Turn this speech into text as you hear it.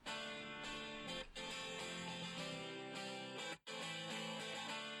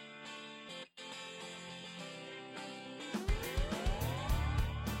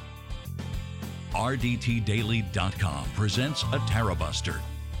RDTDaily.com presents a Tara Buster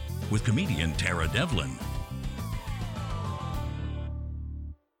with comedian Tara Devlin.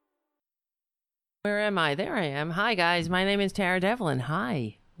 Where am I? There I am. Hi, guys. My name is Tara Devlin.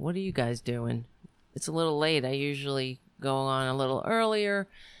 Hi. What are you guys doing? It's a little late. I usually go on a little earlier,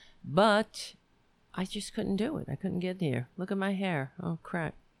 but I just couldn't do it. I couldn't get here. Look at my hair. Oh,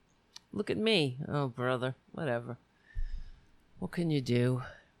 crap. Look at me. Oh, brother. Whatever. What can you do?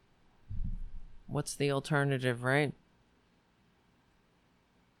 What's the alternative, right?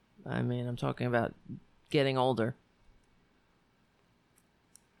 I mean, I'm talking about getting older.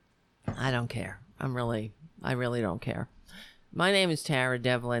 I don't care. I really don't care. My name is Tara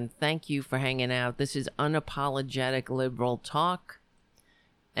Devlin. Thank you for hanging out. This is Unapologetic Liberal Talk.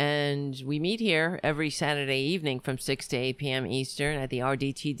 And we meet here every Saturday evening from 6 to 8 p.m. Eastern at the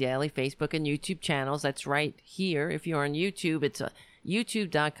RDT Daily Facebook and YouTube channels. That's right here. If you're on YouTube, it's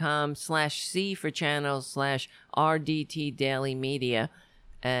youtube.com/C for channels/RDT Daily Media.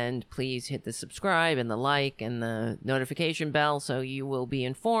 And please hit the subscribe and the like and the notification bell so you will be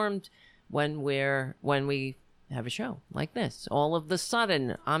informed when we have a show like this. All of the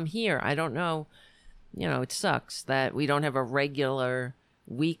sudden, I'm here. I don't know. You know, it sucks that we don't have a regular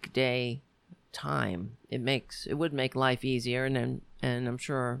weekday time. It would make life easier, and I'm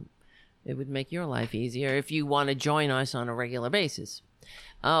sure it would make your life easier if you want to join us on a regular basis.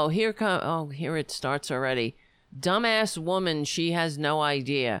 Here it starts already. Dumbass woman, she has no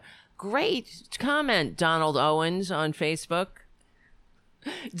idea. Great comment, Donald Owens on Facebook.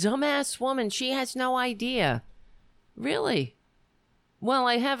 Dumbass woman, she has no idea. Really? Well,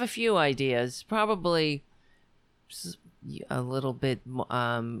 I have a few ideas. Probably a little bit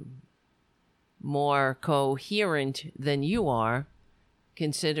more coherent than you are,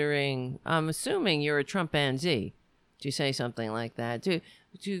 considering I'm assuming you're a Trumpanzee to say something like that. To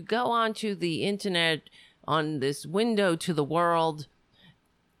go onto the internet on this window to the world,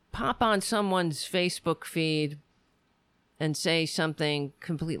 pop on someone's Facebook feed and say something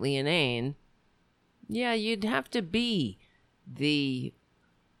completely inane, yeah, you'd have to be an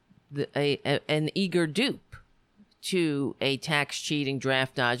eager dupe to a tax-cheating,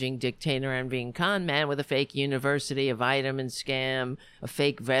 draft-dodging, dictator-envying con man with a fake university, a vitamin scam, a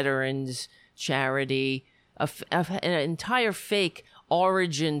fake veterans charity, an entire fake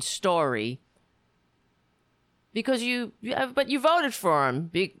origin story. But you voted for him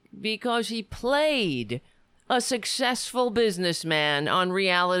because he played a successful businessman on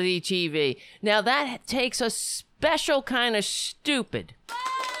reality TV. Now that takes a special kind of stupid.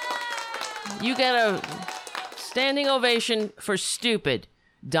 You get a standing ovation for stupid,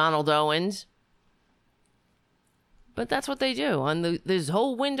 Donald Owens. But that's what they do on this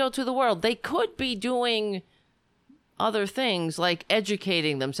whole window to the world. They could be doing other things like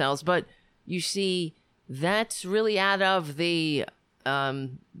educating themselves, but you see, that's really out of the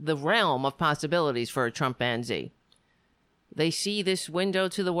realm of possibilities for a Trumpanzee. They see this window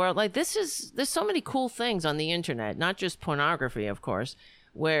to the world. Like there's so many cool things on the internet, not just pornography, of course,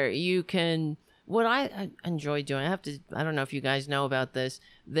 where you can, what I enjoy doing, I don't know if you guys know about this.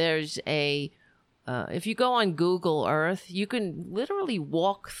 There's if you go on Google Earth, you can literally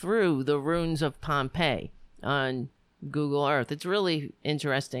walk through the ruins of Pompeii on Google Earth. It's really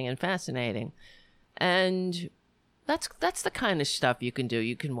interesting and fascinating. And that's the kind of stuff you can do.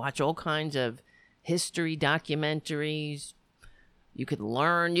 You can watch all kinds of history documentaries. You can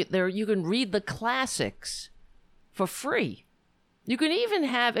learn. You can read the classics for free. You can even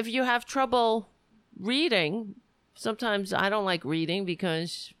if you have trouble reading, sometimes I don't like reading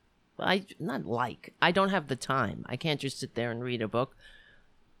because I don't have the time. I can't just sit there and read a book,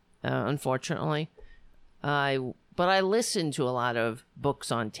 unfortunately. But I listen to a lot of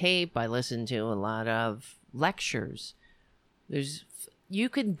books on tape. I listen to a lot of lectures. You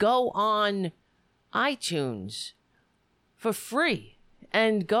can go on iTunes for free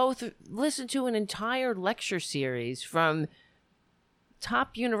and listen to an entire lecture series from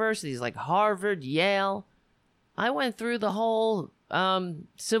top universities like Harvard, Yale. I went through the whole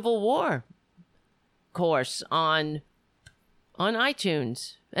Civil War course on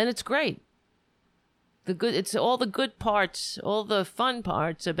iTunes, and it's great. It's all the good parts, all the fun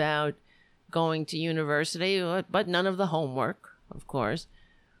parts about going to university, but none of the homework, of course.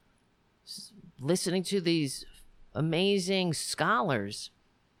 Listening to these amazing scholars.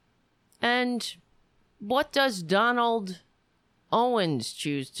 And what does Donald Owens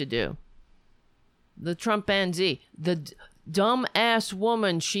choose to do? The Trumpanzee, the dumb-ass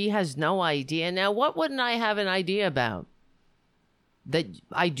woman, she has no idea. Now, what wouldn't I have an idea about? That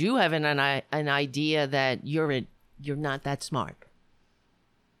I do have an idea that you're not that smart.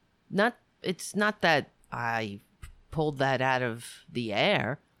 Not it's not that I pulled that out of the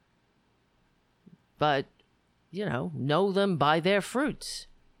air, but, know them by their fruits.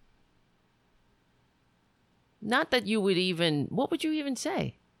 Not that you would even, what would you even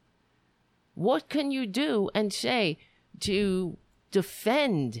say? What can you do and say to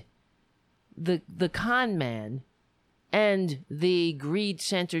defend the con man and the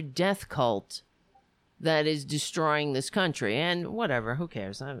greed-centered death cult that is destroying this country? And whatever, who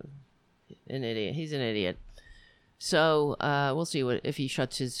cares? I'm an idiot. He's an idiot. So we'll see if he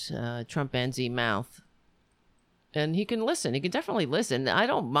shuts his Trumpanzee mouth. And he can listen. He can definitely listen. I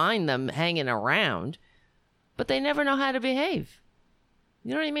don't mind them hanging around, but they never know how to behave.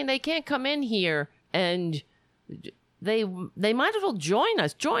 You know what I mean? They can't come in here and they might as well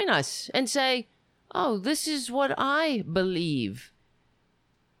join us and say, oh, this is what I believe.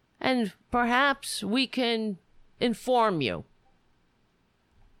 And perhaps we can inform you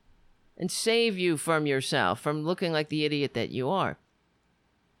and save you from yourself, from looking like the idiot that you are.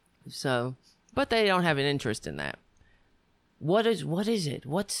 So, but they don't have an interest in that. What is it?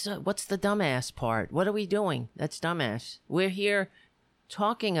 What's the dumbass part? What are we doing? That's dumbass. We're here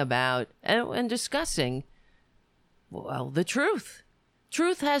talking about and discussing, well, the truth.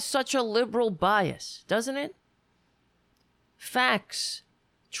 Truth has such a liberal bias, doesn't it? Facts,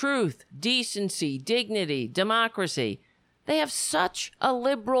 truth, decency, dignity, democracy. They have such a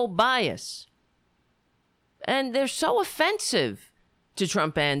liberal bias. And they're so offensive to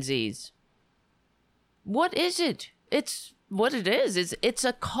Trumpanzees. What is it? It's what it is. It's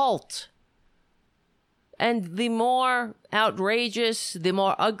a cult. And the more outrageous, the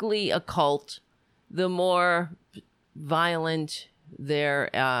more ugly a cult, the more violent their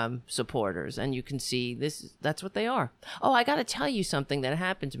supporters. And you can see that's what they are. Oh, I got to tell you something that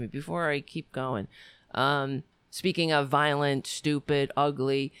happened to me before I keep going. Speaking of violent, stupid,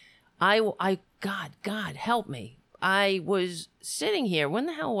 ugly, God help me. I was sitting here. When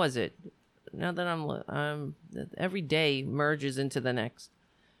the hell was it? Now that I'm every day merges into the next.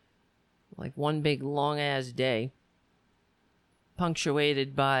 Like one big long ass day,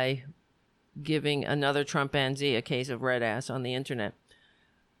 punctuated by giving another Trumpanzee a case of red ass on the internet.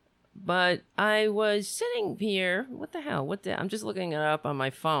 But I was sitting here. What the hell? I'm just looking it up on my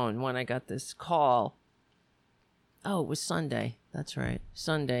phone when I got this call. Oh, it was Sunday. That's right.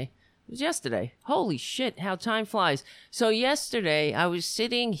 Sunday. It was yesterday. Holy shit, how time flies. So yesterday, I was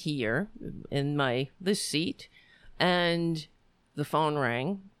sitting here in this seat, and the phone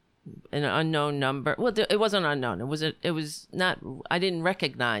rang. An unknown number. Well, it wasn't unknown. It was not. I didn't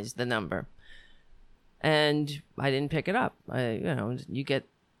recognize the number, and I didn't pick it up. You get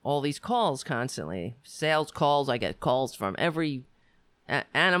all these calls constantly. Sales calls. I get calls from every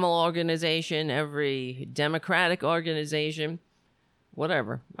animal organization, every Democratic organization,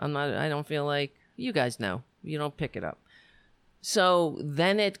 whatever. I don't feel like, you guys know. You don't pick it up. So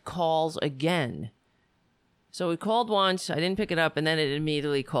then it calls again. So it called once, I didn't pick it up, and then it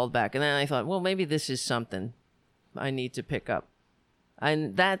immediately called back. And then I thought, well, maybe this is something I need to pick up.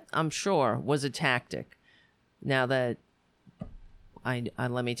 And that, I'm sure, was a tactic. Now that I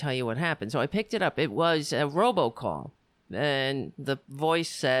let me tell you what happened. So I picked it up. It was a robocall. And the voice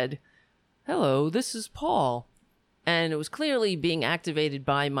said, hello, this is Paul. And it was clearly being activated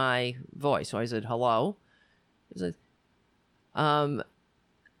by my voice. So I said, hello. It was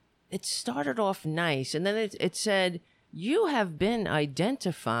it started off nice, and then it said, you have been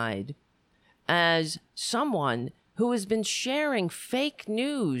identified as someone who has been sharing fake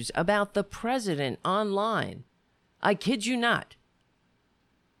news about the president online. I kid you not.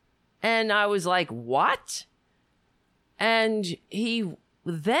 And I was like, what? And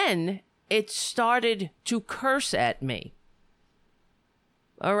then it started to curse at me.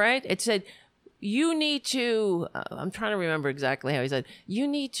 All right? It said, you need to, I'm trying to remember exactly how he said, you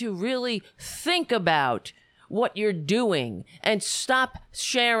need to really think about what you're doing and stop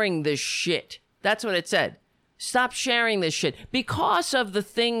sharing this shit. That's what it said. Stop sharing this shit. Because of the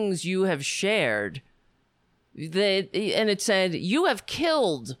things you have shared, and it said, you have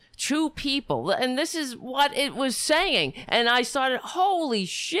killed 2 people. And this is what it was saying. And I started, holy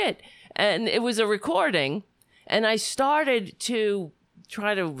shit. And it was a recording. And I started to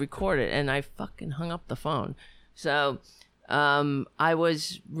try to record it, and I fucking hung up the phone. So I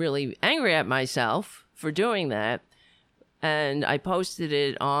was really angry at myself for doing that, and I posted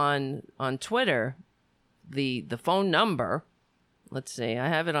it on Twitter, the phone number. Let's see, I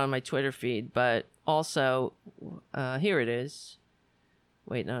have it on my Twitter feed, but also here it is.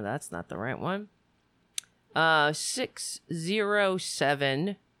 Wait, no, that's not the right one.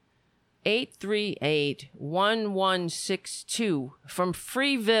 607 838-1162 from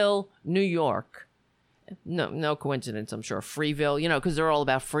Freeville, New York. No coincidence, I'm sure. Freeville, because they're all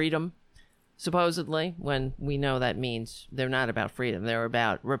about freedom, supposedly, when we know that means they're not about freedom. They're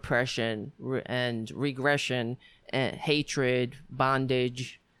about repression and regression, and hatred,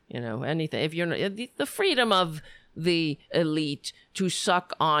 bondage, anything. If you're the freedom of the elite to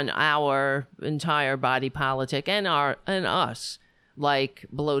suck on our entire body politic and us like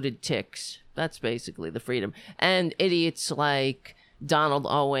bloated ticks. That's basically the freedom. And idiots like Donald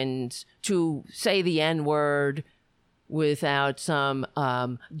Owens to say the N-word without some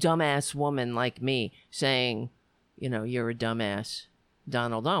dumbass woman like me saying, you're a dumbass,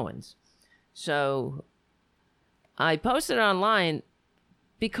 Donald Owens. So I posted online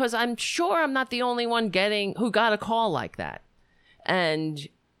because I'm sure I'm not the only one who got a call like that. And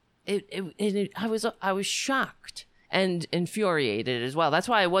I was shocked and infuriated as well. That's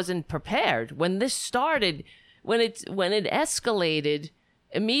why I wasn't prepared. When this started, when it escalated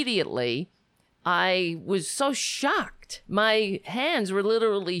immediately, I was so shocked. My hands were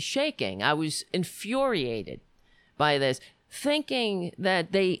literally shaking. I was infuriated by this, thinking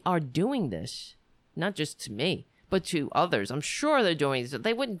that they are doing this, not just to me, but to others. I'm sure they're doing this.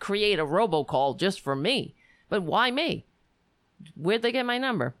 They wouldn't create a robocall just for me. But why me? Where'd they get my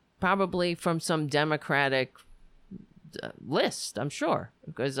number? Probably from some Democratic list, I'm sure.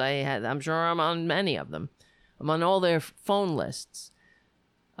 Because I'm sure I'm on many of them. I'm on all their phone lists.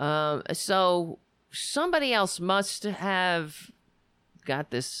 So somebody else must have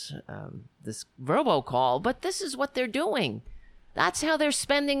got this robocall, but this is what they're doing. That's how they're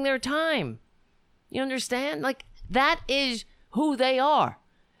spending their time. You understand? That is who they are.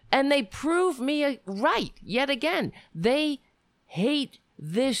 And they prove me right yet again. They hate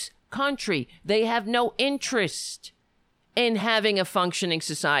this country. They have no interest in having a functioning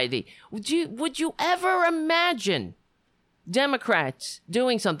society. Would you ever imagine Democrats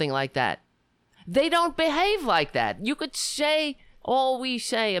doing something like that? They don't behave like that. You could say all we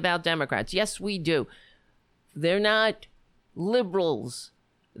say about Democrats. Yes, we do. They're not liberals.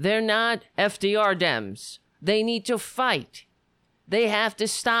 They're not FDR Dems. They need to fight. They have to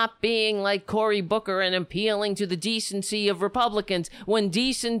stop being like Cory Booker and appealing to the decency of Republicans when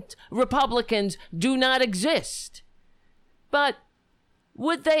decent Republicans do not exist. But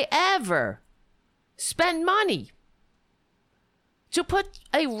would they ever spend money to put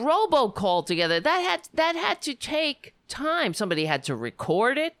a robocall together? That had to take time. Somebody had to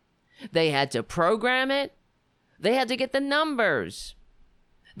record it. They had to program it. They had to get the numbers.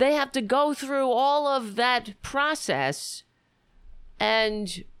 They have to go through all of that process.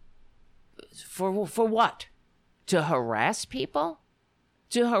 And for what? To harass people?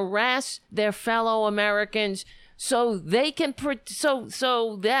 To harass their fellow Americans so they can,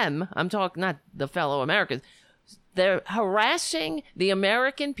 I'm talking not the fellow Americans, they're harassing the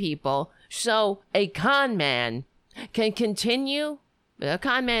American people so a con man can continue, a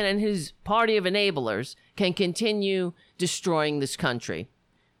con man and his party of enablers can continue destroying this country,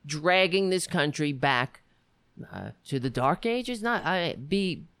 dragging this country back to the dark ages,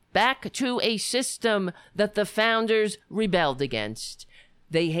 be back to a system that the founders rebelled against.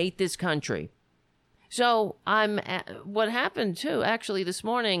 They hate this country. So what happened too, actually this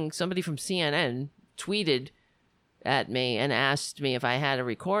morning, somebody from CNN tweeted at me and asked me if I had a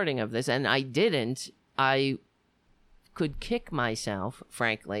recording of this, and I didn't. I could kick myself,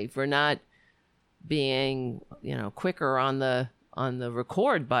 frankly, for not being, quicker on the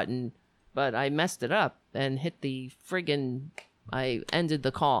record button, but I messed it up and hit I ended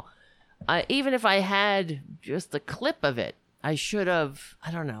the call. Even if I had just a clip of it, I should have,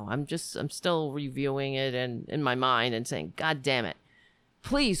 I don't know. I'm still reviewing it and in my mind and saying, God damn it.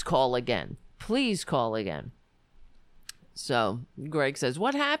 Please call again. Please call again. So Greg says,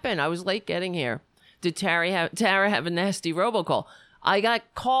 what happened? I was late getting here. Did Tara have a nasty robocall? I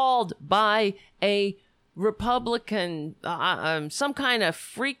got called by a Republican, some kind of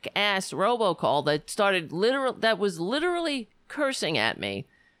freak ass robocall that was literally cursing at me,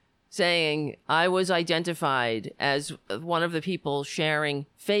 saying I was identified as one of the people sharing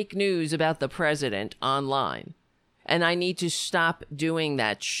fake news about the president online, and I need to stop doing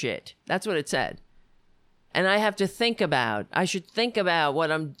that shit. That's what it said. And I should think about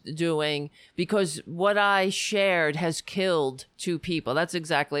what I'm doing because what I shared has killed 2 people. That's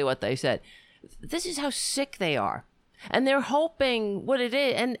exactly what they said. This is how sick they are. And they're hoping what it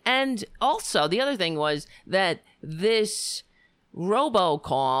is. And also the other thing was that this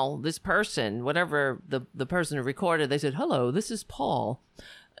robocall, this person, whatever the person who recorded, they said, hello, this is Paul.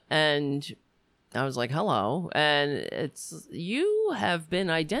 And I was like, hello. And it's, you have been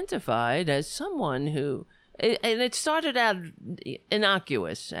identified as someone who, and it started out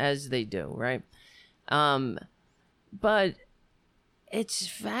innocuous, as they do, right? But it's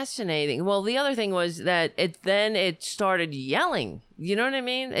fascinating. Well, the other thing was that it started yelling. You know what I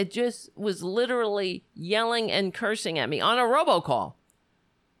mean? It just was literally yelling and cursing at me on a robocall.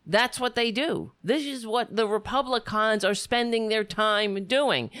 That's what they do. This is what the Republicans are spending their time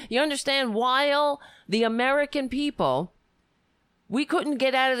doing. You understand? While the American people, we couldn't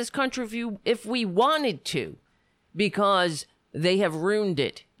get out of this country if we wanted to, because they have ruined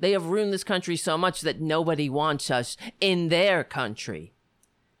it. They have ruined this country so much that nobody wants us in their country.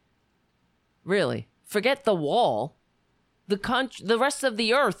 Really. Forget the wall. The rest of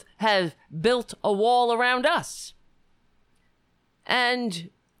the earth has built a wall around us. And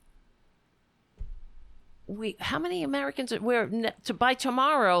how many Americans by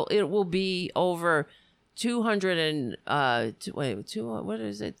tomorrow it will be over 200 and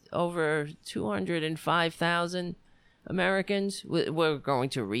over 205,000 Americans. We're going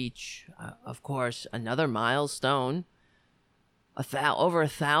to reach, of course, another milestone. Over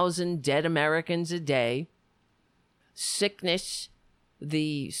 1,000 dead Americans a day. Sickness,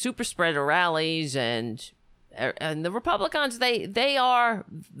 the super spreader rallies, and the Republicans, they are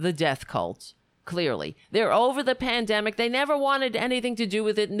the death cult. Clearly, they're over the pandemic. They never wanted anything to do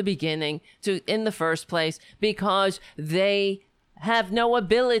with it in the beginning, in the first place, because they have no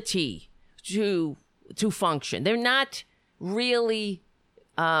ability to function. They're not really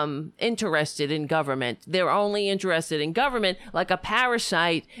interested in government. They're only interested in government like a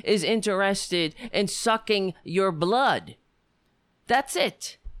parasite is interested in sucking your blood. That's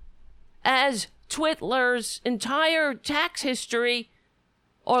it. As Twitler's entire tax history,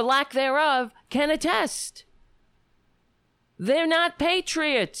 or lack thereof, can attest. They're not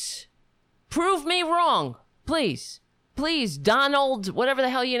patriots. Prove me wrong, please. Please, Donald, whatever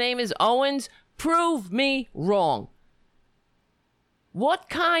the hell your name is, Owens, prove me wrong. What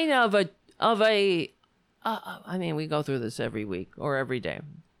kind of I mean, we go through this every week or every day.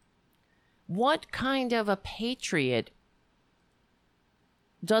 What kind of a patriot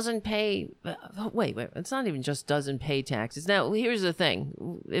doesn't pay, wait, it's not even just doesn't pay taxes. Now, here's the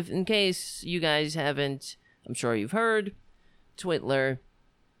thing. In case you guys haven't, I'm sure you've heard, Twitler,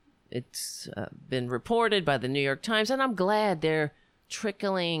 it's been reported by the New York Times, and I'm glad they're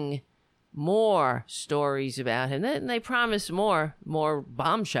trickling more stories about him. And they promise more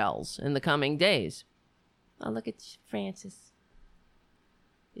bombshells in the coming days. Oh, look at Francis.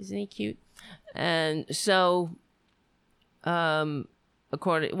 Isn't he cute? And so, the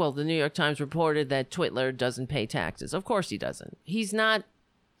New York Times reported that Twitler doesn't pay taxes. Of course he doesn't. He's not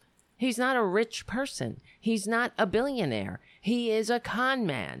a rich person. He's not a billionaire. He is a con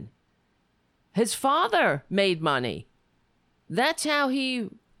man. His father made money. That's how he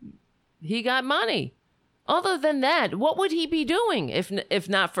got money. Other than that, what would he be doing if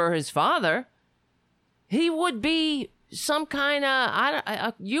not for his father? He would be some kind of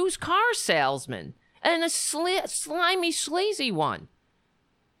a used car salesman, and a slimy, sleazy one.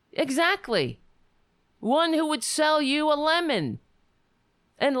 Exactly. One who would sell you a lemon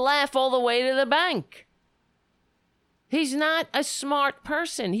and laugh all the way to the bank. He's not a smart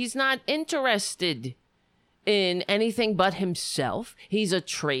person. He's not interested in anything but himself. He's a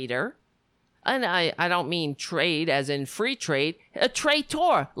traitor. And I don't mean trade as in free trade. A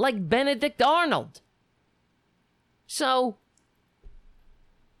traitor, like Benedict Arnold. So,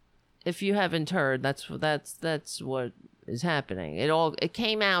 if you haven't heard, that's what is happening. It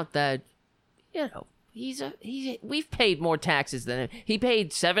came out that, we've paid more taxes than him. He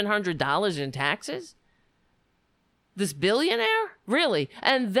paid $700 in taxes? This billionaire? Really?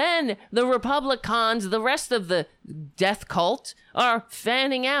 And then the Republicans, the rest of the death cult, are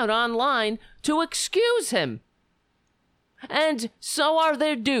fanning out online to excuse him. And so are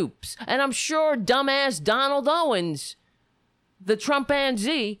their dupes. And I'm sure dumbass Donald Owens, the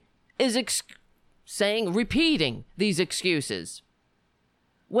Trumpanzee, is repeating these excuses,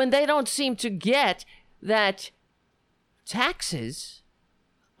 when they don't seem to get that taxes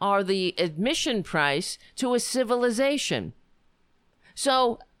are the admission price to a civilization.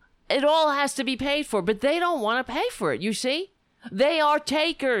 So it all has to be paid for, but they don't want to pay for it, you see? They are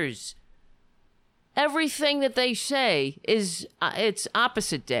takers. Everything that they say is it's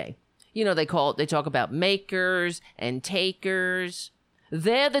opposite day. They talk about makers and takers.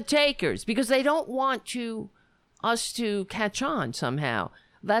 They're the takers because they don't want us to catch on somehow.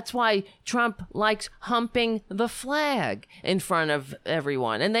 That's why Trump likes humping the flag in front of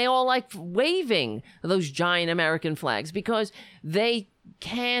everyone. And they all like waving those giant American flags because they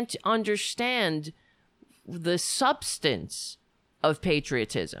can't understand the substance of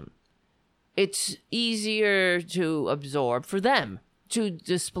patriotism. It's easier to absorb for them to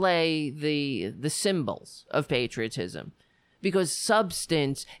display the symbols of patriotism because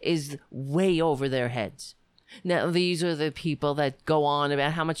substance is way over their heads. Now, these are the people that go on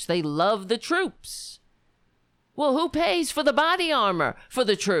about how much they love the troops. Well, who pays for the body armor for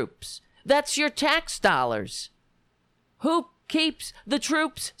the troops? That's your tax dollars. Who keeps the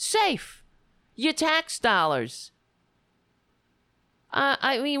troops safe? Your tax dollars.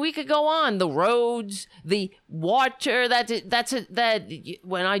 I mean, we could go on. The roads, the water, that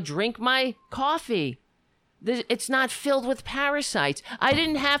when I drink my coffee, it's not filled with parasites. I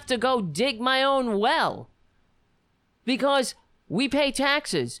didn't have to go dig my own well because we pay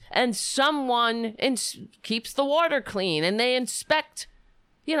taxes and someone keeps the water clean and they inspect.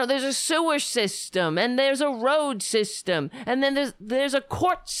 You know, there's a sewer system and there's a road system and then there's a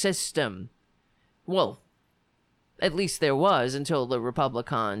court system. Well, at least there was until the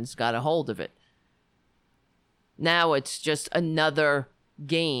Republicans got a hold of it. Now it's just another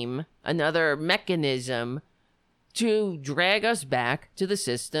game, another mechanism to drag us back to the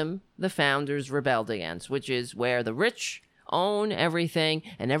system the founders rebelled against, which is where the rich own everything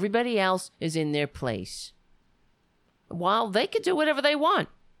and everybody else is in their place. While they could do whatever they want.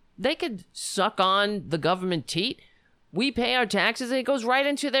 They could suck on the government teat. We pay our taxes and it goes right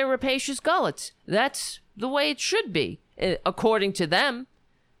into their rapacious gullets. That's the way it should be, according to them.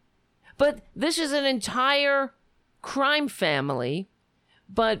 But this is an entire crime family.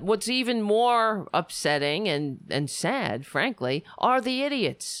 But what's even more upsetting and sad, frankly, are the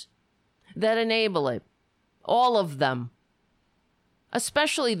idiots that enable it. All of them.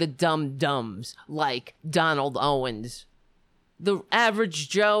 Especially the dumb-dumbs like Donald Owens. The average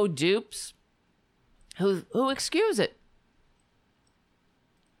Joe dupes who excuse it.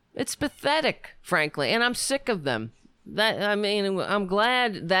 It's pathetic, frankly, and I'm sick of them. I'm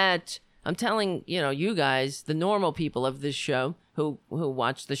glad that I'm telling, you guys, the normal people of this show who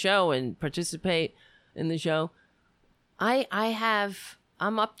watch the show and participate in the show. I'm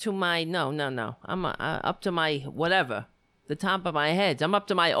up to my, I'm up to my whatever. The top of my head. I'm up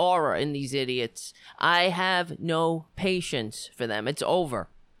to my aura in these idiots. I have no patience for them. It's over.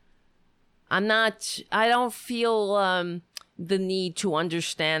 I don't feel the need to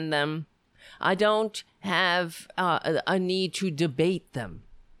understand them. I don't have a need to debate them.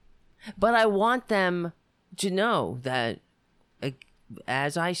 But I want them to know that,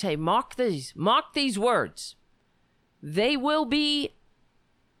 as I say, mark these words. They will be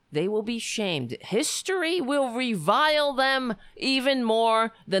shamed. History will revile them even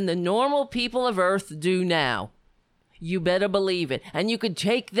more than the normal people of Earth do now. You better believe it. And you could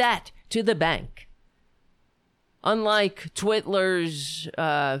take that to the bank. Unlike Twitler's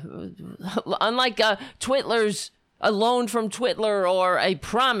a loan from Twitler or a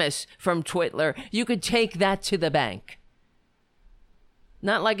promise from Twitler, you could take that to the bank.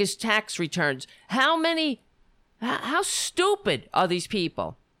 Not like his tax returns. How stupid are these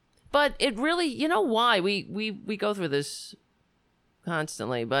people? But it really, you know why we go through this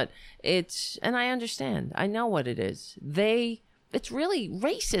constantly, but and I understand. I know what it is. It's really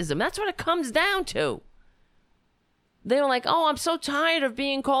racism. That's what it comes down to. They were like, oh, I'm so tired of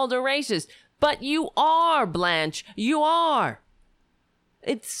being called a racist. But you are, Blanche. You are.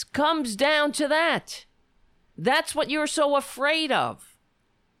 It comes down to that. That's what you're so afraid of.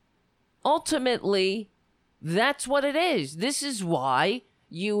 Ultimately, that's what it is. This is why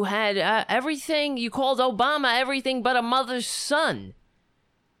you had everything, you called Obama everything but a mother's son.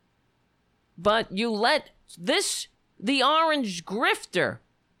 But you let the orange grifter,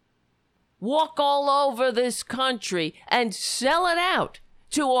 walk all over this country and sell it out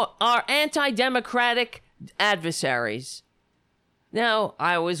to our anti-democratic adversaries. Now,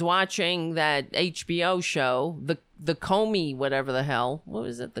 I was watching that HBO show, the Comey, whatever the hell. What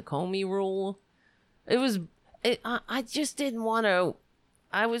was it? The Comey Rule? I just didn't want to.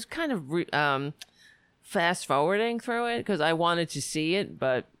 I was kind of fast forwarding through it because I wanted to see it,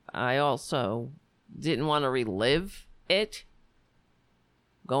 but I also didn't want to relive it.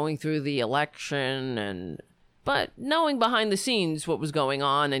 Going through the election but knowing behind the scenes what was going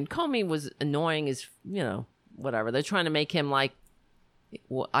on, and Comey was annoying as, whatever. They're trying to make him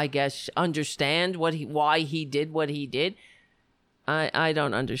I guess, understand why he did what he did. I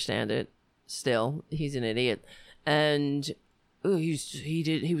don't understand it still. He's an idiot. And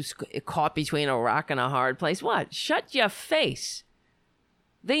he was caught between a rock and a hard place. What? Shut your face.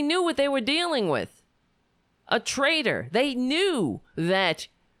 They knew what they were dealing with. A traitor. They knew that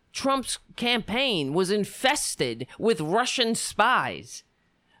Trump's campaign was infested with Russian spies.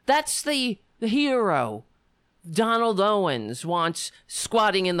 That's the hero Donald Owens wants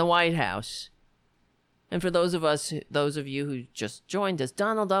squatting in the White House. And for those of you who just joined us,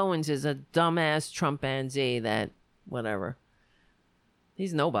 Donald Owens is a dumbass Trumpanzee that, whatever.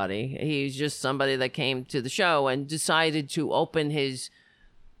 He's nobody. He's just somebody that came to the show and decided to open his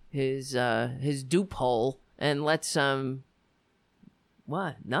dupe hole and let some,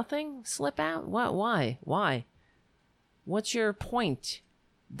 what, nothing slip out? What? Why? What's your point,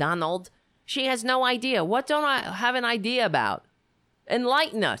 Donald? She has no idea. What don't I have an idea about?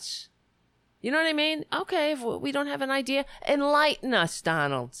 Enlighten us. You know what I mean? Okay, if we don't have an idea, enlighten us,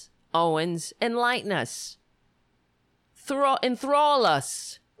 Donald Owens. Enlighten us. Enthrall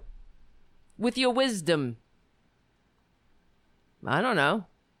us with your wisdom. I don't know.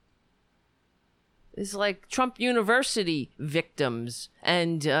 It's like Trump University victims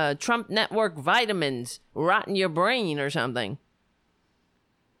and Trump Network vitamins rotting your brain or something.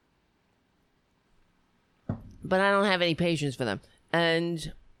 But I don't have any patience for them.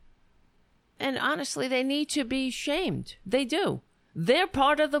 And honestly, they need to be shamed. They do. They're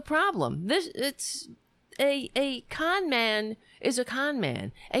part of the problem. It's a con man is a con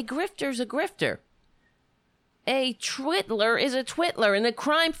man. A grifter's a grifter. A twiddler is a twiddler, and a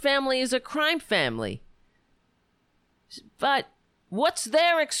crime family is a crime family. But what's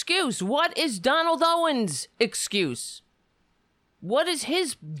their excuse? What is Donald Owens' excuse? What is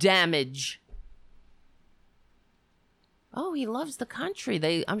his damage? Oh, he loves the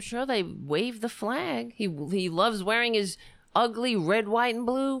country. I'm sure they wave the flag. He loves wearing his ugly red, white, and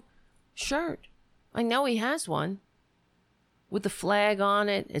blue shirt. I know he has one. With the flag on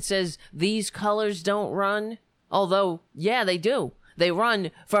it. It says, "These colors don't run." Although, yeah, they do. They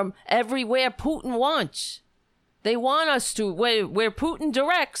run from everywhere Putin wants. They want us to, where Putin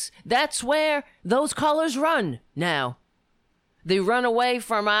directs, that's where those colors run now. They run away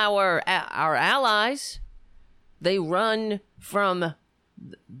from our allies. They run from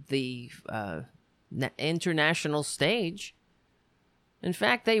the international stage. In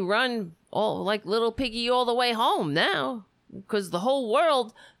fact, they run all like little piggy all the way home now because the whole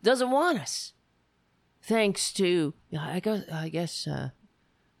world doesn't want us. Thanks to, I guess,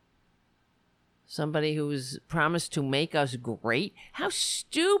 somebody who was promised to make us great. How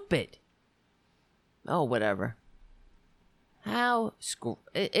stupid. Oh, whatever.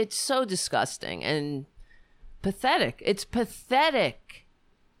 It's so disgusting and pathetic. It's pathetic.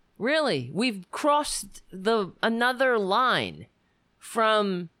 Really, we've crossed another line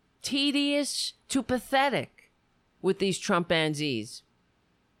from tedious to pathetic with these Trumpanzees.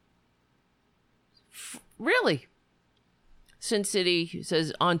 Really. Sin City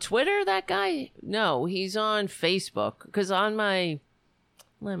says, on Twitter, that guy? No, he's on Facebook. Because on my...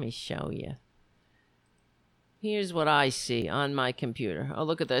 Let me show you. Here's what I see on my computer. Oh,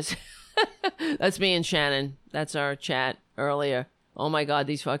 look at this. That's me and Shannon. That's our chat earlier. Oh my God,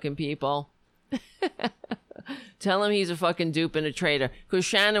 these fucking people. Tell him he's a fucking dupe and a traitor. Because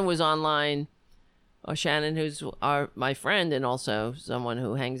Shannon was online. Or Shannon, who's my friend and also someone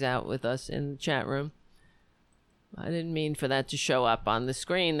who hangs out with us in the chat room. I didn't mean for that to show up on the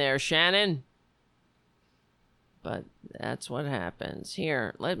screen there, Shannon. But that's what happens.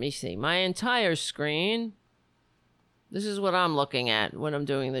 Here, let me see. My entire screen. This is what I'm looking at when I'm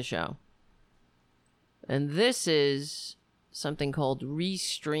doing the show. And this is something called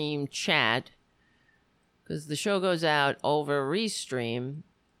Restream Chat. Because the show goes out over Restream.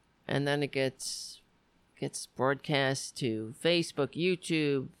 And then it gets broadcast to Facebook,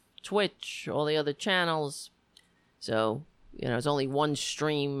 YouTube, Twitch, all the other channels. So, it's only one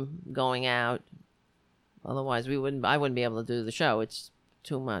stream going out. Otherwise, I wouldn't be able to do the show. It's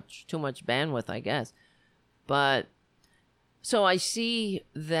too much bandwidth, I guess. But, so I see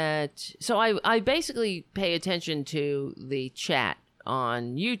that, so I basically pay attention to the chat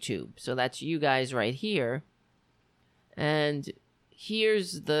on YouTube. So that's you guys right here. And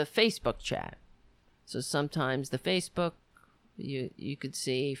here's the Facebook chat. So sometimes the Facebook, you could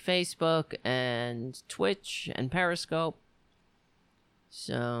see Facebook and Twitch and Periscope.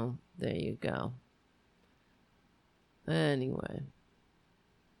 So there you go. Anyway,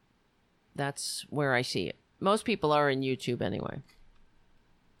 that's where I see it. Most people are in YouTube anyway.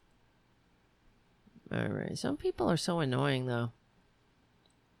 All right. Some people are so annoying, though.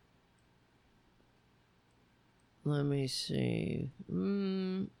 Let me see.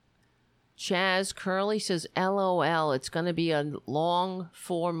 Chaz Curley says, LOL, it's going to be a long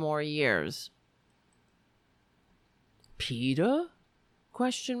 4 more years. PETA?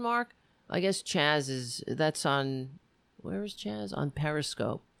 Question mark? I guess Chaz that's on, where is Chaz? On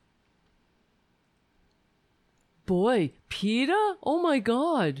Periscope. boy, PETA? Oh my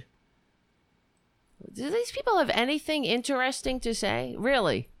God. Do these people have anything interesting to say?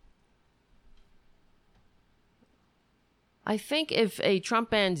 Really? I think if a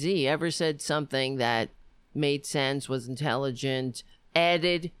Trumpanzee ever said something that made sense, was intelligent,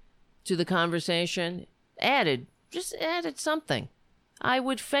 added to the conversation, just added something, I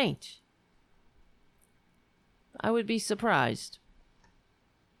would faint. I would be surprised.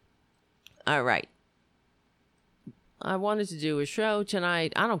 All right. I wanted to do a show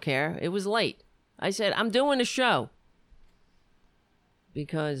tonight. I don't care. It was late. I said, I'm doing a show.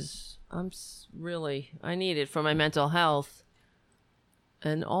 Because I need it for my mental health.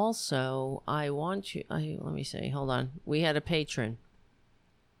 And also, let me see, hold on. We had a patron.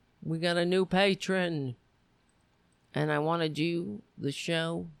 We got a new patron. And I want to do the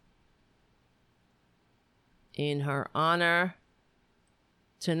show in her honor.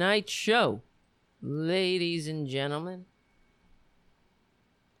 Tonight's show, ladies and gentlemen,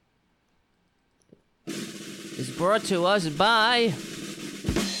 is brought to us by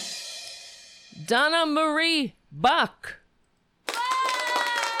Donna Marie Buck.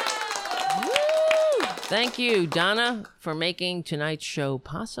 Thank you, Donna, for making tonight's show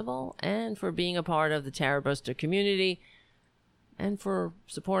possible and for being a part of the Tara Buster community and for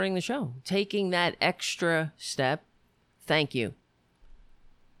supporting the show. Taking that extra step. Thank you.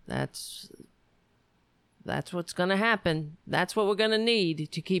 That's what's going to happen. That's what we're going to need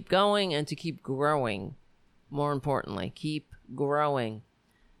to keep going and to keep growing. More importantly, keep growing.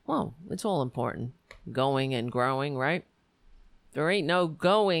 Well, it's all important. Going and growing, right? There ain't no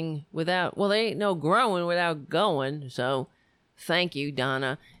growing without going. So thank you,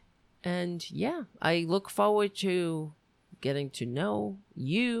 Donna. And yeah, I look forward to getting to know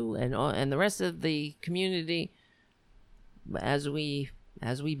you and the rest of the community as we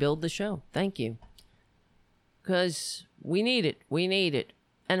build the show. Thank you. Because we need it. We need it.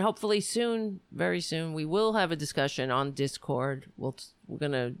 And hopefully soon, very soon, we will have a discussion on Discord. We'll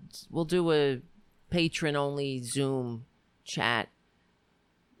do a patron-only Zoom chat.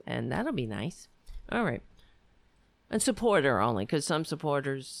 And that'll be nice. All right. And supporter only, because some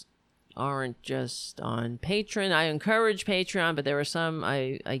supporters aren't just on Patreon. I encourage Patreon, but there are some,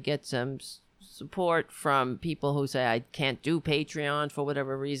 I get some support from people who say I can't do Patreon for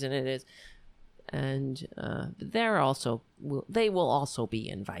whatever reason it is. And they will also be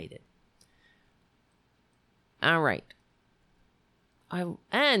invited. All right.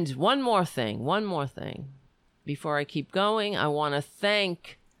 And one more thing. Before I keep going, I want to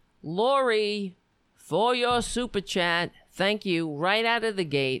thank Lori for your super chat. Thank you right out of the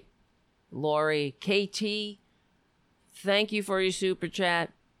gate. Lori, KT, thank you for your super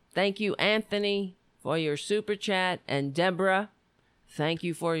chat. Thank you, Anthony, for your super chat. And Deborah, thank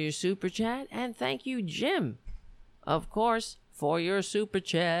you for your super chat. And thank you, Jim, of course, for your super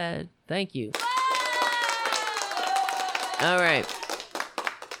chat. Thank you. All right.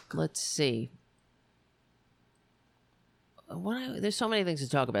 Let's see. There's so many things to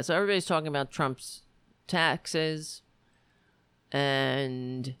talk about. So everybody's talking about Trump's taxes.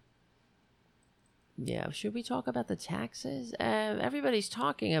 And yeah, should we talk about the taxes? Everybody's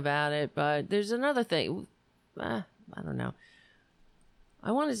talking about it, but there's another thing. I don't know.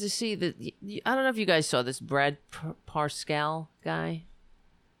 I wanted to see that. I don't know if you guys saw this. Brad Parscale guy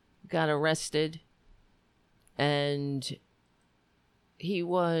got arrested, and he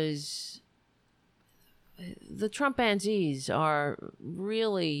was. The Trumpanzees are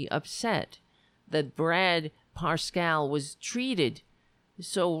really upset that Brad Parscale was treated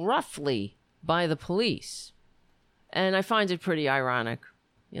so roughly by the police. And I find it pretty ironic.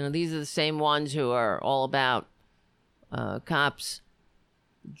 You know, these are the same ones who are all about cops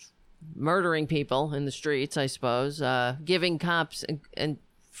murdering people in the streets, I suppose, giving cops and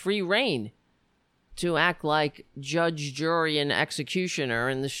free reign to act like judge, jury, and executioner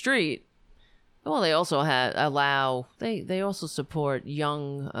in the street. Well, they also they also support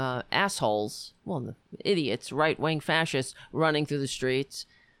young assholes, idiots, right-wing fascists running through the streets,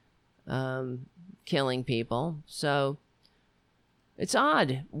 killing people. So it's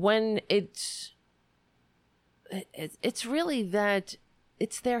odd when it's really that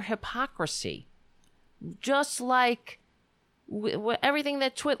it's their hypocrisy, just like everything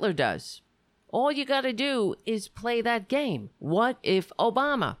that Twitler does. All you got to do is play that game. What if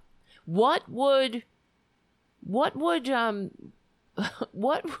Obama? What would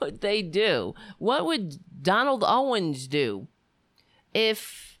they do? What would Donald Owens do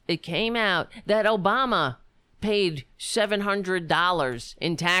if it came out that Obama paid $700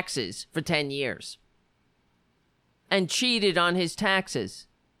 in taxes for 10 years and cheated on his taxes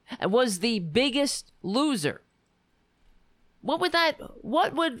and was the biggest loser What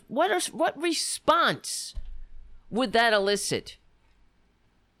response would that elicit?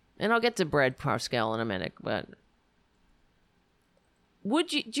 And I'll get to Brad Parscale in a minute, but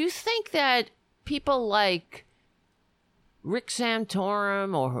do you think that people like Rick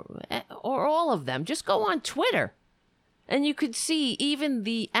Santorum or all of them just go on Twitter and you could see even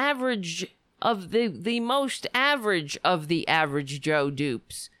the average of the most average of the average Joe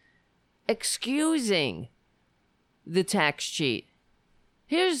dupes excusing the tax cheat?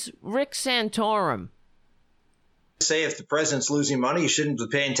 Here's Rick Santorum. Say if the president's losing money, he shouldn't be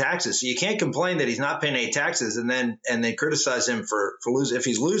paying taxes. So you can't complain that he's not paying any taxes and then criticize him for losing. If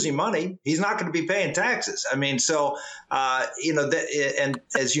he's losing money, he's not going to be paying taxes. I mean, so, and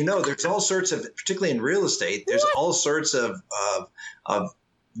as you know, there's all sorts of, particularly in real estate, there's all sorts of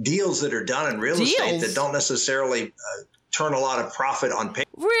deals that are done in real estate that don't necessarily turn a lot of profit on paper.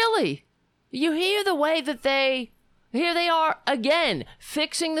 Really? You hear the way that here they are again,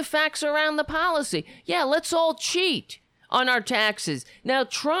 fixing the facts around the policy. Yeah, let's all cheat on our taxes. Now,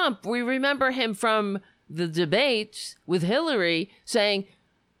 Trump, we remember him from the debates with Hillary saying,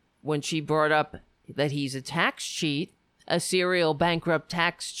 when she brought up that he's a tax cheat, a serial bankrupt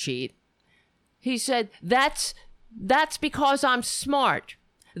tax cheat, he said, that's because I'm smart.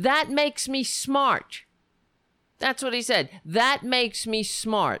 That makes me smart. That's what he said. That makes me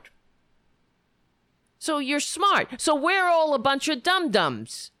smart. So you're smart. So we're all a bunch of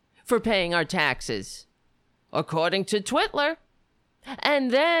dum-dums for paying our taxes, according to Twitler.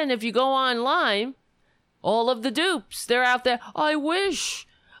 And then if you go online, all of the dupes, they're out there, I wish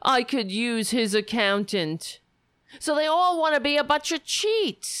I could use his accountant. So they all want to be a bunch of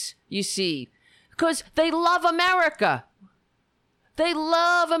cheats, you see, because they love America. They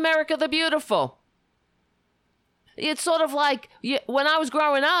love America the Beautiful. It's sort of like when I was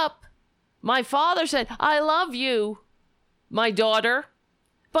growing up, my father said, I love you, my daughter.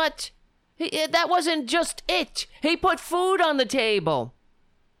 But that wasn't just it. He put food on the table.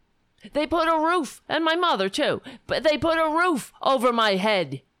 They put a roof, and my mother too, but they put a roof over my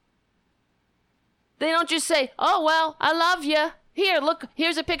head. They don't just say, oh, well, I love you. Here, look,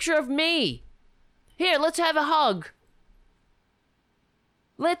 here's a picture of me. Here, let's have a hug.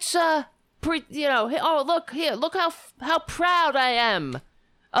 Let's, oh, look, here, look how proud I am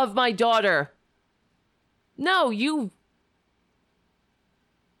of my daughter. No,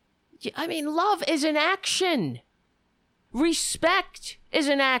 love is an action. Respect is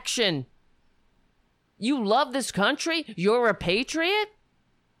an action. You love this country? You're a patriot?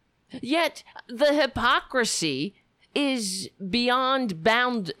 Yet the hypocrisy is beyond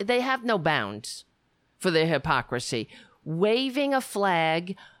bound. They have no bounds for their hypocrisy. Waving a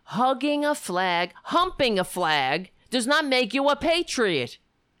flag, hugging a flag, humping a flag does not make you a patriot.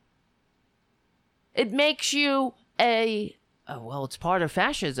 It makes you it's part of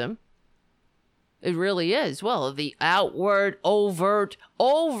fascism. It really is. Well, the outward, overt,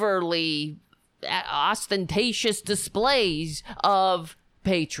 overly ostentatious displays of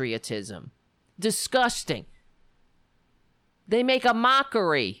patriotism. Disgusting. They make a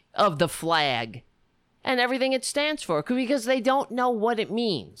mockery of the flag and everything it stands for because they don't know what it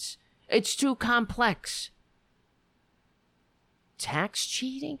means. It's too complex. Tax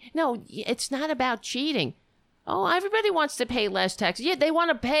cheating? No, it's not about cheating. Oh, everybody wants to pay less tax. Yeah, they want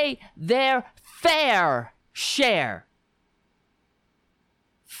to pay their fair share.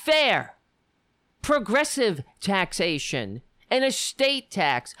 Fair. Progressive taxation. An estate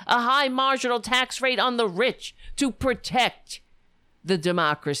tax. A high marginal tax rate on the rich to protect the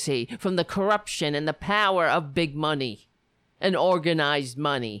democracy from the corruption and the power of big money and organized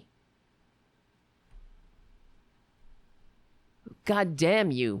money. God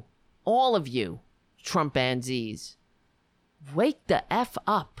damn you, all of you, Trumpanzees. Wake the F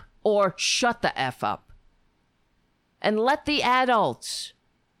up or shut the F up. And let the adults,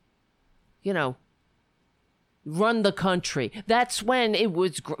 run the country. That's when it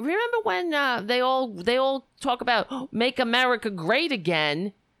was. Remember when they all talk about make America great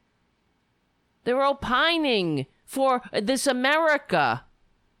again? They were opining for this America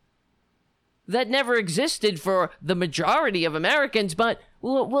that never existed for the majority of Americans, but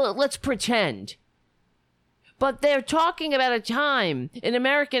well, let's pretend. But they're talking about a time in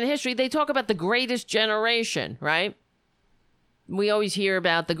American history. They talk about the greatest generation, right? We always hear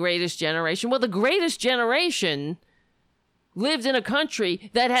about the greatest generation. Well, the greatest generation lived in a country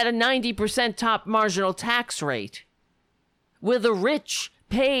that had a 90% top marginal tax rate, where the rich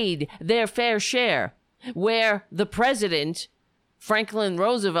paid their fair share, where the president, Franklin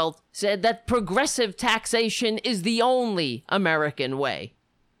Roosevelt, said that progressive taxation is the only American way,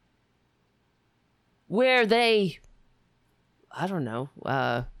 where they I don't know.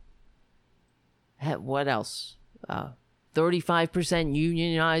 What else? 35%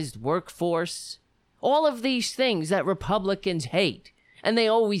 unionized workforce. All of these things that Republicans hate, and they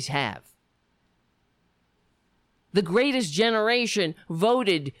always have. The greatest generation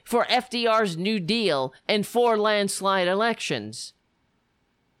voted for FDR's New Deal and 4 landslide elections.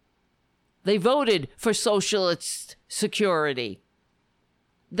 They voted for socialist security.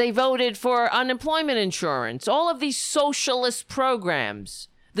 They voted for unemployment insurance. All of these socialist programs,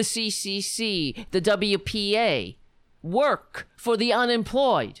 the CCC, the WPA, work for the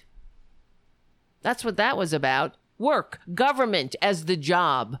unemployed. That's what that was about. Work, government as the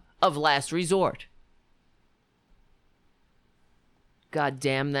job of last resort. God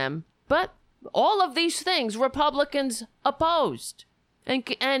damn them. But all of these things Republicans opposed.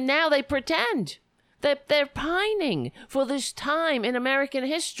 And now they pretend that they're pining for this time in American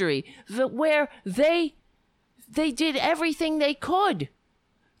history where they did everything they could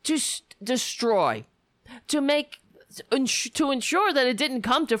to destroy, to ensure that it didn't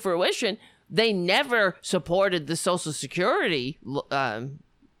come to fruition. They never supported the Social Security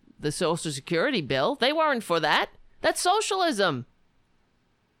bill. They weren't for that. That's socialism.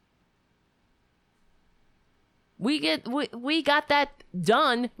 We got that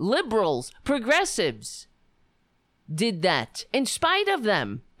done. Liberals, progressives did that in spite of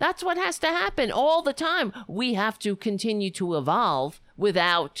them. That's what has to happen all the time. We have to continue to evolve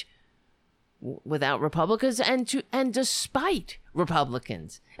without Republicans and despite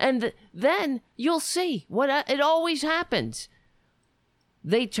Republicans. And then you'll see what it always happens.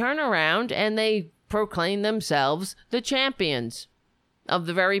 They turn around and they proclaim themselves the champions of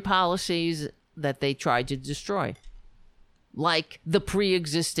the very policies that they tried to destroy, like the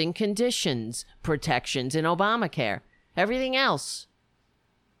pre-existing conditions protections in Obamacare. Everything else,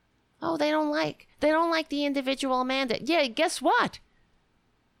 oh, they don't like the individual mandate. Yeah, guess what?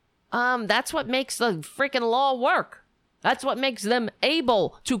 That's what makes the freaking law work. That's what makes them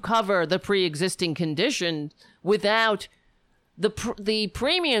able to cover the pre-existing condition without the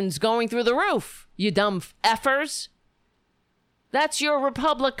premiums going through the roof. You dumb effers. That's your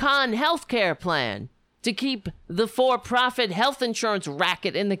Republican health care plan, to keep the for-profit health insurance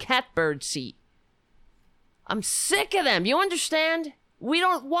racket in the catbird seat. I'm sick of them. You understand?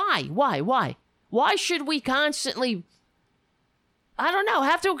 Why? Why should we constantly, I don't know,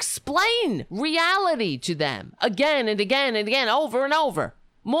 have to explain reality to them again and again and again, over and over?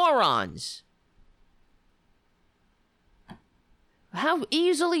 Morons. How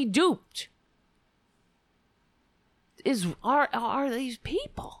easily duped are these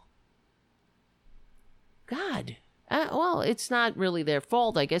people? God. Well, it's not really their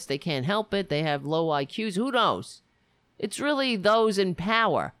fault. I guess they can't help it. They have low IQs. Who knows? It's really those in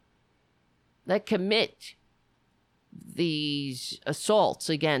power that commit these assaults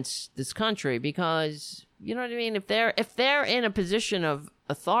against this country, because, you know what I mean? If they're in a position of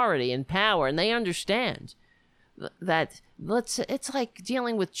authority and power, and they understand that, it's like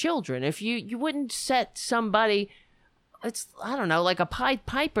dealing with children. If you wouldn't set somebody, it's, I don't know, like a Pied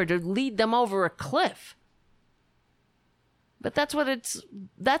Piper to lead them over a cliff. But that's what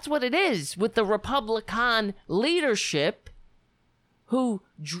it is with the Republican leadership, who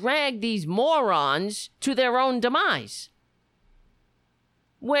drag these morons to their own demise.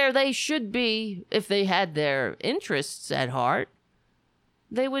 Where they should be, if they had their interests at heart,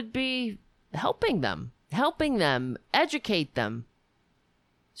 they would be helping them, educate them,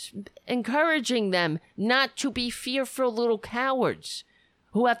 encouraging them not to be fearful little cowards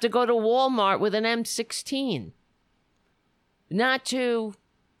who have to go to Walmart with an M16. Not to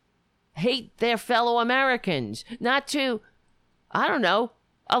hate their fellow Americans. Not to, I don't know,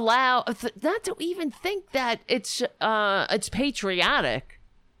 not to even think that it's patriotic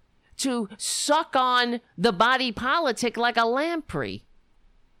to suck on the body politic like a lamprey.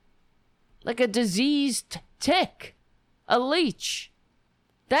 Like a diseased tick. A leech.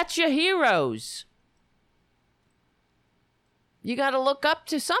 That's your heroes. You got to look up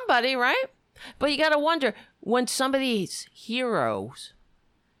to somebody, right? But you got to wonder, when somebody's heroes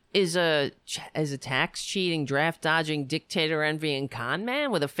is a tax cheating, draft dodging, dictator envying con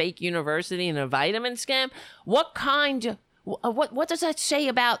man with a fake university and a vitamin scam, what does that say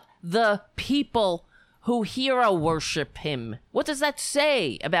about the people who hero worship him? What does that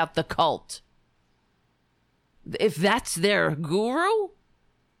say about the cult? If that's their guru?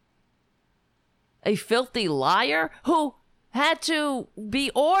 A filthy liar who had to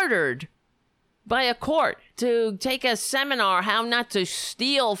be ordered by a court to take a seminar how not to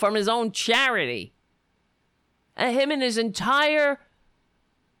steal from his own charity. And him and his entire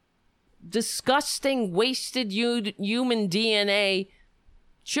disgusting, wasted human DNA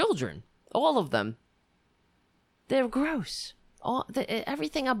children. All of them. They're gross.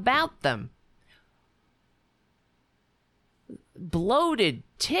 Everything about them. Bloated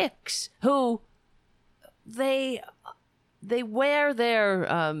ticks who they wear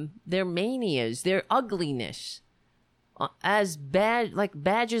their manias, their ugliness as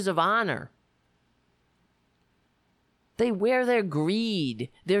badges of honor. They wear their greed,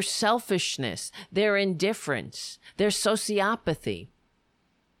 their selfishness, their indifference, their sociopathy.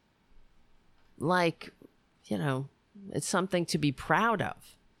 Like, it's something to be proud of.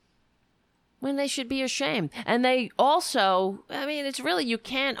 When they should be ashamed. And they also, it's really,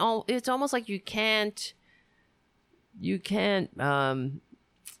 it's almost like you can't, I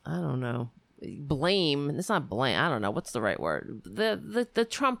don't know, blame, it's not blame, I don't know, what's the right word? The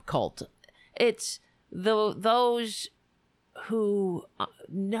Trump cult. It's those who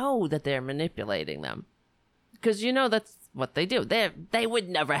know that they're manipulating them. Because that's what they do. They would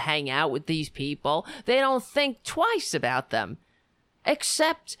never hang out with these people. They don't think twice about them.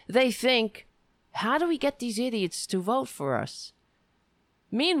 Except they think, how do we get these idiots to vote for us?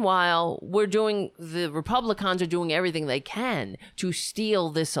 Meanwhile, the Republicans are doing everything they can to steal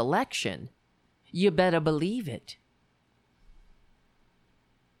this election. You better believe it.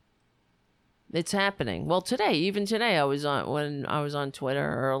 It's happening. Well, even today, when I was on Twitter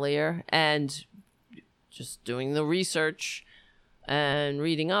earlier and just doing the research and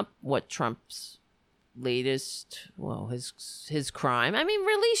reading up what Trump's latest, his crime.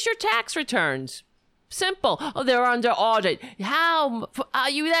 Release your tax returns. Simple. Oh, they're under audit. How are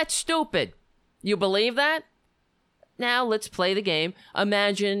you that stupid? You believe that? Now let's play the game.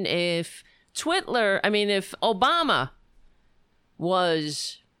 Imagine if if Obama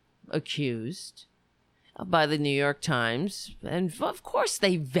was accused by the New York Times, and of course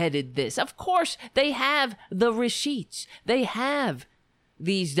they vetted this. Of course they have the receipts. They have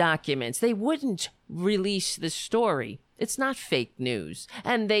these documents. They wouldn't release the story. It's not fake news,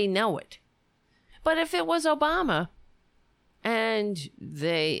 and they know it. But if it was Obama and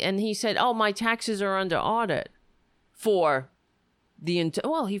he said, "Oh, my taxes are under audit for the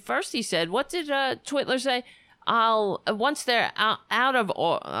he said, what did Twitler say? Once they're out of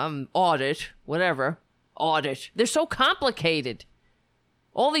audit, they're so complicated.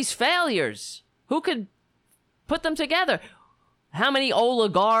 All these failures. Who could put them together? How many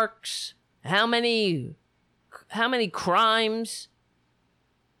oligarchs? How many crimes?"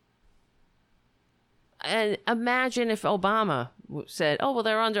 And imagine if Obama said, "Oh, well,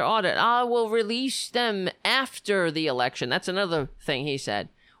 they're under audit. I will release them after the election." That's another thing he said,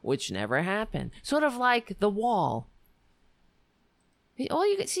 which never happened. Sort of like the wall. You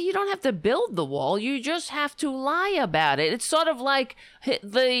don't have to build the wall. You just have to lie about it. It's sort of like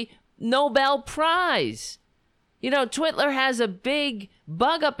the Nobel Prize. Twitler has a big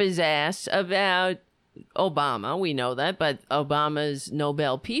bug up his ass about Obama. We know that, but Obama's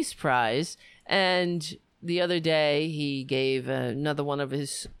Nobel Peace Prize. And the other day he gave another one of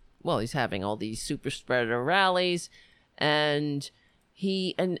his, he's having all these super spreader rallies, and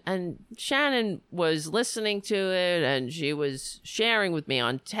and Shannon was listening to it, and she was sharing with me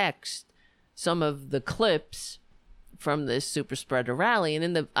on text some of the clips from this super spreader rally,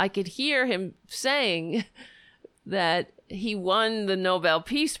 and I could hear him saying that he won the Nobel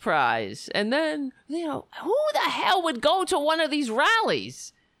Peace Prize. And then, who the hell would go to one of these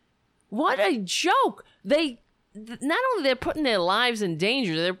rallies? What a joke. Not only they're putting their lives in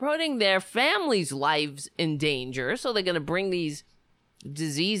danger, they're putting their families' lives in danger. So they're going to bring these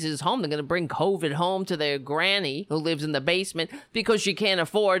diseases home. They're going to bring COVID home to their granny who lives in the basement because she can't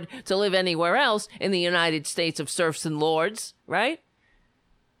afford to live anywhere else in the United States of serfs and lords, right?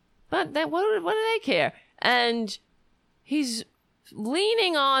 But what do they care? And he's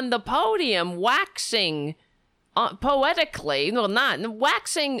leaning on the podium, waxing poetically,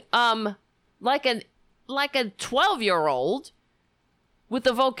 waxing like a 12-year-old with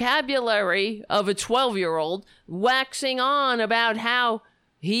the vocabulary of a 12-year-old, waxing on about how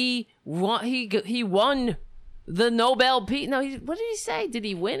he won the Nobel Peace. No, what did he say? Did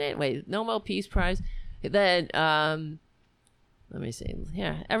he win it? Wait, Nobel Peace Prize. Then let me see.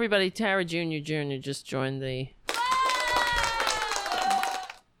 Yeah, everybody, Tara Jr. just joined the.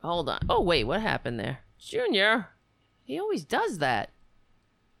 Hold on. Oh wait, what happened there? Junior, he always does that.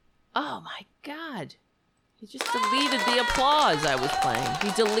 Oh my God. He just deleted the applause I was playing.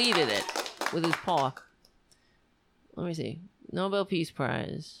 He deleted it with his paw. Let me see. Nobel Peace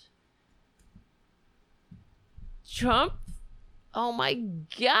Prize. Trump? Oh my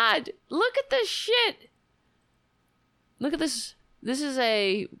God. Look at this shit. Look at this. This is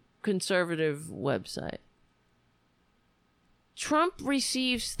a conservative website. Trump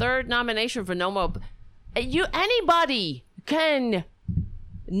receives third nomination for Nobel. Anybody can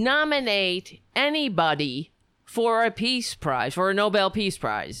nominate anybody for a peace prize, for a Nobel Peace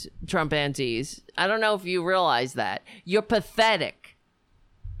Prize, Trumpanzees. I don't know if you realize that. You're pathetic.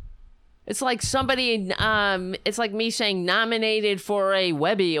 It's like somebody, it's like me saying nominated for a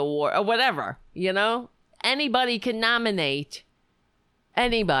Webby Award or whatever, you know? Anybody can nominate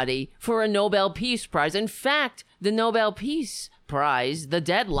anybody for a Nobel Peace Prize. In fact, the Nobel Peace Prize, the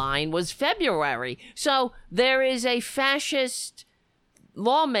deadline was February. So there is a fascist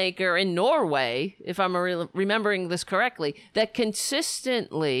lawmaker in Norway, if I'm remembering this correctly, that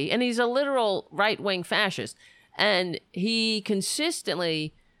consistently, and he's a literal right-wing fascist, and he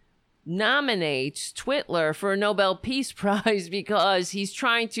consistently nominates Twitler for a Nobel Peace Prize because he's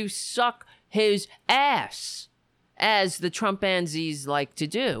trying to suck his ass, as the Trumpanzees like to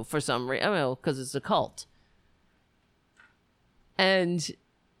do for some reason. I don't know, because it's a cult. And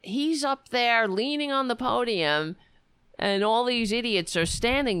he's up there leaning on the podium, and all these idiots are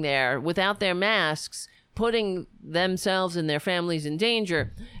standing there without their masks, putting themselves and their families in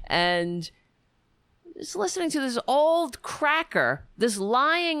danger. And just listening to this old cracker, this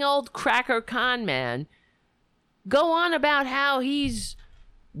lying old cracker con man, go on about how he's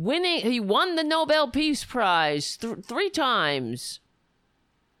winning. He won the Nobel Peace Prize 3 times.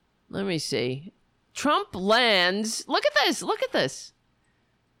 Let me see. Trump lands. Look at this. Look at this.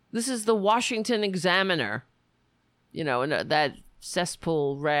 This is the Washington Examiner. You know, that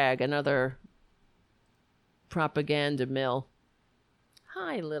cesspool rag, another propaganda mill.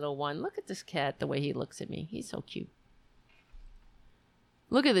 Hi, little one. Look at this cat, the way he looks at me. He's so cute.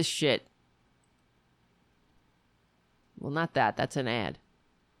 Look at this shit. Well, not that. That's an ad.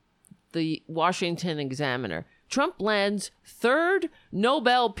 The Washington Examiner. Trump lands 3rd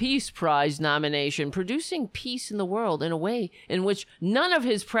Nobel Peace Prize nomination, producing peace in the world in a way in which none of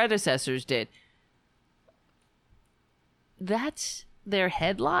his predecessors did. That's their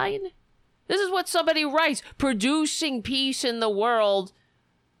headline? This is what somebody writes. Producing peace in the world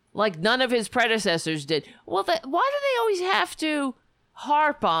like none of his predecessors did. Well, why do they always have to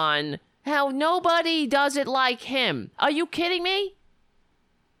harp on how nobody does it like him? Are you kidding me?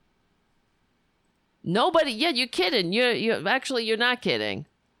 Nobody. Yeah, you're kidding. You're not kidding.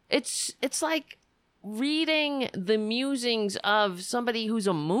 It's like reading the musings of somebody who's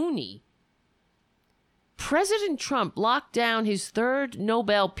a Moonie. President Trump locked down his 3rd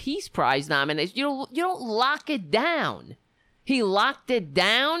Nobel Peace Prize nomination. You don't lock it down. He locked it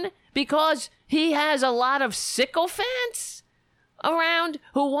down because he has a lot of sycophants around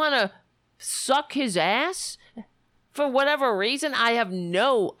who want to suck his ass for whatever reason. I have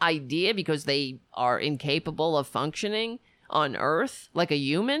no idea, because they are incapable of functioning on Earth like a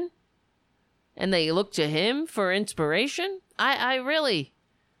human, and they look to him for inspiration. I really,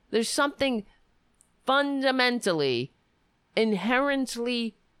 there's something fundamentally,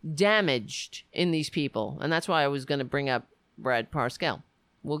 inherently damaged in these people. And that's why I was going to bring up Brad Parscale.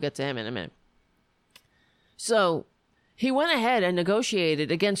 We'll get to him in a minute. So he went ahead and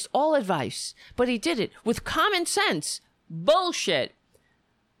negotiated against all advice, but he did it with common sense. Bullshit.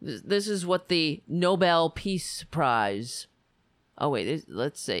 This is what the Nobel Peace Prize. Oh, wait,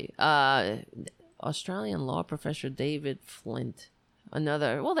 let's see. Australian law professor David Flint.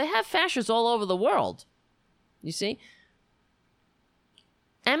 Well, they have fascists all over the world. You see?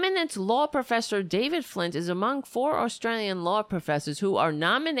 Eminent law professor David Flint is among 4 Australian law professors who are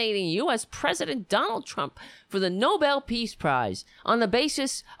nominating U.S. President Donald Trump for the Nobel Peace Prize on the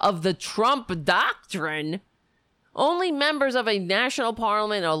basis of the Trump Doctrine. Only members of a national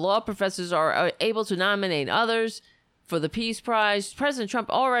parliament or law professors are able to nominate others for the Peace Prize. President Trump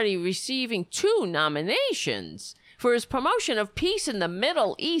already receiving 2 nominations for his promotion of peace in the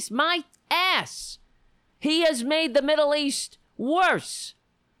Middle East. My ass! He has made the Middle East worse.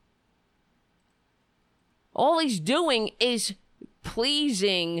 All he's doing is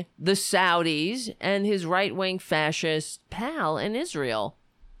pleasing the Saudis and his right-wing fascist pal in Israel.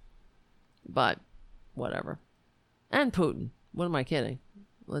 But, whatever. And Putin. What am I kidding?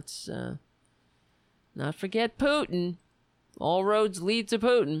 Let's not forget Putin. All roads lead to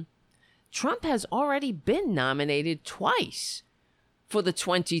Putin. Trump has already been nominated twice for the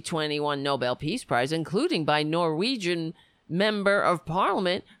 2021 Nobel Peace Prize, including by Norwegian member of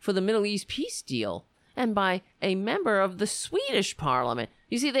parliament for the Middle East peace deal and by a member of the Swedish parliament.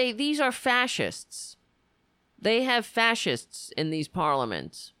 You see, these are fascists. They have fascists in these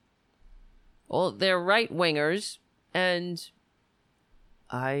parliaments. Well, they're right-wingers, and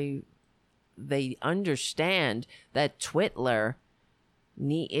they understand that Twitler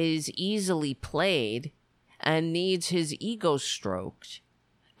is easily played and needs his ego stroked,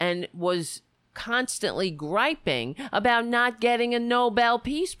 and was constantly griping about not getting a Nobel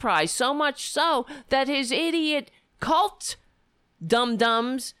Peace Prize, so much so that his idiot cult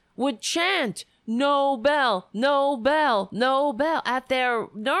dum-dums would chant Nobel, Nobel, Nobel at their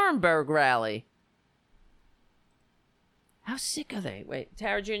Nuremberg rally. How sick are they? Wait,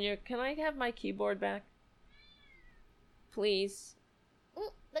 Tara Jr., can I have my keyboard back? Please.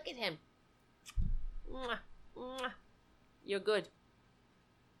 Ooh, look at him. Mwah, mwah. You're good.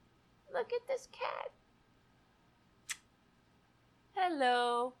 Look at this cat.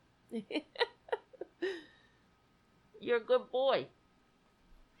 Hello. You're a good boy.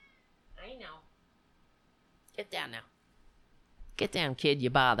 I know. Get down now. Get down, kid.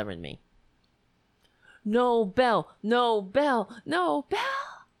 You're bothering me. Nobel, Nobel, Nobel.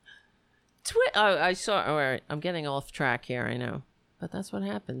 I saw. All right, I'm getting off track here, I know. But that's what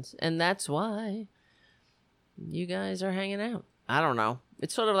happens. And that's why you guys are hanging out. I don't know.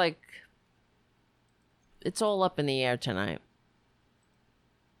 It's sort of like it's all up in the air tonight.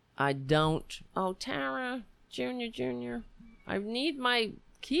 I don't. Oh, Tara, Jr. I need my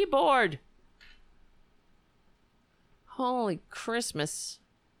keyboard. Holy Christmas.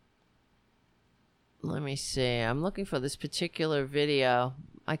 Let me see. I'm looking for this particular video.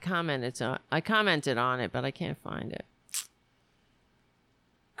 I commented on it, but I can't find it.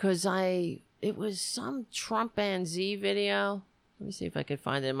 Cause it was some Trump and Z video. Let me see if I could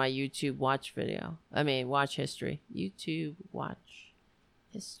find it in my YouTube watch video. Watch history. YouTube watch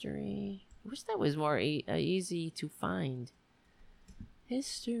history. I wish that was more easy to find.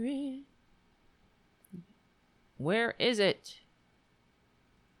 History. Where is it?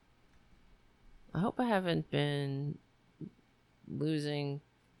 I hope I haven't been losing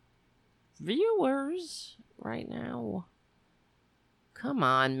viewers right now. Come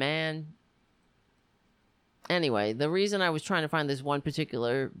on, man. Anyway, the reason I was trying to find this one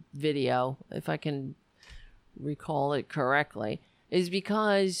particular video, if I can recall it correctly, is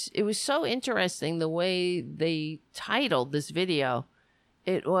because it was so interesting the way they titled this video.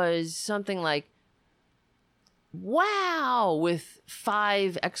 It was something like, wow, with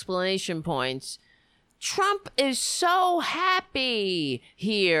 5 exclamation points. Trump is so happy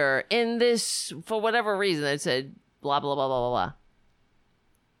here in this, for whatever reason. It said blah, blah, blah, blah, blah, blah.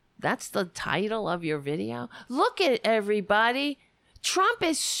 That's the title of your video? Look at everybody. Trump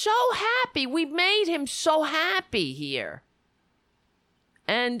is so happy. We made him so happy here.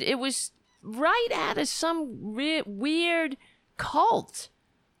 And it was right out of some weird cult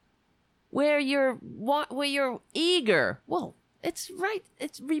where you're eager. Well, it's right.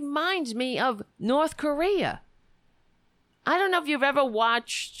 It reminds me of North Korea. I don't know if you've ever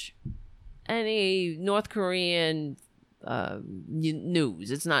watched any North Korean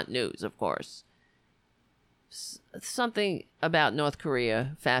news. It's not news, of course. Something about North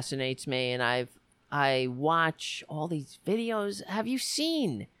Korea fascinates me, and I watch all these videos. Have you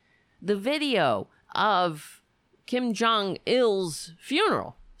seen the video of Kim Jong-il's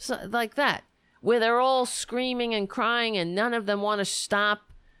funeral? So, like that, where they're all screaming and crying and none of them want to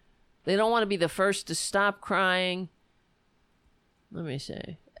stop. They don't want to be the first to stop crying. Let me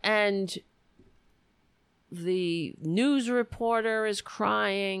see. And the news reporter is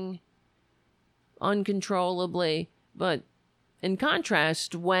crying uncontrollably. But in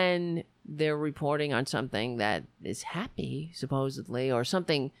contrast, when they're reporting on something that is happy, supposedly, or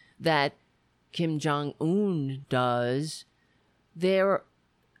something that Kim Jong-un does, they're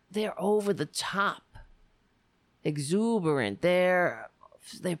over the top, exuberant.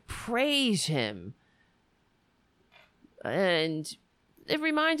 They praise him. And it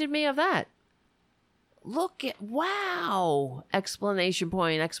reminded me of that. Look at, wow, exclamation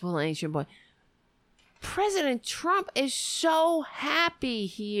point. President Trump is so happy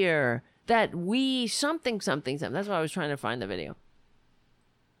here that we something. That's why I was trying to find the video.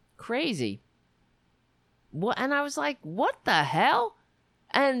 Crazy. What? And I was like, what the hell?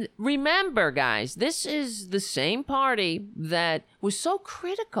 And remember, guys, this is the same party that was so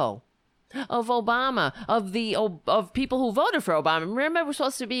critical of Obama, of people who voted for Obama. Remember, we're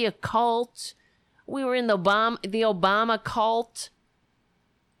supposed to be a cult. We were in the Obama cult.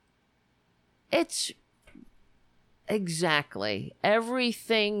 It's exactly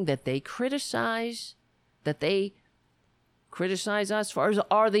everything that they criticize us for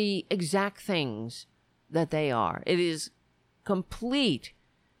are the exact things that they are. It is complete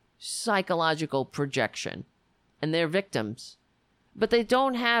psychological projection, and they're victims. But they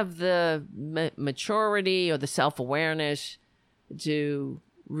don't have the maturity or the self-awareness to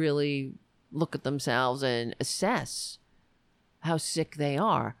really look at themselves and assess how sick they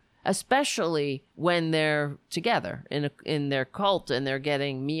are, especially when they're together in their cult and they're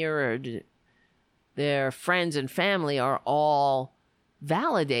getting mirrored. Their friends and family are all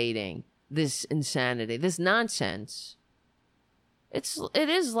validating this insanity, this nonsense. It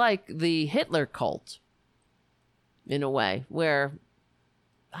is like the Hitler cult in a way, where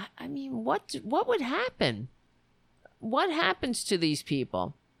I mean, what would happen? What happens to these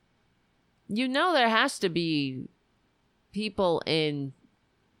people? You know, there has to be people in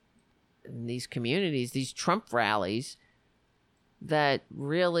these communities, these Trump rallies, that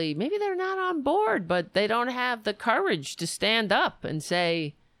really, maybe they're not on board, but they don't have the courage to stand up and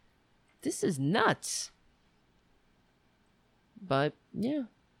say, this is nuts. But yeah,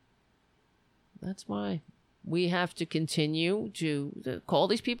 that's why we have to continue to call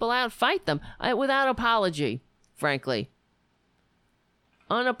these people out, fight them without apology, frankly.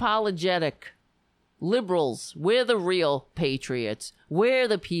 Unapologetic. Liberals, we're the real patriots. We're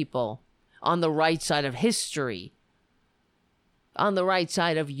the people on the right side of history, on the right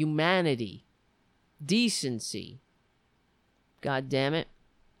side of humanity, decency. God damn it.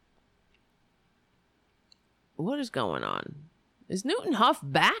 What is going on? Is Newton Huff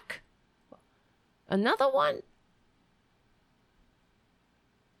back? Another one?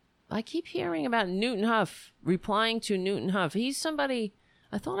 I keep hearing about Newton Huff, replying to Newton Huff. He's somebody,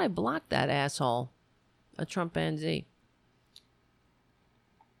 I thought I blocked that asshole, a Trumpanzee.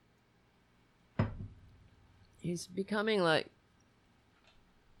 He's becoming like,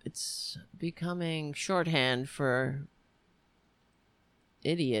 it's becoming shorthand for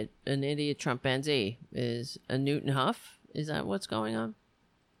idiot. An idiot Trumpanzee is a Newton Huff. Is that what's going on?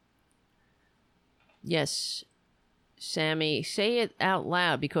 Yes, Sammy, say it out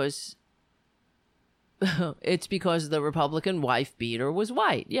loud, because it's because the Republican wife beater was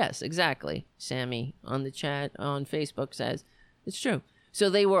white. Yes, exactly. Sammy on the chat on Facebook says it's true. So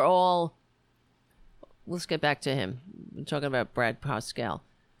they were all, let's get back to him. I'm talking about Brad Parscale.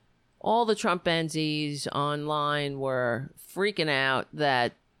 All the Trumpanzees online were freaking out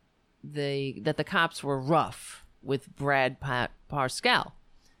that the cops were rough with Brad Parscale.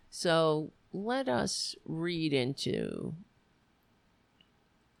 So let us read into,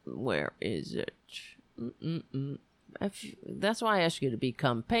 where is it? That's why I asked you to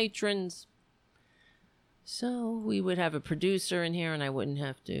become patrons. So we would have a producer in here and I wouldn't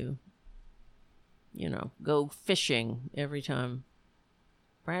have to, go fishing every time.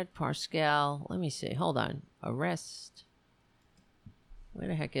 Brad Parscale, let me see. Hold on. Arrest. Where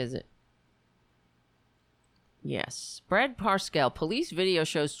the heck is it? Yes. Brad Parscale. Police video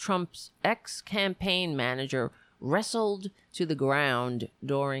shows Trump's ex-campaign manager wrestled to the ground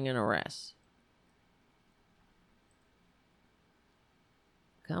during an arrest.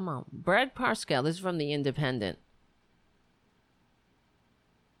 Come on. Brad Parscale. This is from The Independent.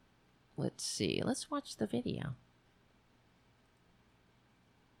 Let's see. Let's watch the video.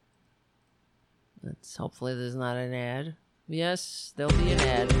 Hopefully there's not an ad. Yes, there'll be an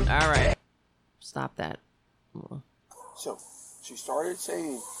ad. All right. Stop that. So, she started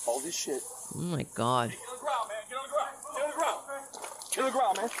saying all this shit. Oh my God. Get on the ground, man. Get on the ground. Get on the ground. Get on the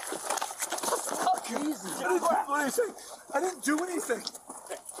ground, man. Oh, Jesus. Get on the ground. What do you think? I didn't do anything.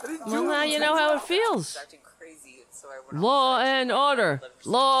 I didn't do anything. Well, now you know how it feels. Acting crazy, so I went Law and order.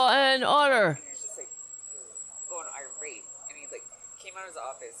 Law and order. And he was just like going irate, and he like came out of his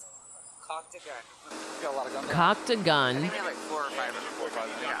office, cocked a gun. You got a lot of guns. Cocked a I gun. think he had like 4 or 5 of them. 4 or 5.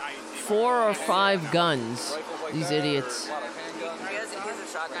 Yeah. 4 or 5 guns. These idiots. A lot of handguns. He has a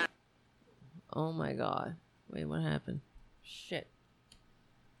shotgun. Oh my God. Wait, what happened? Shit.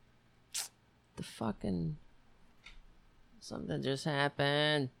 The fucking... Something just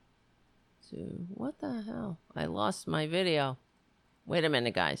happened. What the hell? I lost my video. Wait a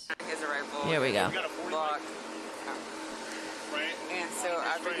minute, guys. He has a rifle. Here we go. Block. And so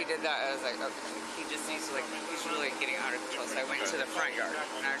after he did that, I was like, okay, he just needs to he's really getting out of control. So I went to the front yard,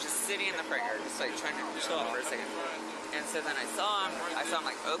 and I was just sitting in the front yard, just trying to chill out for a second. And so then I saw him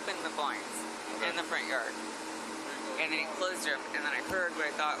open the blinds in the front yard, and then he closed them, and then I heard what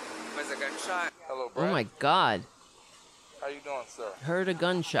I thought was a gunshot. Hello, Oh Brad. my God. How you doing, sir? Heard a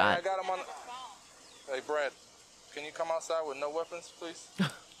gunshot. I got him on. Hey, Brad, can you come outside with no weapons, please? Okay,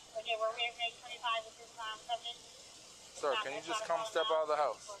 we're here at 25 with this subject. Sir, can you just come step out of the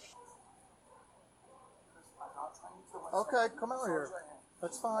house? Okay, come out here.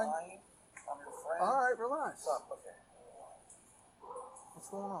 That's fine. All right, relax. What's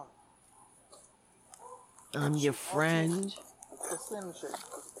going on? I'm your friend. Let's stand in the shade.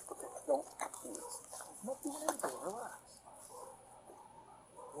 Don't. I'm not doing anything. Relax.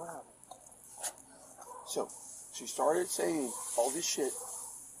 What happened? So, she started saying all this shit.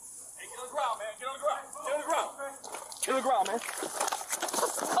 Hey, get on the ground, man. Get on the ground. Get on the ground. Get on the ground, man.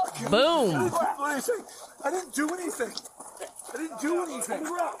 Boom. I didn't do anything. I didn't do anything.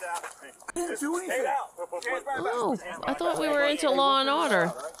 I didn't do anything. Oh, I thought we were into Law and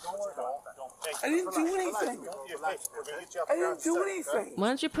Order. I didn't do anything. I didn't do anything. Why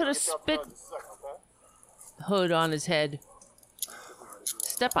don't you put a spit hood on his head?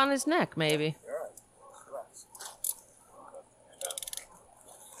 Step on his neck, maybe.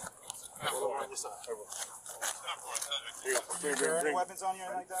 Are there any weapons on you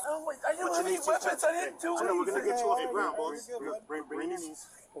like that? No, wait, I didn't have any weapons. I didn't do anything. We're gonna get you off the ground, boys. Bring your knees.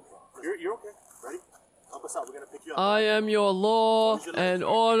 You're okay. Ready? Help us out. We're gonna pick you up. I am your Law and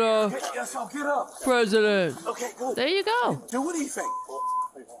Order Yes, I'll get up. president. Okay, go. There you go. Do anything.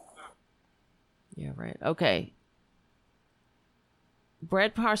 Yeah, right. Okay.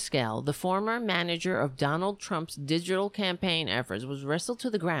 Brad Parscale, the former manager of Donald Trump's digital campaign efforts, was wrestled to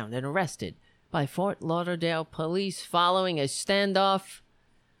the ground and arrested by Fort Lauderdale police following a standoff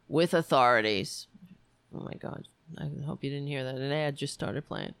with authorities. Oh my God. I hope you didn't hear that. An ad just started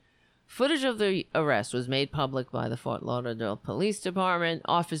playing. Footage of the arrest was made public by the Fort Lauderdale Police Department.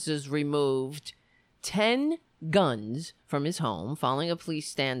 Officers removed 10 guns from his home following a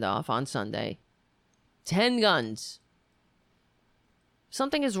police standoff on Sunday. 10 guns.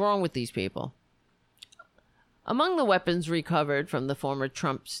 Something is wrong with these people. Among the weapons recovered from the former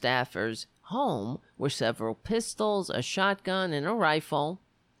Trump staffer's home were several pistols, a shotgun, and a rifle.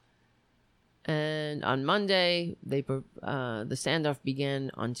 And on Monday, the standoff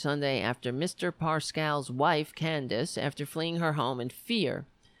began on Sunday after Mr. Parscale's wife, Candace, after fleeing her home in fear.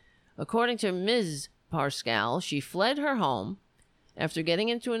 According to Ms. Parscale, she fled her home after getting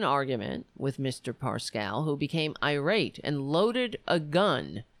into an argument with Mr. Parscale, who became irate and loaded a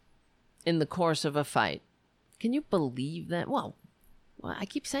gun in the course of a fight. Can you believe that? Well, I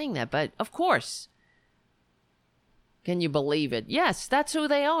keep saying that, but of course. Can you believe it? Yes, that's who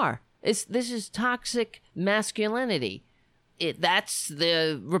they are. This is toxic masculinity. That's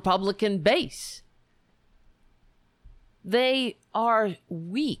the Republican base. They are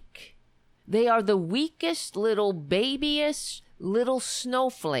weak. They are the weakest little babyest little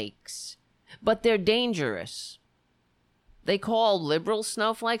snowflakes, but they're dangerous. They call liberal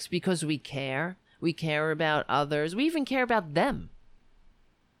snowflakes because we care. We care about others. We even care about them.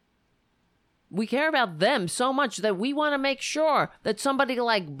 We care about them so much that we want to make sure that somebody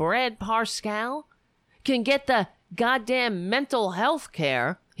like Brad Parscale can get the goddamn mental health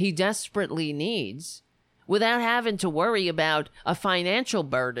care he desperately needs without having to worry about a financial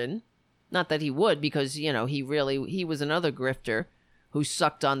burden. Not that he would, because, you know, he was another grifter who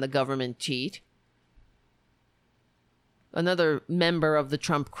sucked on the government teat. Another member of the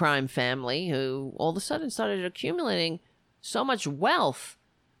Trump crime family who all of a sudden started accumulating so much wealth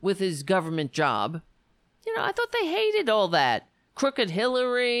with his government job. You know, I thought they hated all that. Crooked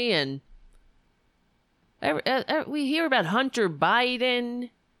Hillary, and we hear about Hunter Biden.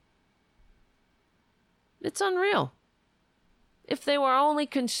 It's unreal. If they were only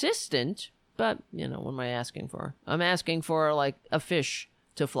consistent, but, you know, what am I asking for? I'm asking for, like, a fish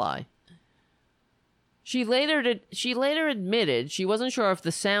to fly. She later admitted she wasn't sure if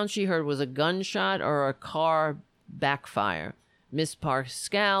the sound she heard was a gunshot or a car backfire. Miss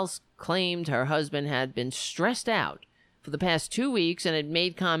Parscale claimed her husband had been stressed out for the past 2 weeks and had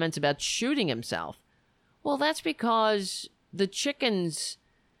made comments about shooting himself. Well, that's because the chickens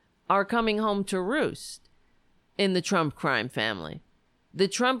are coming home to roost in the Trump crime family. The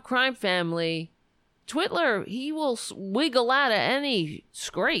Trump crime family, Twitler, he will wiggle out of any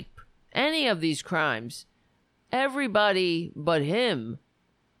scrape, any of these crimes. Everybody but him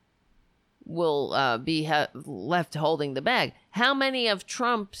will be left holding the bag. How many of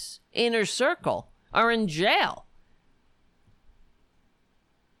Trump's inner circle are in jail?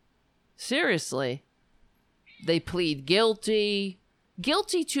 Seriously. They plead guilty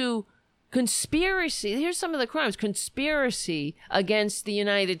to conspiracy. Here's some of the crimes. Conspiracy against the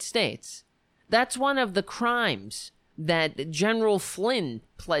United States. That's one of the crimes that General Flynn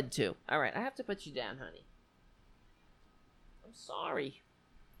pled to. All right, I have to put you down, honey. I'm sorry.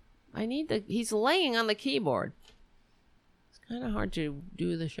 He's laying on the keyboard. It's kind of hard to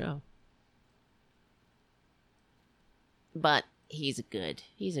do the show. But he's a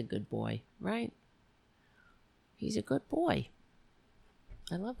good boy, right? He's a good boy.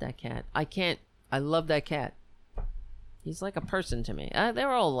 I love that cat. I love that cat. He's like a person to me.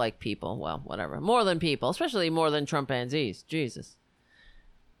 They're all like people. Well, whatever. More than people, especially more than chimpanzees. Jesus.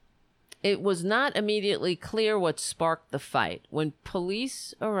 It was not immediately clear what sparked the fight. When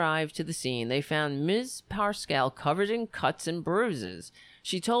police arrived to the scene, they found Ms. Pascal covered in cuts and bruises.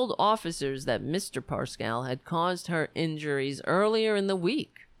 She told officers that Mr. Pascal had caused her injuries earlier in the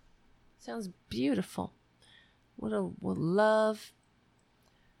week. Sounds beautiful. What love.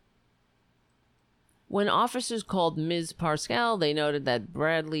 When officers called Ms. Pascal, they noted that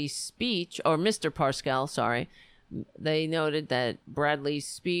Bradley's speech, or Mr. Pascal, sorry, they noted that Bradley's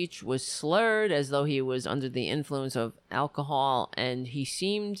speech was slurred as though he was under the influence of alcohol, and he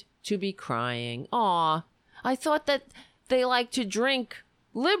seemed to be crying. Aw, I thought that they like to drink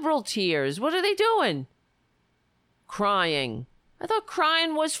liberal tears. What are they doing? Crying. I thought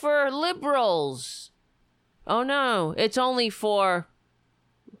crying was for liberals. Oh no, it's only for...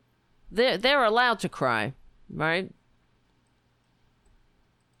 They're allowed to cry, right?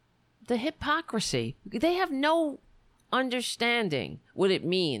 The hypocrisy. They have no understanding what it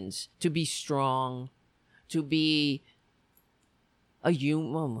means to be strong, to be a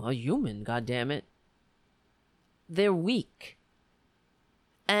human, goddammit. They're weak.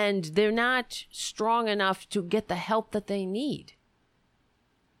 And they're not strong enough to get the help that they need.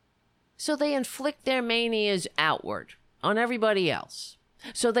 So they inflict their manias outward on everybody else.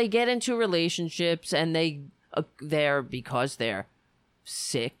 So they get into relationships and they're because they're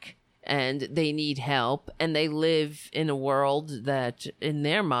sick and they need help and they live in a world that in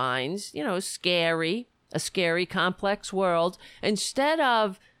their minds, scary, a scary, complex world. Instead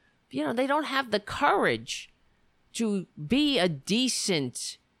of, they don't have the courage to be a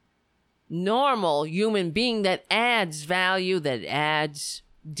decent, normal human being that adds value, that adds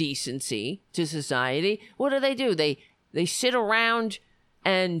decency to society. What do? They sit around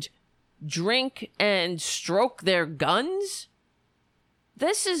and drink and stroke their guns?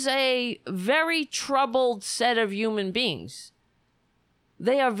 This is a very troubled set of human beings.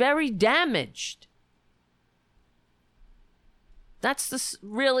 They are very damaged. That's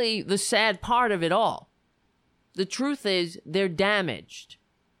really the sad part of it all. The truth is, they're damaged.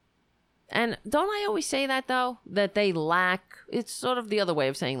 And don't I always say that, though? That they lack, it's sort of the other way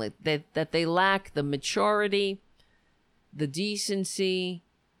of saying that they lack the maturity, the decency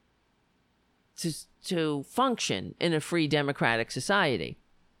to function in a free democratic society.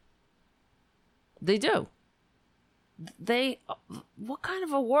 They do. What kind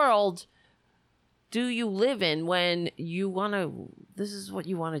of a world do you live in when you want to, this is what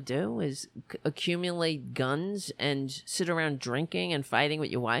you want to do, is accumulate guns and sit around drinking and fighting with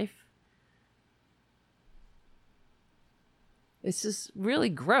your wife? It's just really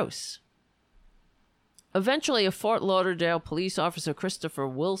gross. Eventually, a Fort Lauderdale police officer, Christopher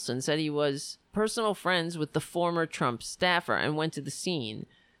Wilson, said he was personal friends with the former Trump staffer and went to the scene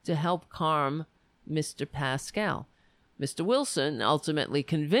to help calm Mr. Pascal. Mr. Wilson ultimately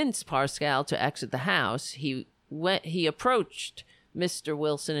convinced Pascal to exit the house. He approached Mr.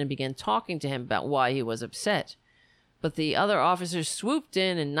 Wilson and began talking to him about why he was upset. But the other officers swooped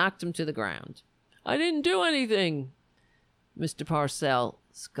in and knocked him to the ground. "I didn't do anything," Mr. Pascal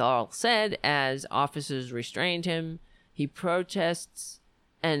said as officers restrained him. He protests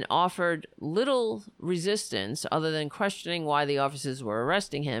and offered little resistance other than questioning why the officers were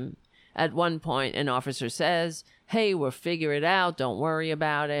arresting him. At one point, an officer says, "Hey, we'll figure it out. Don't worry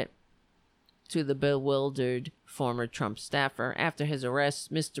about it," to the bewildered former Trump staffer. After his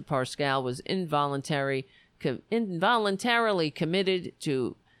arrest, Mr. Pascal was involuntarily committed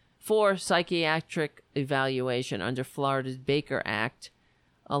for psychiatric evaluation under Florida's Baker Act,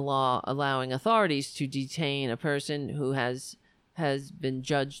 a law allowing authorities to detain a person who has been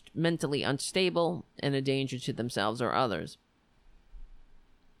judged mentally unstable and a danger to themselves or others.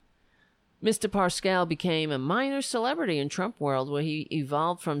 Mr. Pascal became a minor celebrity in Trump world, where he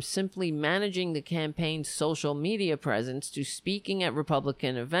evolved from simply managing the campaign's social media presence to speaking at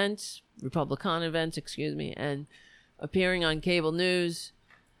Republican events, and appearing on cable news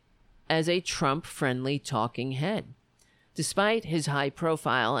as a Trump-friendly talking head. Despite his high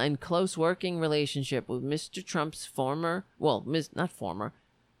profile and close working relationship with Mr. Trump's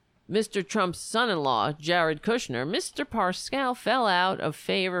Mr. Trump's son-in-law, Jared Kushner, Mr. Pascal fell out of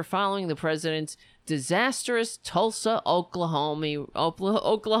favor following the president's disastrous Tulsa, Oklahoma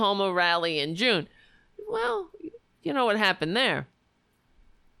rally in June. Well, you know what happened there.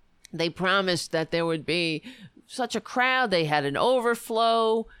 They promised that there would be such a crowd. They had an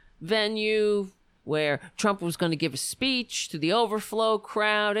overflow venue where Trump was going to give a speech to the overflow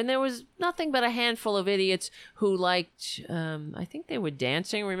crowd, and there was nothing but a handful of idiots who liked, I think they were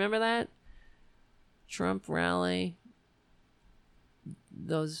dancing, remember that? Trump rally.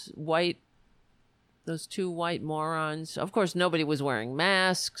 Those two white morons. Of course, nobody was wearing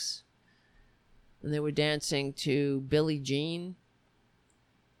masks. And they were dancing to Billie Jean.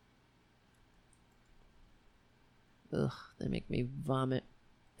 Ugh, they make me vomit.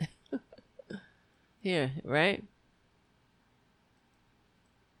 Here, right?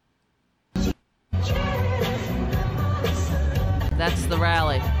 That's the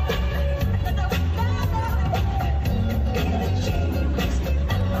rally.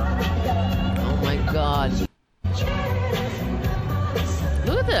 Oh my God.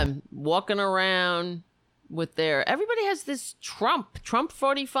 Look at them walking around with their... Everybody has this Trump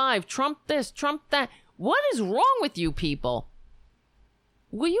 45, Trump this, Trump that. What is wrong with you people?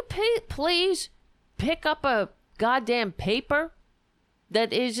 Will you please pick up a goddamn paper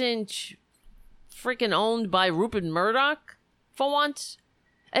that isn't freaking owned by Rupert Murdoch for once?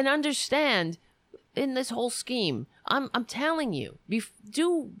 And understand, in this whole scheme, I'm telling you,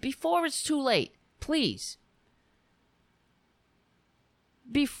 before it's too late, please.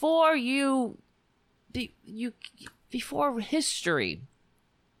 Before history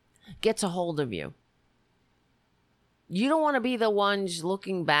gets a hold of you. You don't want to be the ones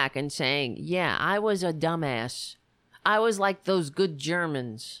looking back and saying, yeah, I was a dumbass. I was like those good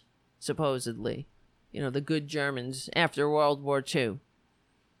Germans, supposedly. You know, the good Germans after World War II.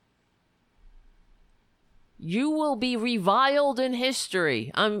 You will be reviled in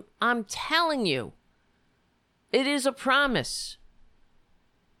history. I'm telling you. It is a promise.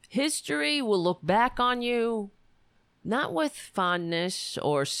 History will look back on you, not with fondness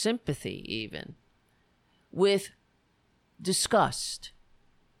or sympathy even, with disgust.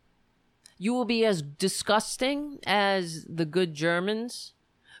 You will be as disgusting as the good Germans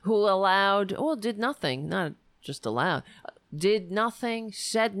who did nothing, not just allowed, did nothing,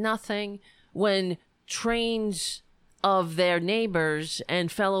 said nothing when trains of their neighbors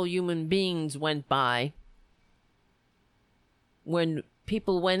and fellow human beings went by, when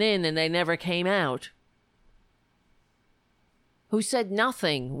people went in and they never came out, who said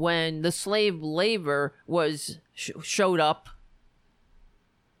nothing when the slave labor showed up.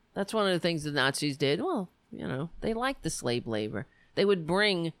 That's one of the things the Nazis did. Well, you know, they liked the slave labor. They would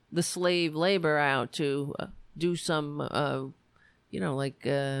bring the slave labor out to do some,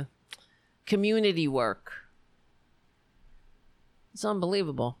 community work. It's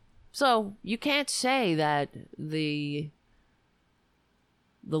unbelievable. So you can't say that the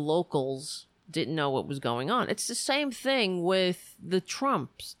locals didn't know what was going on. It's the same thing with the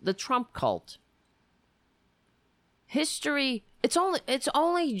Trump cult. History, it's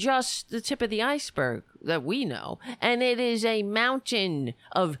only just the tip of the iceberg that we know, and it is a mountain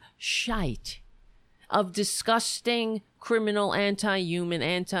of shite, of disgusting, criminal, anti-human,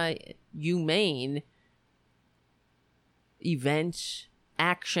 anti-humane events,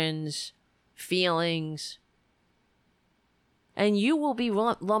 actions, feelings, and you will be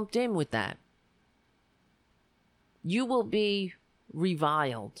lumped in with that. You will be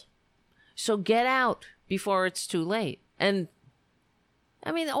reviled. So get out before it's too late. And,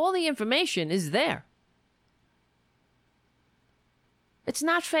 I mean, all the information is there. It's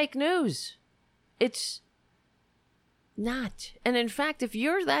not fake news. It's not. And in fact, if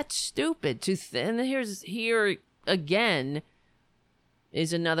you're that stupid and here again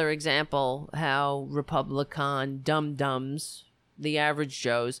is another example how Republican dum-dums, the average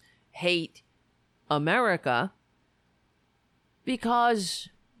Joes, hate America because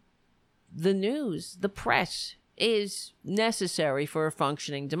the news, the press, is necessary for a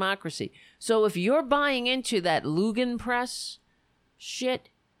functioning democracy. So if you're buying into that Lugan press shit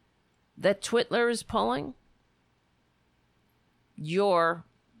that Twitler is pulling, you're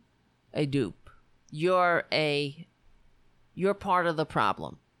a dupe. You're part of the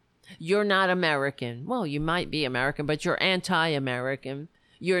problem. You're not American. Well, you might be American, but you're anti-American.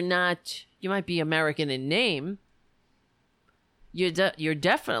 You're not, you might be American in name. But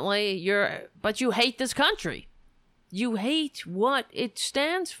you hate this country. You hate what it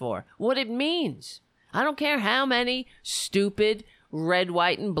stands for, what it means. I don't care how many stupid red,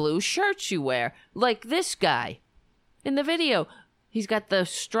 white, and blue shirts you wear. Like this guy in the video. He's got the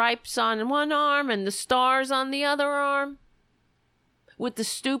stripes on one arm and the stars on the other arm. With the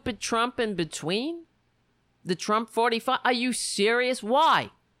stupid Trump in between? The Trump 45? Are you serious?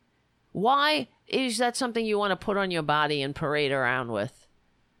 Why? Why is that something you want to put on your body and parade around with?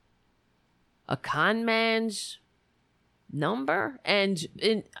 A con man's number? And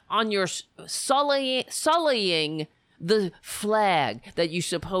on your sullying the flag that you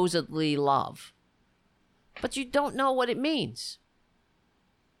supposedly love. But you don't know what it means.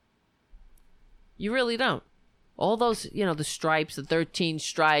 You really don't. All those, the stripes, the 13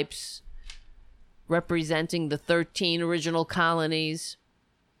 stripes representing the 13 original colonies.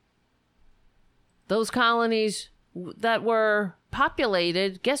 Those colonies that were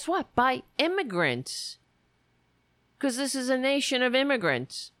populated, guess what? By immigrants. Because this is a nation of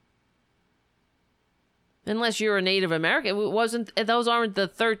immigrants. Unless you're a Native American. Those aren't the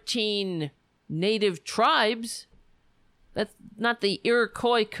 13 native tribes. That's not the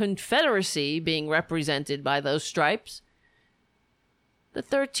Iroquois Confederacy being represented by those stripes. The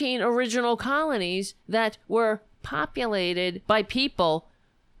 13 original colonies that were populated by people,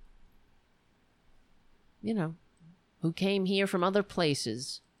 you know, who came here from other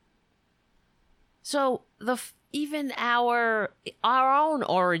places. So even our own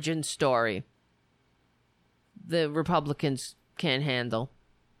origin story, the Republicans can't handle.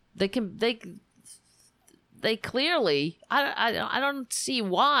 They clearly, I don't see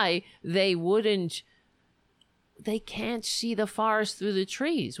why they wouldn't. They can't see the forest through the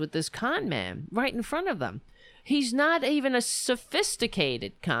trees with this con man right in front of them. He's not even a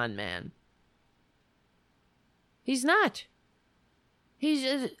sophisticated con man. He's not.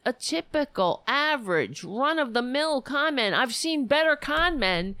 He's a typical, average, run-of-the-mill con man. I've seen better con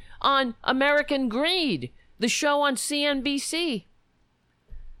men on American Greed, the show on CNBC.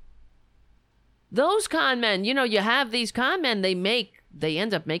 Those con men, you know, you have these con men, they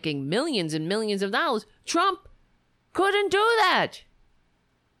end up making millions and millions of dollars. Trump couldn't do that.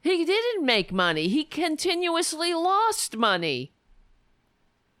 He didn't make money. He continuously lost money.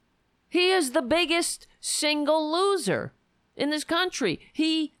 He is the biggest single loser in this country.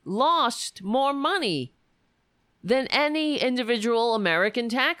 He lost more money than any individual American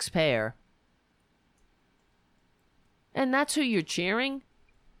taxpayer. And that's who you're cheering?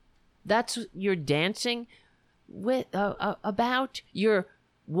 That's you're dancing with about? You're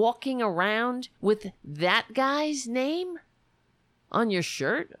walking around with that guy's name on your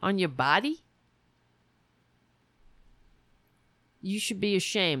shirt, on your body? You should be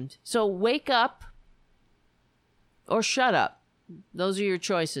ashamed. So wake up or shut up. Those are your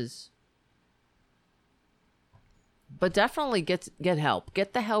choices. But definitely get help.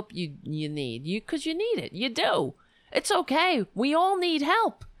 Get the help you need. Because you need it. You do. It's okay. We all need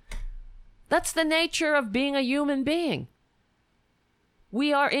help. That's the nature of being a human being.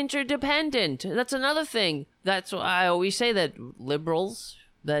 We are interdependent. That's another thing. That's why I always say that liberals,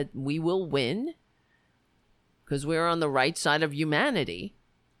 that we will win because we're on the right side of humanity.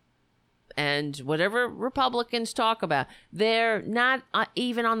 And whatever Republicans talk about, they're not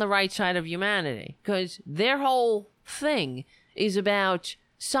even on the right side of humanity because their whole thing is about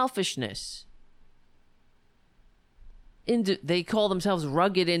selfishness. They call themselves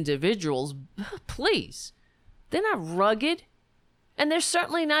rugged individuals. Please. They're not rugged. And they're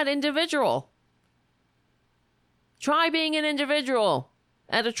certainly not individual. Try being an individual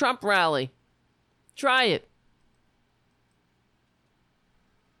at a Trump rally. Try it.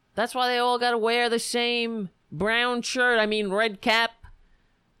 That's why they all got to wear the same brown shirt. I mean, red cap.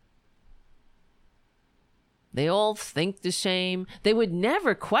 They all think the same. They would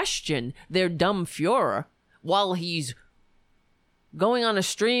never question their dumb Fuhrer while he's going on a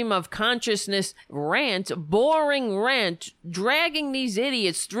stream of consciousness rant, boring rant, dragging these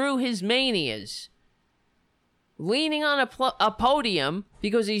idiots through his manias. Leaning on a podium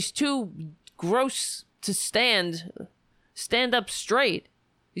because he's too gross to stand up straight.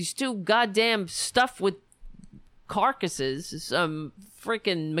 He's too goddamn stuffed with carcasses, some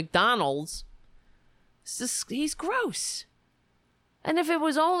freaking McDonald's. He's gross. And if it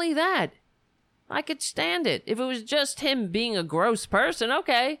was only that, I could stand it. If it was just him being a gross person,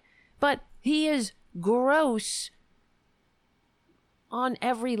 okay. But he is gross on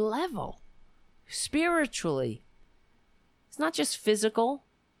every level. Spiritually. It's not just physical.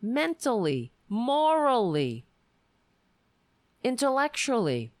 Mentally. Morally.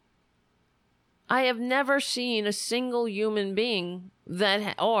 Intellectually. I have never seen a single human being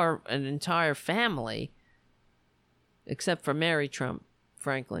or an entire family, except for Mary Trump.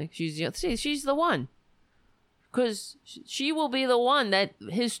 Frankly, she's the one, because she will be the one that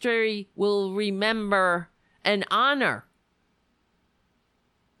history will remember and honor.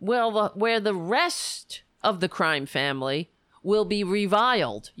 Well, where the rest of the crime family will be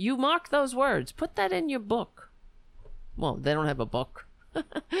reviled. You mark those words. Put that in your book. Well, they don't have a book.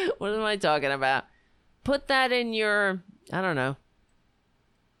 What am I talking about? Put that in your, I don't know.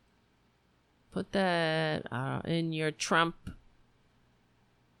 Put that in your Trump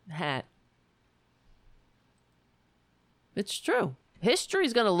hat. It's true.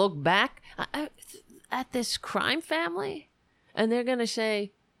 History's going to look back at this crime family, and they're going to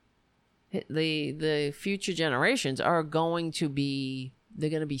say the future generations are going to be, they're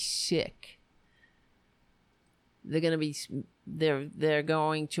going to be sick. They're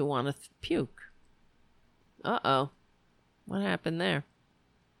going to want to puke. Uh-oh. What happened there?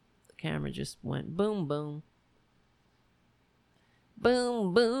 The camera just went boom, boom.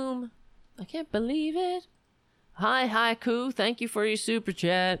 Boom, boom. I can't believe it. Hi, Haiku. Thank you for your super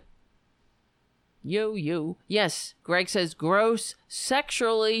chat. Yo, yo. Yes, Greg says gross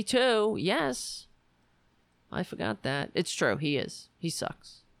sexually, too. Yes. I forgot that. It's true. He is. He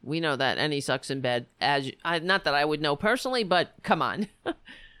sucks. We know that. And he sucks in bed. Not that I would know personally, but come on.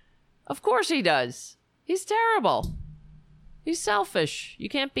 Of course he does. He's terrible. He's selfish. You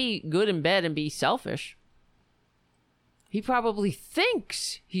can't be good in bed and be selfish. He probably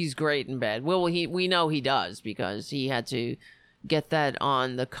thinks he's great in bed. Well, we know he does because he had to get that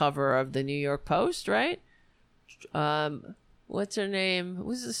on the cover of the New York Post, right? What's her name?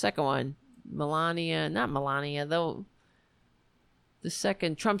 Who's the second one? Melania. Not Melania, though.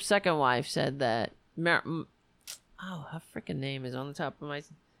 Trump's second wife said that. Her freaking name is on the top of my... It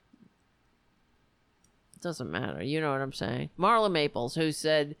doesn't matter. You know what I'm saying. Marla Maples, who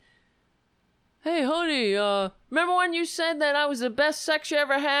said... Hey, honey, remember when you said that I was the best sex you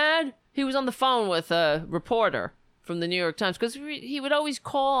ever had? He was on the phone with a reporter from the New York Times, because he would always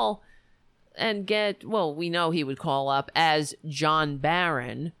call and get, well, we know he would call up as John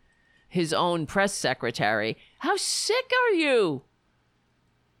Barron, his own press secretary. How sick are you?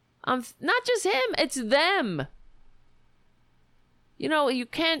 Not just him, it's them. You know, you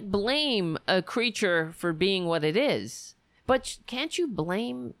can't blame a creature for being what it is, but can't you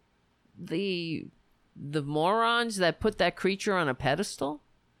blame the morons that put that creature on a pedestal?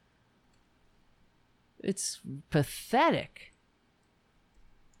 It's pathetic.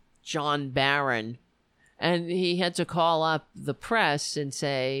 John Barron. And he had to call up the press and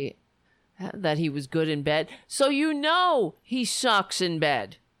say that he was good in bed. So you know he sucks in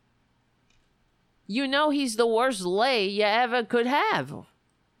bed. You know he's the worst lay you ever could have.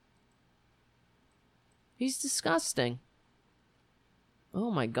 He's disgusting. Oh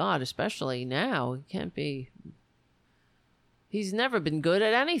my God, especially now. He can't be... He's never been good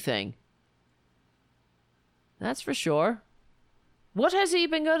at anything. That's for sure. What has he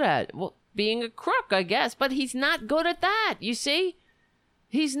been good at? Well, being a crook, I guess. But he's not good at that, you see?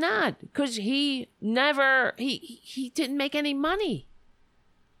 He's not. Because he never... He didn't make any money.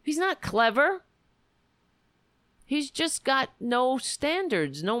 He's not clever. He's just got no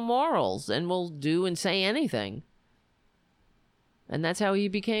standards, no morals, and will do and say anything. And that's how he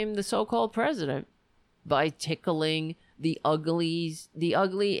became the so-called president, by tickling the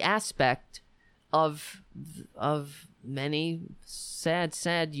ugly aspect of many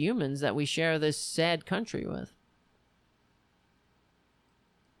sad humans that we share this sad country with.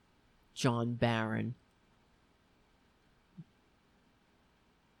 John Barron.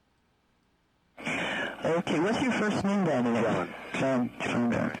 Okay, what's your first name, Danny? John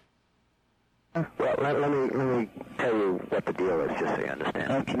Barron. Well, let me tell you what the deal is, just so you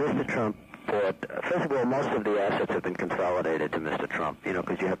understand. Okay. Mr. Trump bought, first of all, most of the assets have been consolidated to Mr. Trump, you know,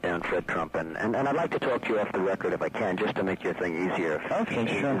 because you have down Fred Trump, and I'd like to talk to you off the record if I can, just to make your thing easier.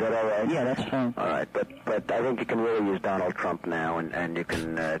 Okay, sure. Is that all right? Yeah, that's fine. All right, but I think you can really use Donald Trump now, and you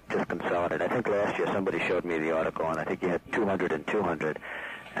can just consolidate. I think last year somebody showed me the article, and I think you had 200 and 200.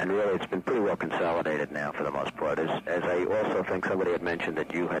 And really, it's been pretty well consolidated now for the most part. As I also think somebody had mentioned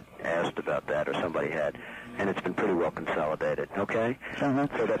that you had asked about that, or somebody had, and it's been pretty well consolidated. Okay? Uh-huh.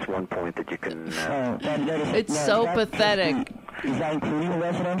 So that's one point that you can... It's so pathetic. Is that including the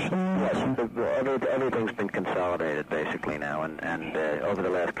residential? Yes, everything's been consolidated basically now, and over the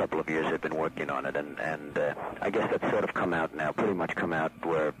last couple of years they've been working on it, and I guess that's sort of come out now, pretty much come out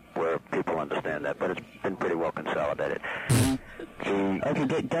where people understand that, but it's been pretty well consolidated.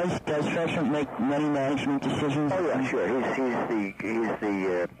 Okay, does Fred Trump make money management decisions? Oh yeah, sure. He's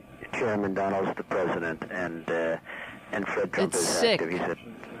the chairman. Donald's the president, and Fred Trump is sick. active.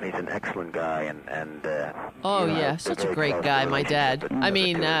 He's an excellent guy, and oh you know, yeah, such a great guy. My dad. But, I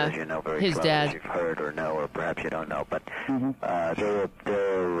mean, you know, very his close, dad. As you've heard or know, or perhaps you don't know, but Fred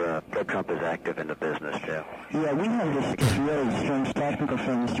Trump is active in the business too. Yeah, we have this really strange technical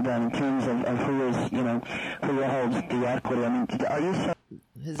thing, Mr. Brown, in terms of who is, you know, who holds the equity. I mean, are you saying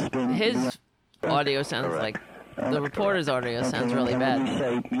his audio sounds like the reporter's audio sounds really bad. Would you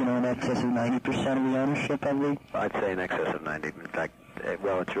say, you know, in excess of 90% of the ownership of the? I'd say in excess of 90. In fact,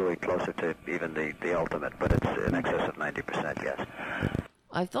 well, it's really closer to even the ultimate, but it's in excess of 90%. Yes.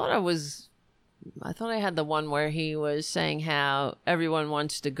 I thought I had the one where he was saying how everyone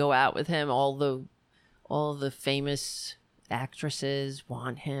wants to go out with him. All the famous actresses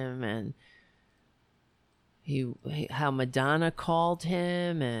want him, and how Madonna called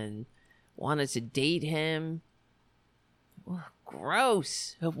him and wanted to date him. Ugh,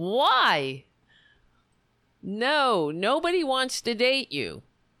 gross. Why? No, nobody wants to date you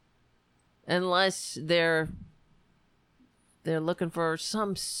unless they're looking for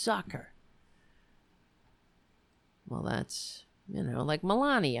some sucker. Well, that's, like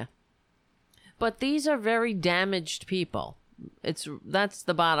Melania. But these are very damaged people. That's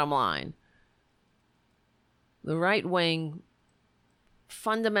the bottom line. The right wing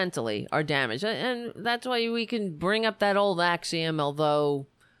fundamentally are damaged. And that's why we can bring up that old axiom, although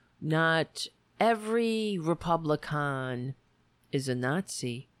not every Republican is a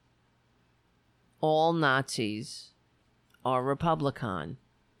Nazi. All Nazis are Republican,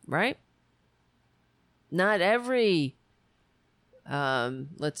 right? Not every,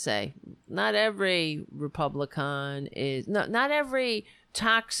 let's say, not every Republican is, not every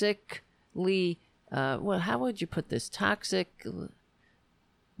toxically, well, how would you put this? Toxic,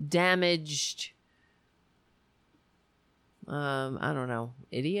 damaged, I don't know,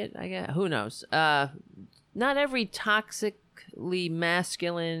 idiot, I guess, who knows? Not every toxically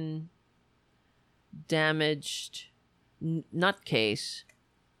masculine, damaged nutcase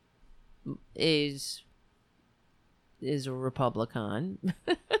is a Republican,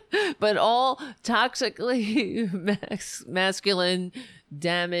 but all toxically masculine,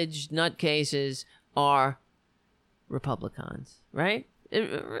 damaged nutcases are Republicans, right?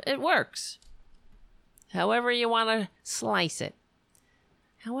 It works. However you want to slice it.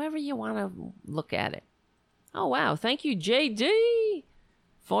 However you want to look at it. Oh, wow. Thank you, JD,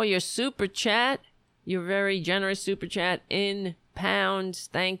 for your super chat. Your very generous super chat in pounds.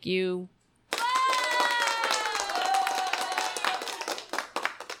 Thank you.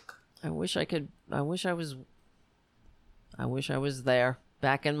 I wish I was there,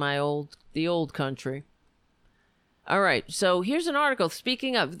 back in the old country. All right, so here's an article.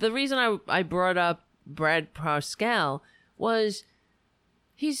 Speaking of, the reason I brought up Brad Parscale was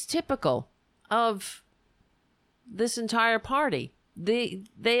he's typical of this entire party.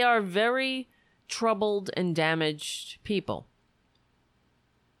 They are very troubled and damaged people.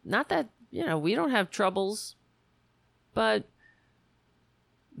 Not that, we don't have troubles, but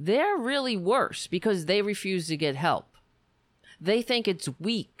they're really worse because they refuse to get help. They think it's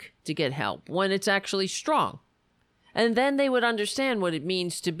weak to get help when it's actually strong. And then they would understand what it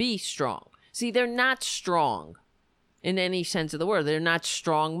means to be strong. See, they're not strong in any sense of the word. They're not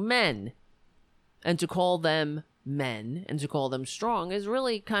strong men. And to call them men and to call them strong is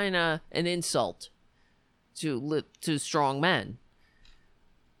really kind of an insult to strong men.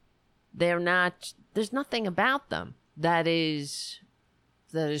 They're not, there's nothing about them that is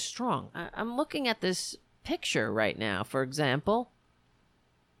strong. I'm looking at this picture right now, for example.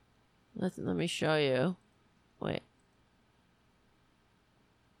 Let me show you. Wait.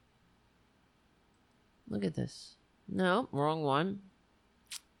 Look at this. No, wrong one.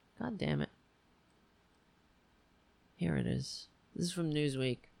 God damn it. Here it is. This is from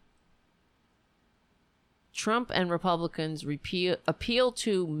Newsweek. Trump and Republicans appeal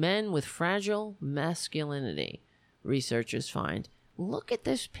to men with fragile masculinity, researchers find. Look at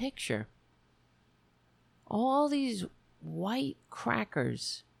this picture. All these white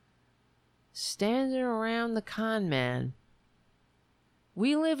crackers standing around the con man.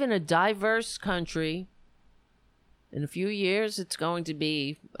 We live in a diverse country. In a few years, it's going to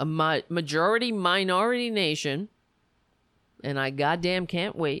be a majority minority nation. And I goddamn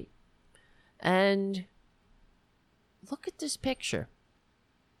can't wait. And look at this picture.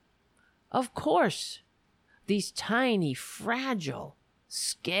 Of course, these tiny, fragile,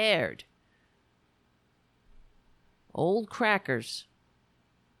 scared, old crackers,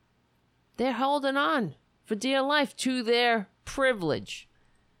 they're holding on for dear life to their privilege.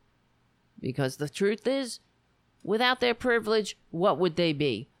 Because the truth is, without their privilege, what would they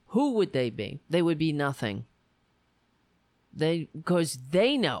be? Who would they be? They would be nothing. Because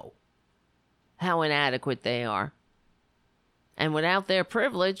they know how inadequate they are. And without their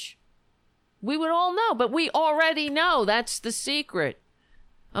privilege, we would all know. But we already know. That's the secret.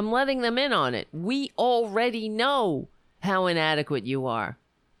 I'm letting them in on it. We already know how inadequate you are.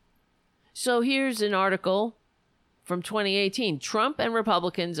 So here's an article from 2018. Trump and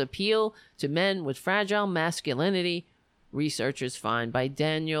Republicans appeal to men with fragile masculinity, researchers find, by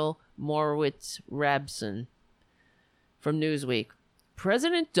Daniel Morowitz-Rabson from Newsweek.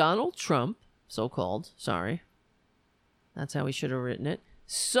 President Donald Trump, so-called, sorry, that's how we should have written it,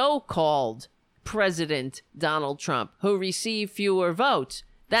 so-called President Donald Trump, who received fewer votes.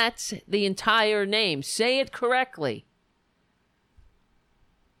 That's the entire name. Say it correctly.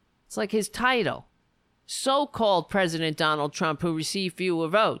 It's like his title. So-called President Donald Trump, who received fewer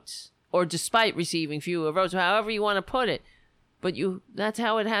votes, or despite receiving fewer votes, however you want to put it. But that's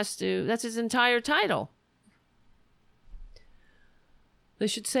how it has to, that's his entire title. They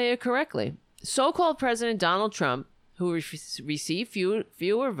should say it correctly. So-called President Donald Trump, who received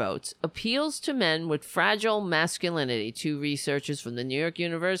fewer votes, appeals to men with fragile masculinity, two researchers from the New York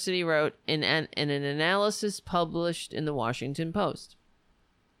University wrote in an analysis published in the Washington Post.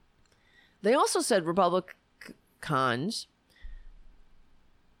 They also said Republicans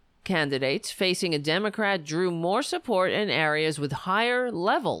candidates facing a Democrat drew more support in areas with higher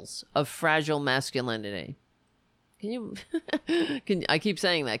levels of fragile masculinity. Can you I keep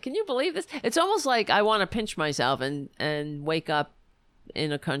saying that. Can you believe this? It's almost like I want to pinch myself and wake up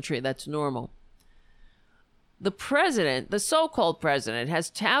in a country that's normal. The president, the so-called president,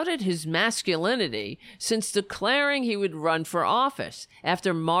 has touted his masculinity since declaring he would run for office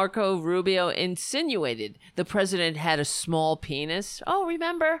after Marco Rubio insinuated the president had a small penis. Oh,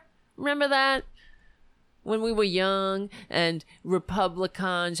 remember that? When we were young and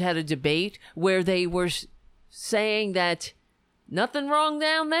Republicans had a debate where they were saying that nothing wrong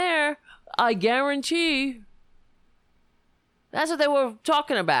down there, I guarantee. That's what they were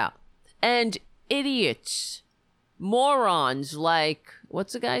talking about. And idiots, morons like,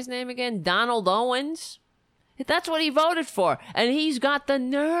 what's the guy's name again? Donald Owens. That's what he voted for. And he's got the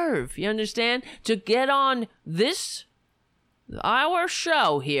nerve, you understand, to get on our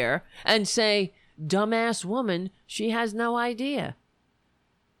show here and say, dumbass woman, she has no idea.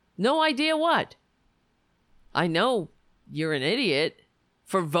 No idea what? I know you're an idiot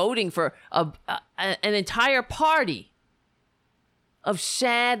for voting for an entire party of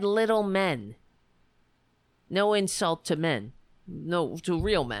sad little men. No insult to men. No, to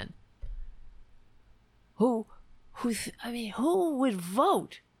real men. Who would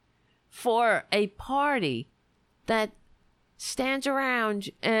vote for a party that stands around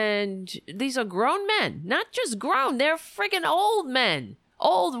and these are grown men, not just grown, they're friggin' old men,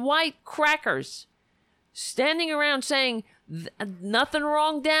 old white crackers, standing around saying nothing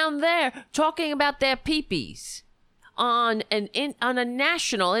wrong down there, talking about their peepees on a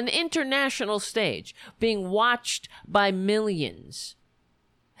national and international stage, being watched by millions.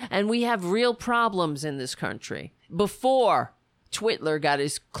 And we have real problems in this country before Twitler got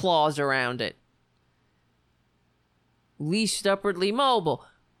his claws around it. Least upwardly mobile.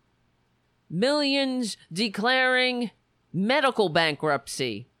 Millions declaring medical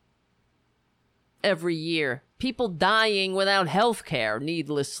bankruptcy every year. People dying without health care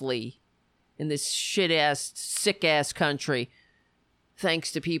needlessly in this shit-ass, sick-ass country.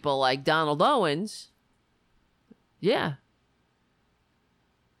 Thanks to people like Donald Owens. Yeah.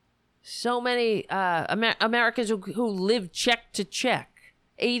 So many Americans who live check to check.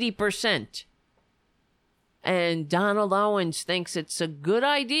 80%. And Donald Owens thinks it's a good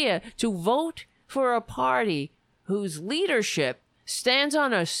idea to vote for a party whose leadership stands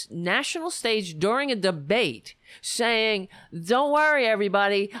on a national stage during a debate saying, don't worry,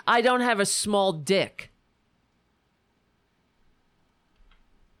 everybody, I don't have a small dick.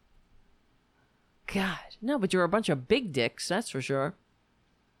 God, no, but you're a bunch of big dicks, that's for sure.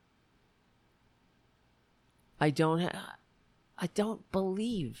 I don't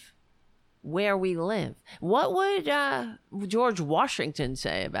believe where we live. What would George Washington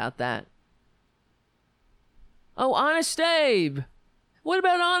say about that? Oh, Honest Abe. What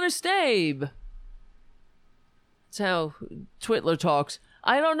about Honest Abe? That's how Twitler talks.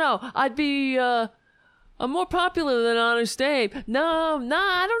 I don't know. I'd be, I'm more popular than Honest Abe. No,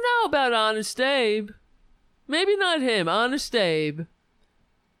 I don't know about Honest Abe. Maybe not him, Honest Abe.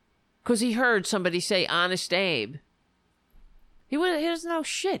 Because he heard somebody say Honest Abe. He doesn't know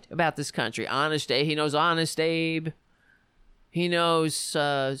shit about this country. Honest Abe. He knows Honest Abe. He knows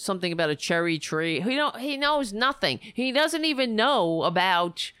something about a cherry tree. He knows nothing. He doesn't even know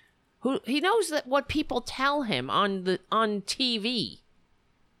about who. He knows that what people tell him on TV.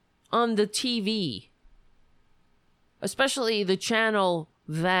 On the TV. Especially the channel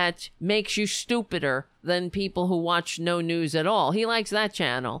that makes you stupider than people who watch no news at all. He likes that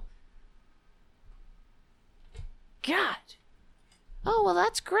channel. God. Oh, well,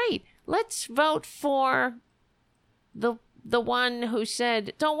 that's great. Let's vote for the one who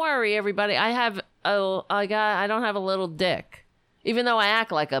said, don't worry, everybody, I don't have a little dick. Even though I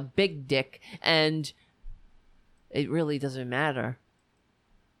act like a big dick, and it really doesn't matter.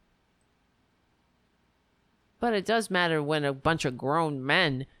 But it does matter when a bunch of grown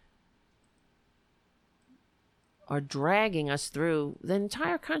men are dragging us through the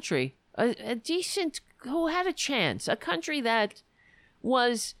entire country. A decent, who had a chance. A country that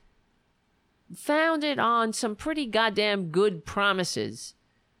was founded on some pretty goddamn good promises.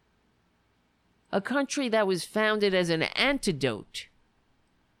 A country that was founded as an antidote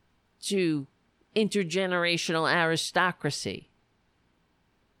to intergenerational aristocracy.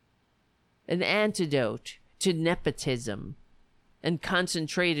 an antidote to nepotism and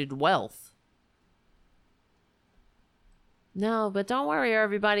concentrated wealth. No, but don't worry,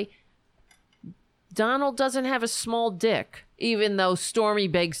 everybody. Donald doesn't have a small dick, even though Stormy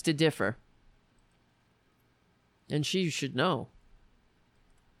begs to differ. And she should know.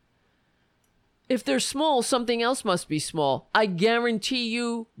 If they're small, something else must be small. I guarantee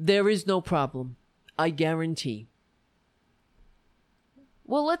you there is no problem. I guarantee.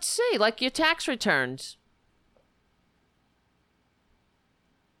 Well, let's see, like your tax returns.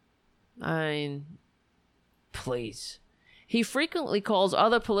 I mean, please. He frequently calls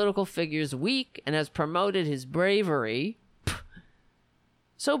other political figures weak and has promoted his bravery.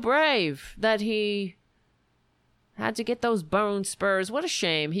 So brave that he had to get those bone spurs. What a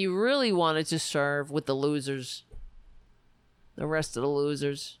shame. He really wanted to serve with the losers. The rest of the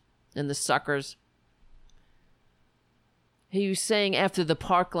losers and the suckers. He was saying after the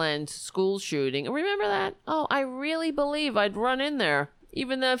Parkland school shooting, remember that? Oh, I really believe I'd run in there,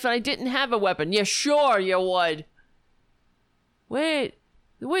 even if I didn't have a weapon. Yeah, sure you would. Wait,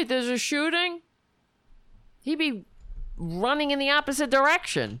 there's a shooting? He'd be running in the opposite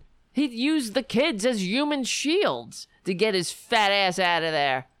direction. He'd use the kids as human shields to get his fat ass out of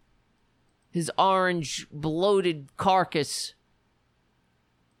there. His orange, bloated carcass.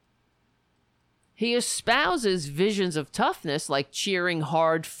 He espouses visions of toughness like cheering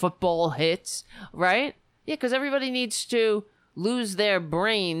hard football hits, right? Yeah, because everybody needs to lose their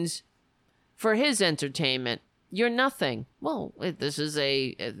brains for his entertainment. You're nothing. Well, this is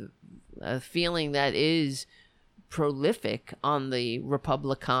a feeling that is prolific on the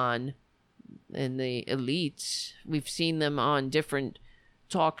Republican and the elites. We've seen them on different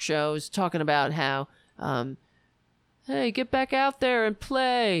talk shows talking about how, hey, get back out there and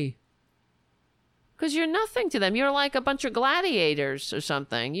play. Because you're nothing to them. You're like a bunch of gladiators or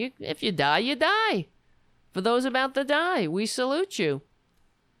something. If you die, you die. For those about to die, we salute you.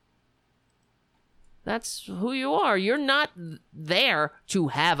 That's who you are. You're not there to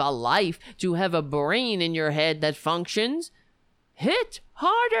have a life, to have a brain in your head that functions. Hit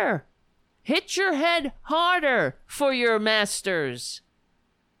harder. Hit your head harder for your masters.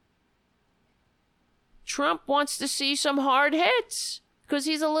 Trump wants to see some hard hits because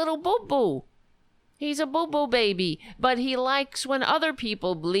he's a little boo-boo. He's a boo-boo baby, but he likes when other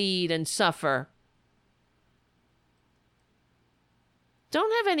people bleed and suffer.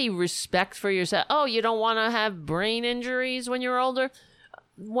 Don't have any respect for yourself. Oh, you don't want to have brain injuries when you're older?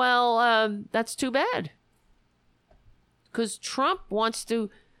 Well, that's too bad. Because Trump wants to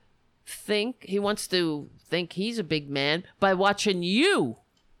think he's a big man by watching you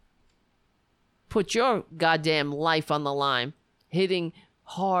put your goddamn life on the line, hitting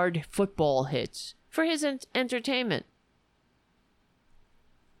hard football hits for his entertainment.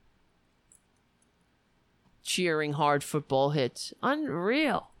 Cheering hard football hits.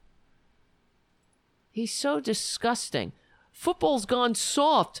 Unreal. He's so disgusting. Football's gone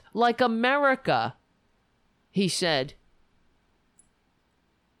soft like America, he said.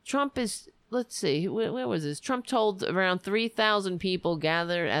 Trump is, let's see, where was this? Trump told around 3,000 people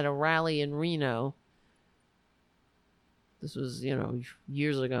gathered at a rally in Reno. This was,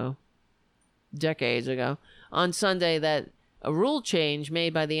 years ago. Decades ago. On Sunday that a rule change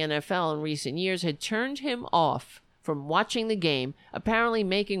made by the NFL in recent years had turned him off from watching the game, apparently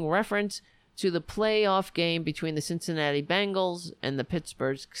making reference to the playoff game between the Cincinnati Bengals and the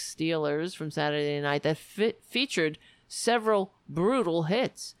Pittsburgh Steelers from Saturday night that featured several brutal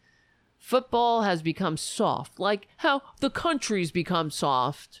hits. Football has become soft, like how the country's become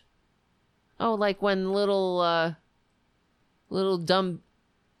soft. Oh, like when little dumb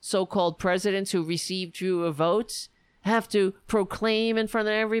so-called presidents who received fewer votes have to proclaim in front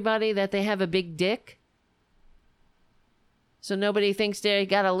of everybody that they have a big dick? So nobody thinks they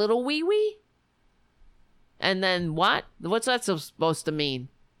got a little wee-wee? And then what? What's that supposed to mean?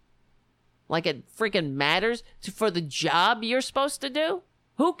 Like it freaking matters for the job you're supposed to do?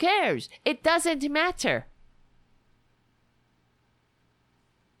 Who cares? It doesn't matter.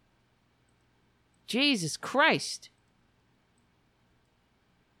 Jesus Christ.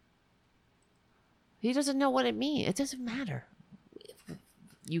 He doesn't know what it means. It doesn't matter.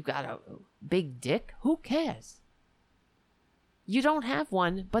 You got a big dick? Who cares? You don't have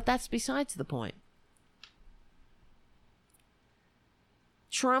one, but that's besides the point.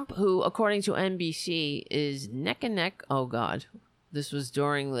 Trump, who, according to NBC, is neck and neck. Oh, God. This was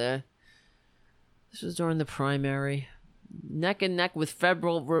during the primary. Neck and neck with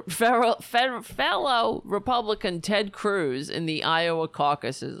fellow Republican Ted Cruz in the Iowa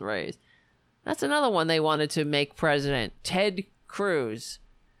caucus race. That's another one they wanted to make president. Ted Cruz.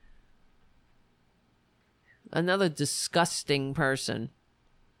 Another disgusting person.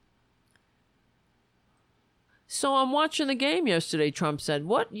 So I'm watching the game yesterday, Trump said.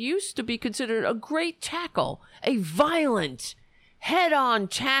 What used to be considered a great tackle, a violent, head-on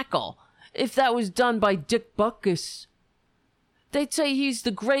tackle, if that was done by Dick Butkus. They'd say he's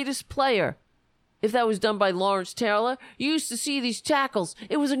the greatest player. If that was done by Lawrence Taylor, you used to see these tackles.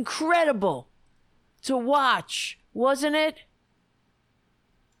 It was incredible to watch, wasn't it?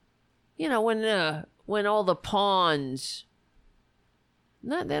 You know, when all the pawns,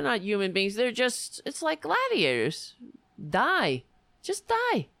 they're not human beings. They're just, it's like gladiators. Die. Just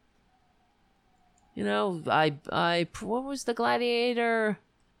die. You know, what was the gladiator?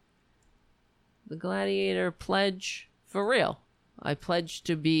 The gladiator pledge? For real. I pledge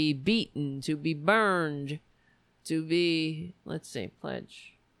to be beaten, to be burned, to be, let's see,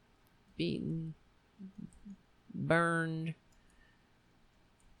 pledge. Beaten, burned.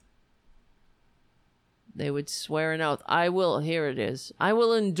 They would swear an oath. Here it is. I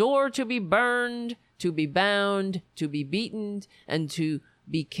will endure to be burned, to be bound, to be beaten, and to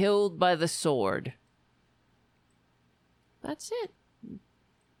be killed by the sword. That's it.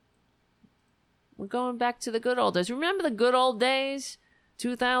 We're going back to the good old days. Remember the good old days?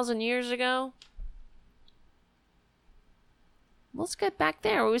 2,000 years ago? Let's get back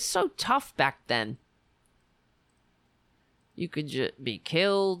there. It was so tough back then. You could just be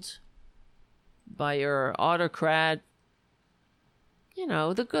killed by your autocrat. You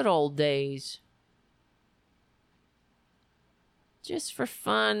know, the good old days. Just for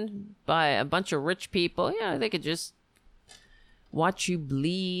fun, by a bunch of rich people. Yeah, they could just watch you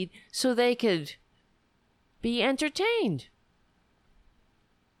bleed so they could be entertained.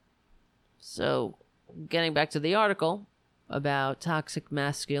 So, getting back to the article about toxic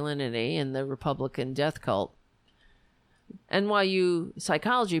masculinity and the Republican death cult, NYU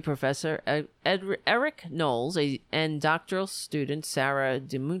psychology professor Eric Knowles and doctoral student Sarah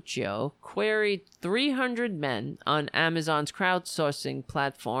DiMuccio queried 300 men on Amazon's crowdsourcing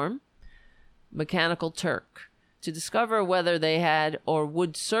platform, Mechanical Turk, to discover whether they had or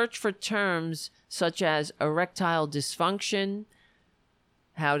would search for terms such as erectile dysfunction,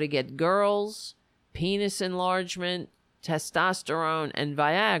 how to get girls, penis enlargement, testosterone, and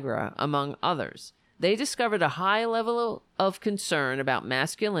Viagra, among others. They discovered a high level of concern about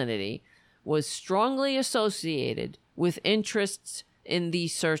masculinity was strongly associated with interests in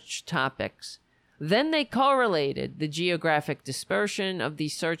these search topics. Then they correlated the geographic dispersion of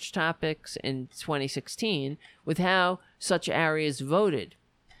these search topics in 2016 with how such areas voted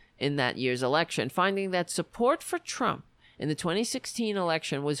in that year's election, finding that support for Trump in the 2016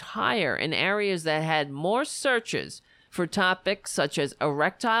 election was higher in areas that had more searches for topics such as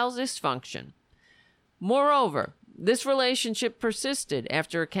erectile dysfunction. Moreover, this relationship persisted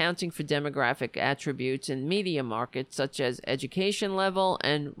after accounting for demographic attributes in media markets such as education level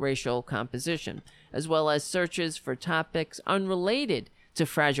and racial composition, as well as searches for topics unrelated to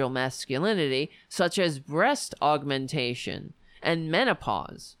fragile masculinity, such as breast augmentation and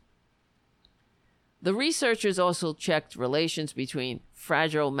menopause. The researchers also checked relations between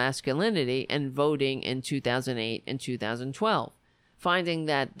fragile masculinity and voting in 2008 and 2012. Finding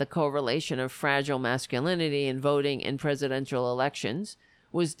that the correlation of fragile masculinity and voting in presidential elections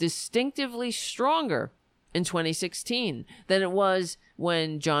was distinctively stronger in 2016 than it was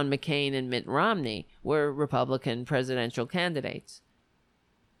when John McCain and Mitt Romney were Republican presidential candidates.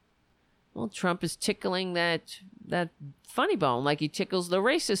 Well, Trump is tickling that funny bone like he tickles the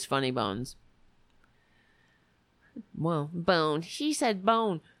racist funny bones. Well, bone. She said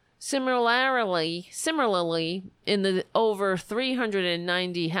bone. Similarly, in the over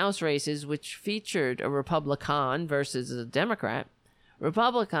 390 House races which featured a Republican versus a Democrat,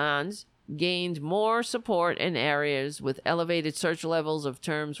 Republicans gained more support in areas with elevated search levels of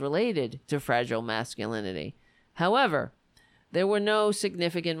terms related to fragile masculinity. However, there were no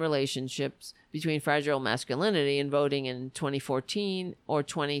significant relationships between fragile masculinity and voting in 2014 or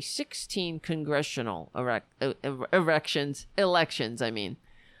 2016 congressional elections.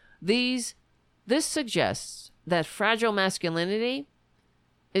 This suggests that fragile masculinity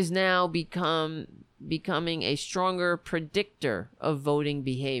is now becoming a stronger predictor of voting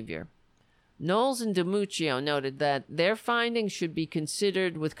behavior. Knowles and DiMuccio noted that their findings should be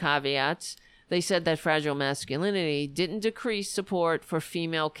considered with caveats. They said that fragile masculinity didn't decrease support for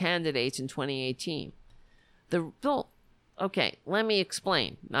female candidates in 2018. Okay, let me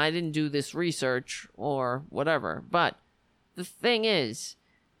explain. I didn't do this research or whatever, but the thing is,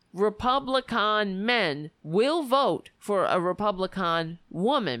 Republican men will vote for a Republican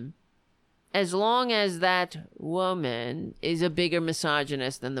woman as long as that woman is a bigger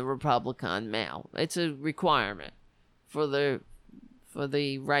misogynist than the Republican male. It's a requirement for the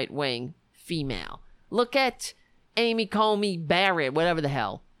right wing female. Look at Amy Coney Barrett, whatever the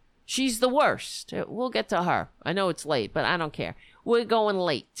hell. She's the worst. We'll get to her. I know it's late, but I don't care. We're going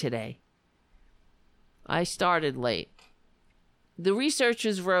late today. I started late. The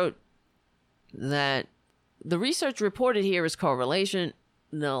researchers wrote that the research reported here is correlation.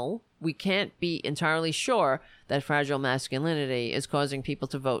 No, we can't be entirely sure that fragile masculinity is causing people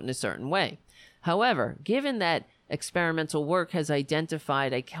to vote in a certain way. However, given that experimental work has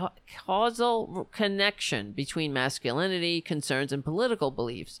identified a causal connection between masculinity, concerns, and political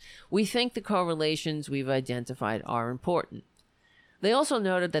beliefs, we think the correlations we've identified are important. They also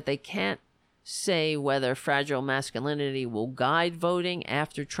noted that they can't say whether fragile masculinity will guide voting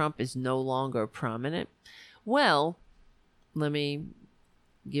after Trump is no longer prominent. Well, let me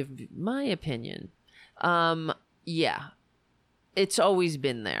give my opinion. Yeah, it's always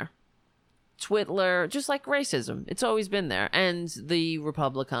been there. Twitler, just like racism, it's always been there, and the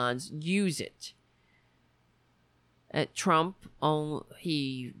Republicans use it. At Trump,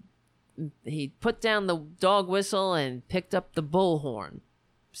 he put down the dog whistle and picked up the bullhorn.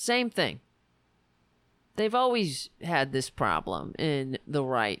 Same thing. They've always had this problem in the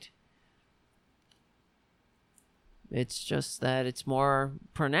right. It's just that it's more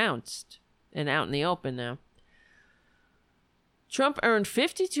pronounced and out in the open now. Trump earned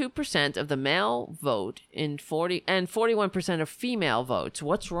 52% of the male vote and 41% of female votes.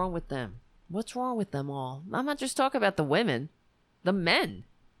 What's wrong with them? What's wrong with them all? I'm not just talking about the women, the men,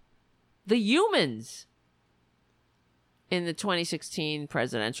 the humans. In the 2016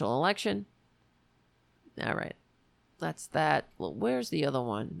 presidential election. All right. That's that. Well, where's the other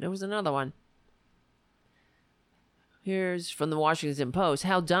one? There was another one. Here's from the Washington Post.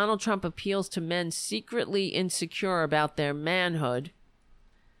 How Donald Trump appeals to men secretly insecure about their manhood.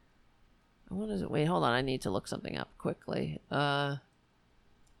 What is it? Wait, hold on. I need to look something up quickly. I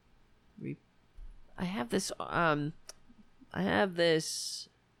have this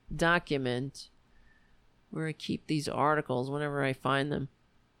document where I keep these articles whenever I find them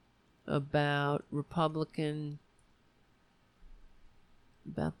about the Republican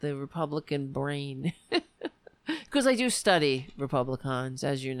brain. Because I do study Republicans,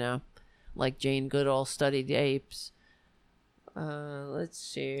 as you know. Like Jane Goodall studied apes. Let's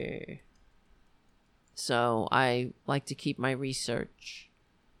see. So I like to keep my research.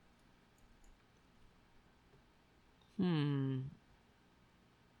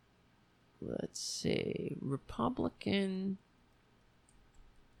 Let's see. Republican.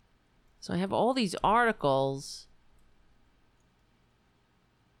 So I have all these articles.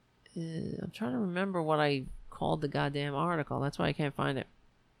 I'm trying to remember what I called the goddamn article. That's why I can't find it.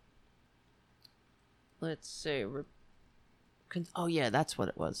 Let's see. Oh yeah, that's what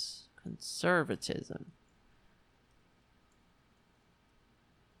it was. Conservatism.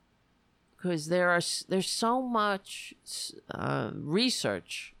 Because there's so much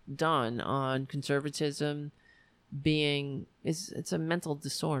research done on conservatism being it's a mental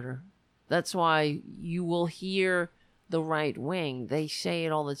disorder. That's why you will hear the right wing. They say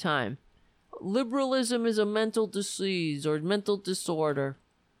it all the time. Liberalism is a mental disease or mental disorder.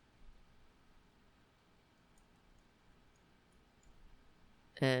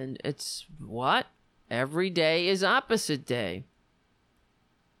 And it's what? Every day is opposite day.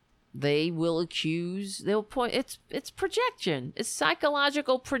 They will accuse, they'll point, it's projection. It's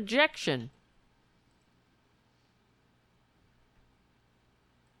psychological projection.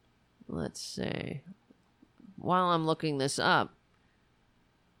 Let's see. While I'm looking this up,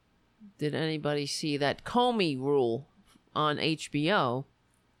 did anybody see that Comey rule on HBO,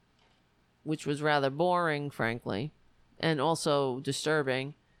 which was rather boring, frankly, and also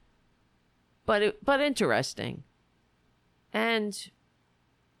disturbing, but interesting and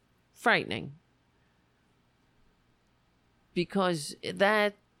frightening, because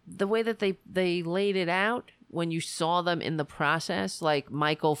that the way that they laid it out when you saw them in the process, like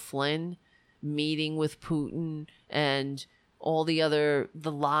Michael Flynn meeting with Putin and all the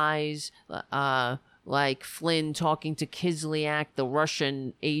lies, like Flynn talking to Kislyak, the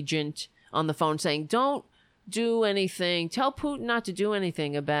Russian agent, on the phone saying, don't do anything, tell Putin not to do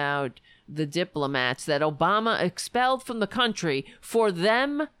anything about the diplomats that Obama expelled from the country for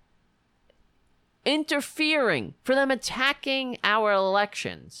them interfering, for them attacking our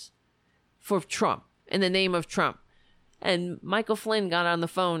elections for Trump, in the name of Trump. And Michael Flynn got on the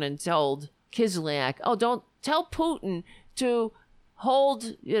phone and told Kislyak, oh, don't tell Putin to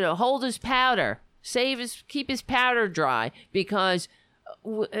hold his powder, keep his powder dry, because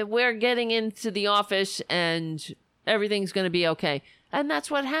we're getting into the office and everything's going to be okay. And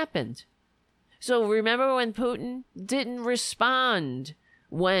that's what happened. So remember when Putin didn't respond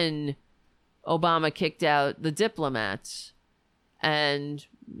when Obama kicked out the diplomats? And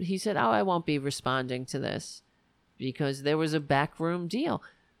he said, oh, I won't be responding to this because there was a backroom deal.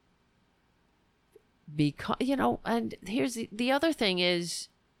 Because, and here's the other thing is,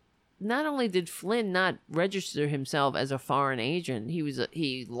 not only did Flynn not register himself as a foreign agent,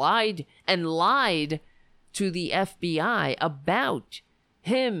 he lied to the FBI about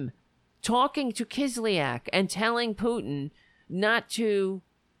him talking to Kislyak and telling Putin not to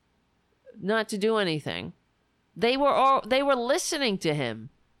do anything. They were listening to him,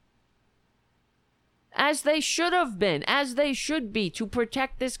 as they should have been, as they should be, to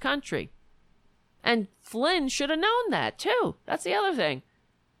protect this country. And Flynn should have known that too. That's the other thing.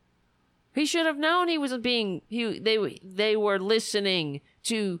 He should have known he was being. They were listening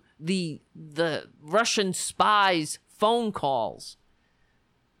to the Russian spies' phone calls,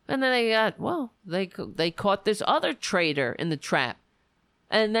 and then they caught this other traitor in the trap,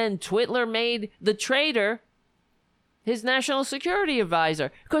 and then Twitler made the traitor his national security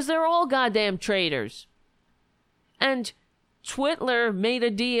advisor because they're all goddamn traitors. And Twitler made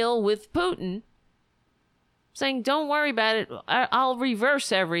a deal with Putin, saying, don't worry about it, I'll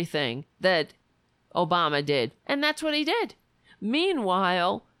reverse everything that Obama did. And that's what he did.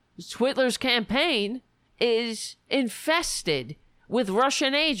 Meanwhile, Twitler's campaign is infested with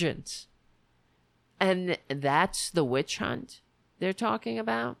Russian agents. And that's the witch hunt they're talking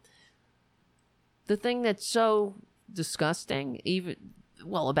about. The thing that's so disgusting,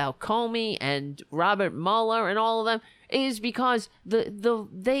 about Comey and Robert Mueller and all of them, is because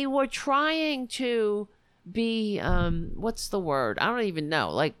they were trying to be what's the word? I don't even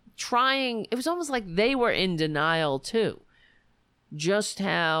know. It was almost like they were in denial too. Just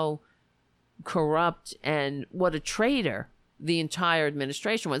how corrupt and what a traitor the entire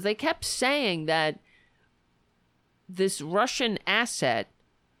administration was. They kept saying that this Russian asset,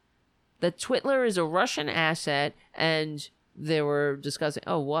 that Twitler is a Russian asset, and they were discussing,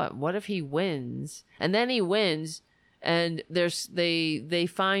 what if he wins? And then he wins, and they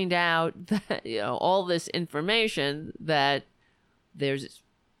find out that all this information that there's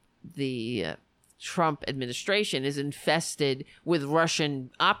the Trump administration is infested with Russian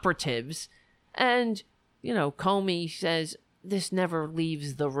operatives, and Comey says this never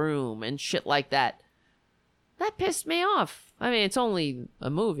leaves the room and shit like that. That pissed me off. I mean, it's only a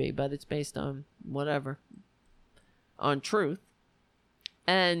movie, but it's based on whatever, on truth,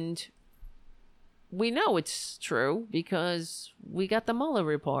 and we know it's true because we got the Mueller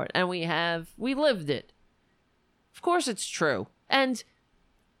report and we lived it. Of course it's true. And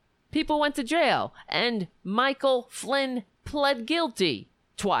people went to jail, and Michael Flynn pled guilty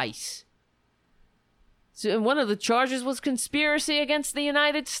twice. So one of the charges was conspiracy against the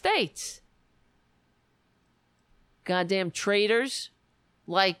United States. Goddamn traitors.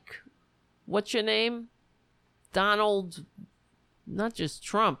 Like, what's your name? Donald, not just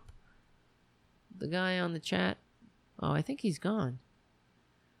Trump. The guy on the chat. Oh, I think he's gone.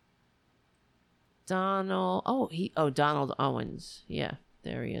 Donald Owens. Yeah,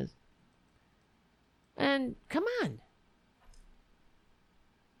 there he is. And come on.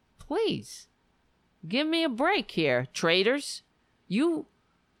 Please. Give me a break here, traitors.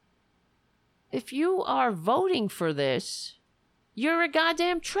 If you are voting for this, you're a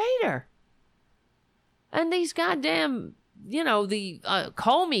goddamn traitor. And these goddamn, the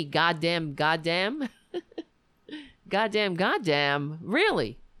Comey goddamn, goddamn,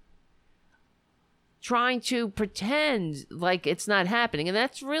 really trying to pretend like it's not happening. And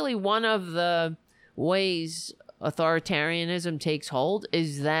that's really one of the ways authoritarianism takes hold,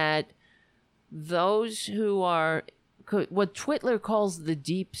 is that those who are what Twitler calls the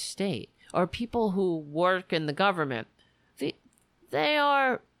deep state, or people who work in the government,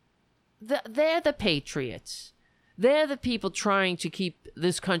 they're the patriots. They're the people trying to keep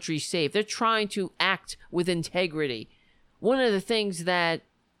this country safe. They're trying to act with integrity. One of the things that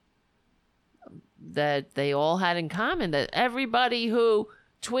they all had in common, that everybody who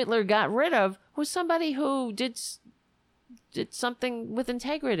Twitler got rid of was somebody who did something with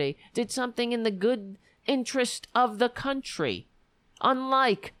integrity, did something in the good interest of the country.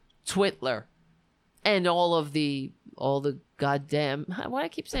 Unlike Twitler and all the goddamn, why do I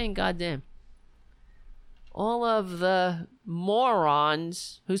keep saying goddamn? All of the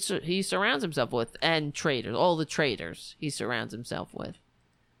morons who he surrounds himself with, and traitors, all the traitors he surrounds himself with.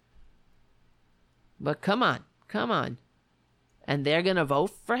 But come on. And they're going to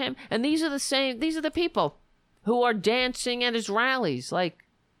vote for him? And these are the people who are dancing at his rallies, like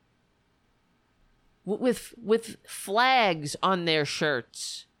with flags on their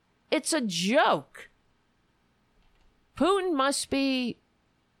shirts. It's a joke. Putin must be...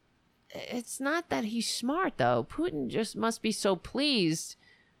 It's not that he's smart, though. Putin just must be so pleased.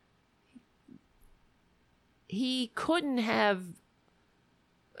 He couldn't have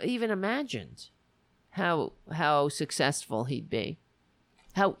even imagined how successful he'd be,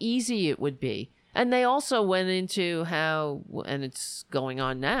 how easy it would be. And they also went into how, and it's going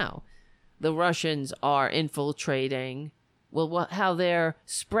on now, the Russians are infiltrating, how they're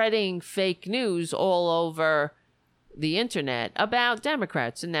spreading fake news all over the internet about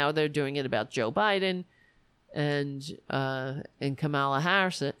Democrats, and now they're doing it about Joe Biden and Kamala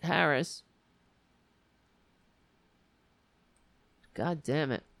Harris. God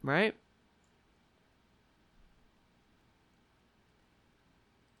damn it, right?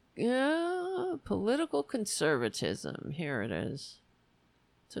 Yeah, political conservatism. Here it is.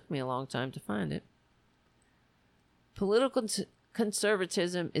 Took me a long time to find it. Political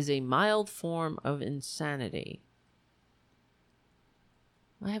conservatism is a mild form of insanity.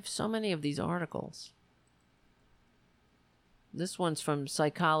 I have so many of these articles. This one's from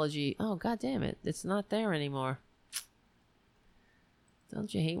Psychology. Oh, God damn it. It's not there anymore.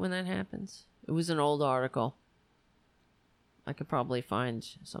 Don't you hate when that happens? It was an old article. I could probably find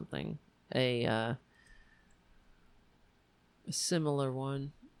something. A similar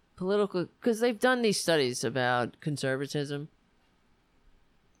one. Political... Because they've done these studies about conservatism.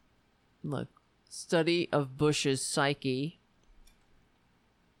 Look. Study of Bush's psyche.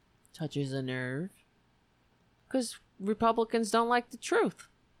 Touches a nerve. Because Republicans don't like the truth.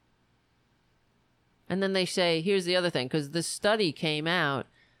 And then they say, here's the other thing, because this study came out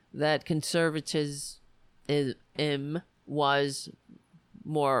that conservatism was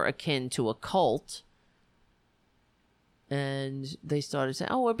more akin to a cult. And they started saying,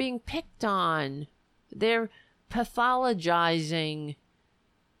 oh, we're being picked on. They're pathologizing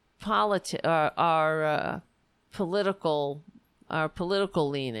our political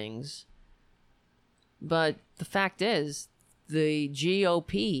leanings. But the fact is, the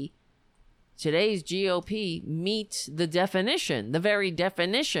GOP, today's GOP, meets the definition, the very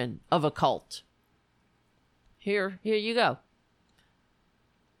definition of a cult. Here you go.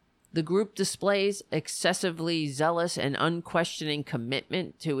 The group displays excessively zealous and unquestioning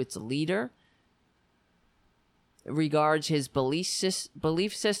commitment to its leader, regards his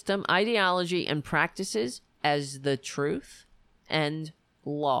belief system, ideology, and practices as the truth and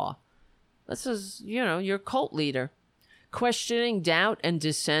law. This is, your cult leader. Questioning, doubt, and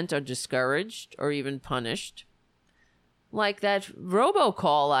dissent are discouraged or even punished. Like that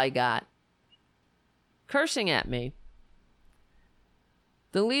robocall I got, cursing at me.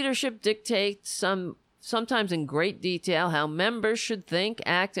 The leadership dictates sometimes in great detail how members should think,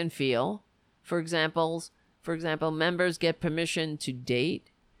 act, and feel. For example, members get permission to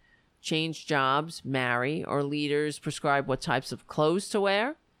date, change jobs, marry, or leaders prescribe what types of clothes to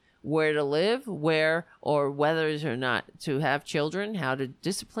wear, where to live, where or whether or not to have children, how to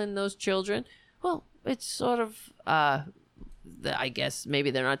discipline those children. Well, it's sort of, I guess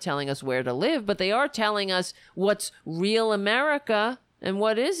maybe they're not telling us where to live, but they are telling us what's real America and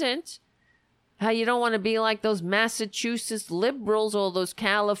what isn't. How you don't want to be like those Massachusetts liberals, all those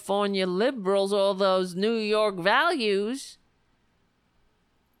California liberals, all those New York values.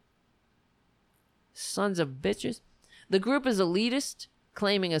 Sons of bitches. The group is elitist,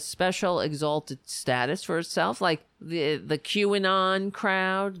 claiming a special exalted status for itself, like the QAnon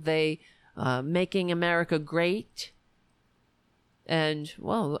crowd. They making America great. And,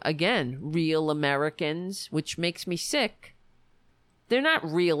 well, again, real Americans, which makes me sick. They're not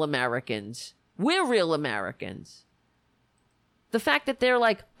real Americans. We're real Americans. The fact that they're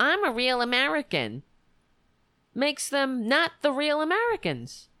like, I'm a real American, makes them not the real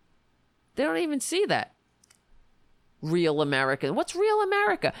Americans. They don't even see that. Real American. What's real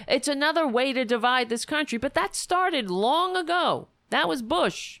America? It's another way to divide this country, but that started long ago. That was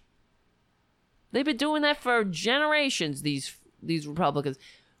Bush. They've been doing that for generations, these Republicans.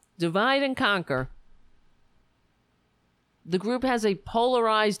 Divide and conquer. The group has a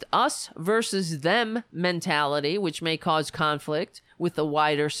polarized us versus them mentality, which may cause conflict with the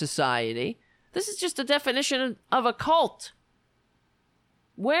wider society. This is just a definition of a cult.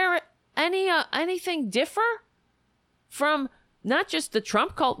 Where anything differ from not just the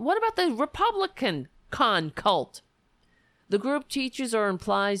Trump cult? What about the Republican cult? The group teaches or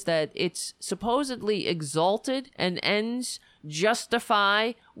implies that it's supposedly exalted and ends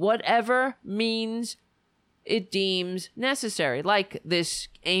justify whatever means it deems necessary. Like this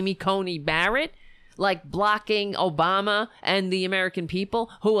Amy Coney Barrett, like blocking Obama and the American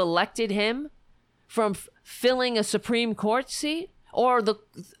people who elected him from filling a Supreme Court seat or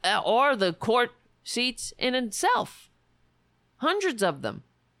the court seats in itself. Hundreds of them.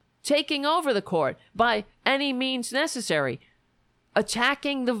 Taking over the court by any means necessary.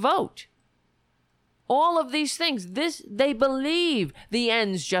 Attacking the vote. All of these things, they believe the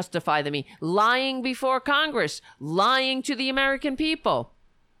ends justify the means. Lying before Congress, lying to the American people,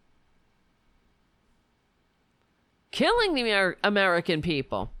 killing the American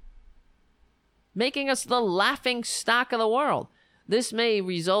people, making us the laughing stock of the world. This may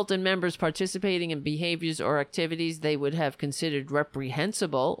result in members participating in behaviors or activities they would have considered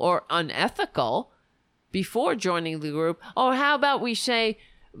reprehensible or unethical before joining the group. Or how about we say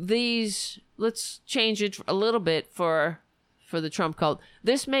these, let's change it a little bit for the Trump cult.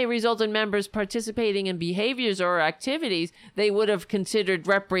 This may result in members participating in behaviors or activities they would have considered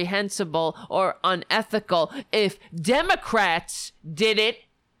reprehensible or unethical if Democrats did it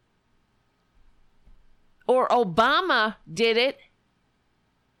or Obama did it.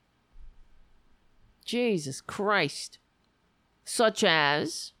 Jesus Christ. Such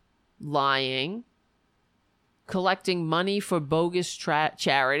as lying, collecting money for bogus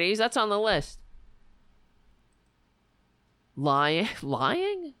charities. That's on the list.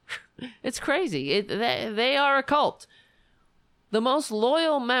 Lying? It's crazy. They are a cult. The most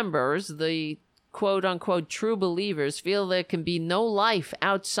loyal members, the quote-unquote true believers, feel there can be no life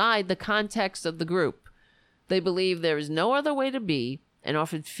outside the context of the group. They believe there is no other way to be and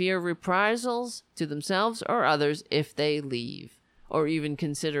often fear reprisals to themselves or others if they leave or even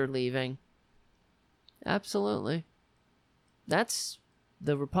consider leaving. Absolutely. That's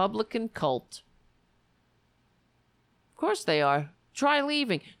the Republican cult. Of course they are. Try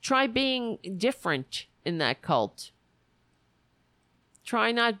leaving. Try being different in that cult.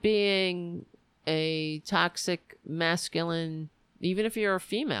 Try not being a toxic, masculine, even if you're a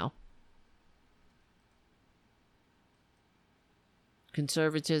female.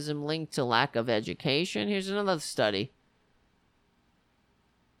 Conservatism linked to lack of education. Here's another study.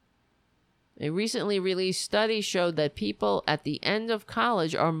 A recently released study showed that people at the end of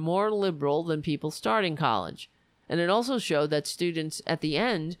college are more liberal than people starting college. And it also showed that students at the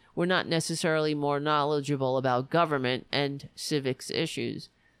end were not necessarily more knowledgeable about government and civics issues.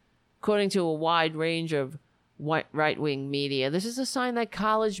 According to a wide range of right-wing media, this is a sign that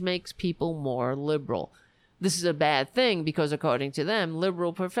college makes people more liberal. This is a bad thing because, according to them,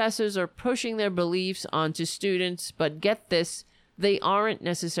 liberal professors are pushing their beliefs onto students, but get this, they aren't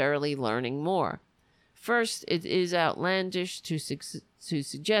necessarily learning more. First, it is outlandish to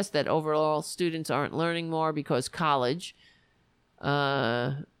suggest that overall students aren't learning more because college,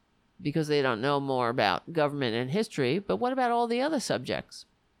 because they don't know more about government and history, but what about all the other subjects?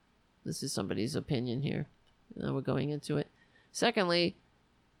 This is somebody's opinion here. We're going into it. Secondly,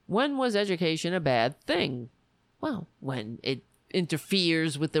 when was education a bad thing? Well, when it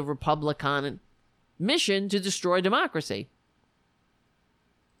interferes with the Republican mission to destroy democracy.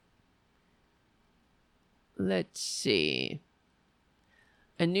 Let's see.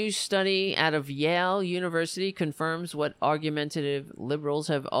 A new study out of Yale University confirms what argumentative liberals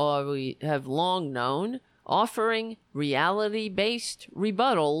have long known, offering reality-based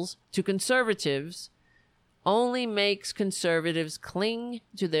rebuttals to conservatives only makes conservatives cling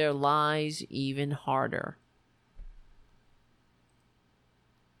to their lies even harder.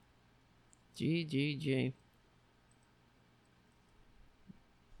 GGG.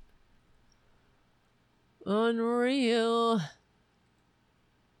 Unreal.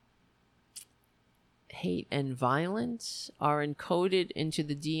 Hate and violence are encoded into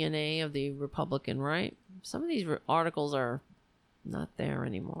the DNA of the Republican right. Some of these articles are not there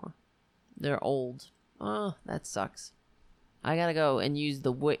anymore. They're old. Oh, that sucks. I gotta go and use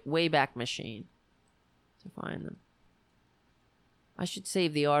the Wayback Machine to find them. I should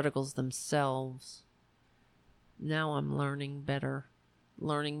save the articles themselves. Now I'm learning better.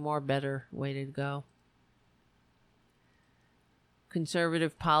 Learning more better. Way to go.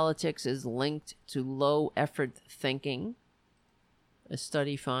 Conservative politics is linked to low effort thinking, a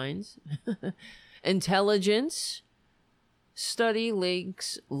study finds. Intelligence study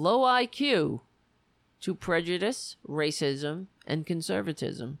links low IQ to prejudice, racism, and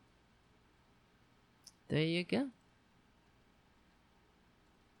conservatism. There you go.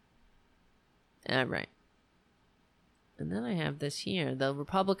 All right. And then I have this here, the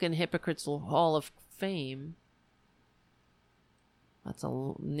Republican Hypocrites Hall of Fame.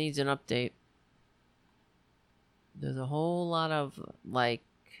 Needs an update. There's a whole lot of, like,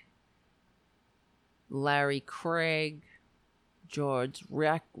 Larry Craig, George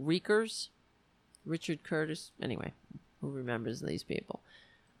Riekers, Richard Curtis. Anyway, who remembers these people?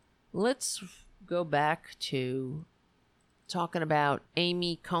 Let's go back to talking about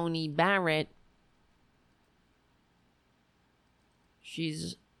Amy Coney Barrett.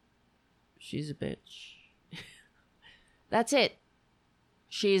 She's a bitch. That's it.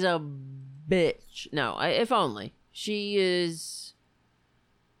 She's a bitch. No, if only. She is...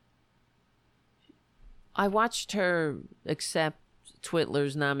 I watched her accept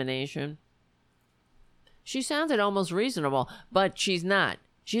Twitler's nomination. She sounded almost reasonable, but she's not.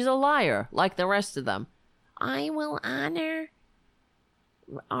 She's a liar, like the rest of them. I will honor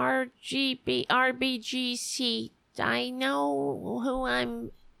RBGC. I know who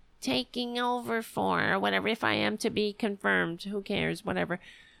I'm taking over for, or whatever. If I am to be confirmed, who cares? Whatever.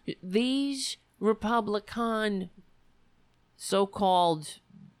 These Republican so-called,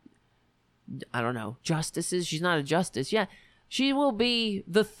 I don't know, justices. She's not a justice. Yeah, she will be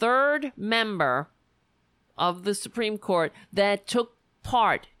the third member of the Supreme Court that took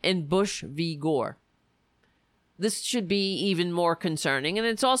part in Bush v. Gore. This should be even more concerning, and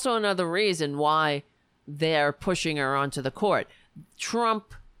it's also another reason why they're pushing her onto the court.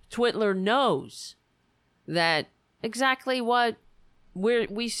 Twitler knows that exactly what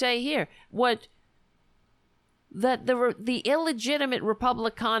we say here, that the illegitimate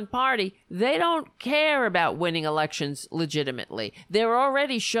Republican Party, they don't care about winning elections legitimately. They're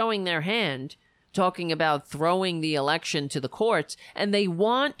already showing their hand, talking about throwing the election to the courts, and they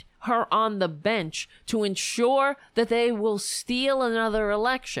want her on the bench to ensure that they will steal another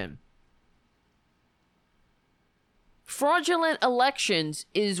election. Fraudulent elections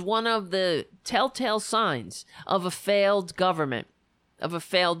is one of the telltale signs of a failed government, of a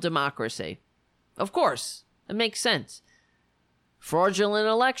failed democracy. Of course, it makes sense. Fraudulent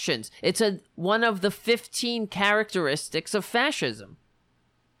elections, it's one of the 15 characteristics of fascism.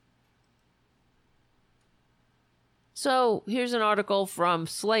 So, here's an article from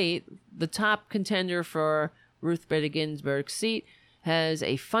Slate. The top contender for Ruth Bader Ginsburg's seat has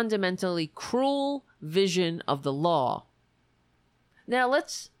a fundamentally cruel vision of the law. Now,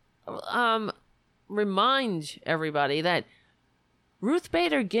 let's remind everybody that Ruth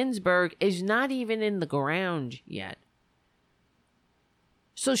Bader Ginsburg is not even in the ground yet.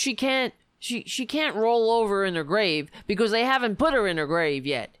 So she can't roll over in her grave because they haven't put her in her grave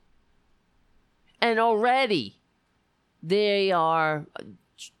yet. And already they're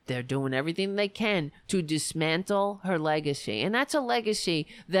doing everything they can to dismantle her legacy. And that's a legacy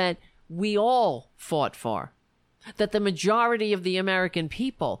that we all fought for, that the majority of the American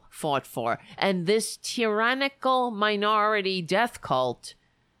people fought for. And this tyrannical minority death cult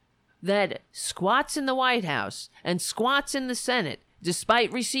that squats in the White House and squats in the Senate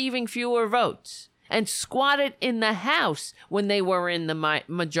despite receiving fewer votes, and squatted in the House when they were in the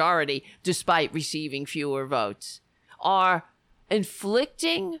majority despite receiving fewer votes, are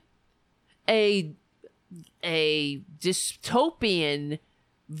inflicting a dystopian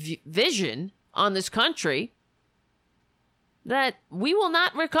vision on this country that we will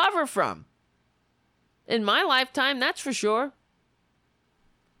not recover from. In my lifetime, that's for sure.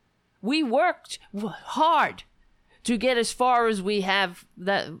 We worked hard to get as far as we have,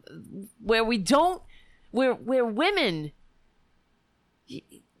 that where women,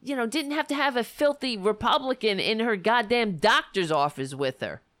 didn't have to have a filthy Republican in her goddamn doctor's office with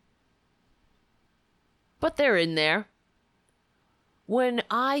her. But they're in there. When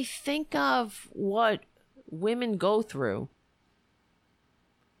I think of what women go through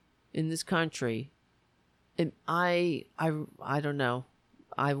in this country, and I don't know.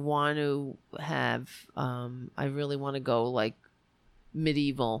 I want to have, I really want to go like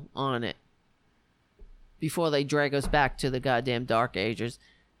medieval on it before they drag us back to the goddamn dark ages.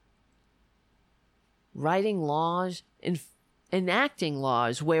 Writing laws and enacting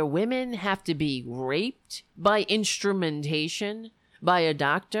laws where women have to be raped by instrumentation by a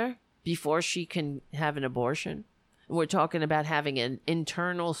doctor before she can have an abortion. We're talking about having an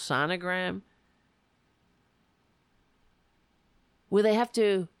internal sonogram where they have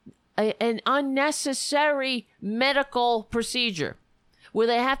to, an unnecessary medical procedure, where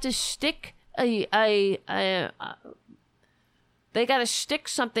they have to stick they got to stick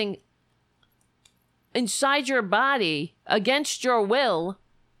something inside your body against your will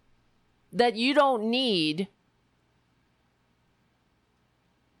that you don't need,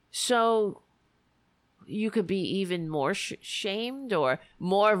 so you could be even more shamed or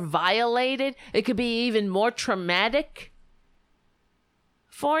more violated. It could be even more traumatic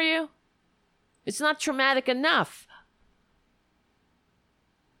for you. It's not traumatic enough.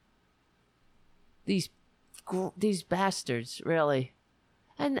 These bastards, really.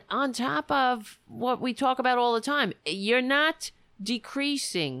 And on top of what we talk about all the time, you're not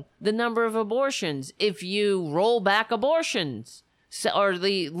decreasing the number of abortions if you roll back abortions or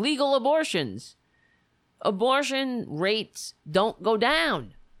the legal abortions. Abortion rates don't go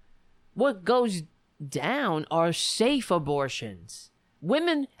down. What goes down are safe abortions.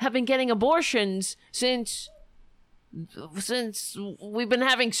 Women have been getting abortions since we've been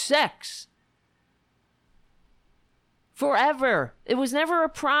having sex. Forever. It was never a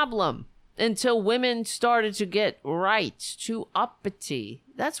problem until women started to get rights, too uppity.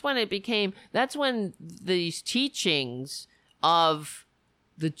 That's when these teachings of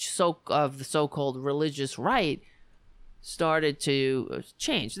the so-called religious right started to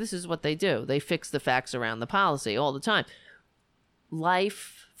change. This is what they do. They fix the facts around the policy all the time.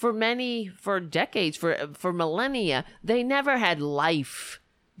 Life, for decades, for millennia, they never had life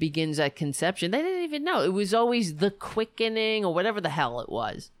begins at conception. They didn't even know. It was always the quickening or whatever the hell it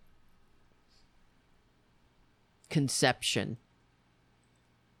was. Conception.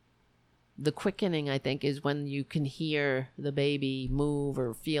 The quickening, I think, is when you can hear the baby move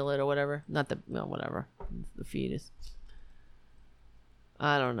or feel it or whatever. Not the, well, whatever. The fetus.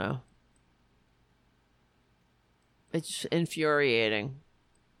 I don't know. It's infuriating.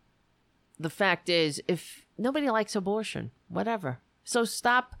 The fact is, if nobody likes abortion, whatever. So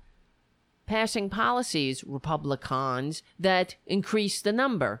stop passing policies, Republicans, that increase the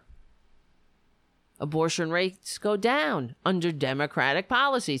number. Abortion rates go down under Democratic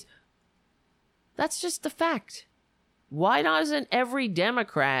policies. That's just the fact. Why doesn't every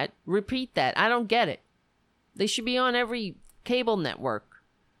Democrat repeat that? I don't get it. They should be on every cable network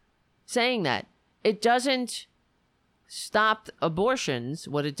saying that. It doesn't stop abortions.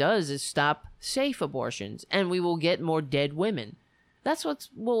 What it does is stop safe abortions, and we will get more dead women. That's what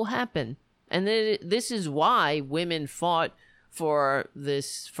will happen. And this is why women fought for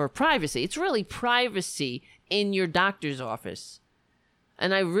privacy. It's really privacy in your doctor's office.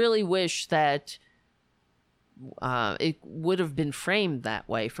 And I really wish that it would have been framed that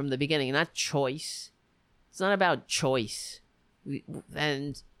way from the beginning, not choice. It's not about choice.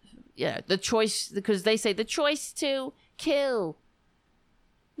 And yeah, the choice, because they say the choice to kill.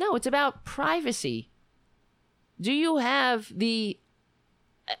 No, it's about privacy. Do you have the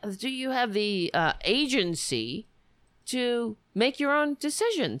agency to make your own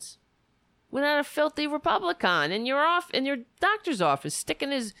decisions without a filthy Republican in your doctor's office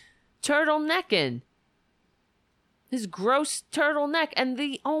sticking his turtleneck in? His gross turtleneck. And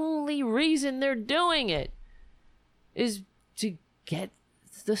the only reason they're doing it is to get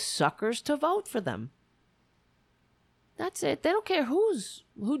the suckers to vote for them. That's it. They don't care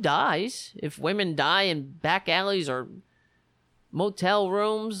who dies. If women die in back alleys or motel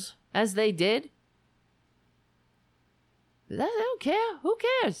rooms, as they did, they don't care. Who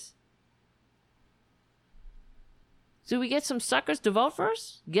cares? So we get some suckers to vote for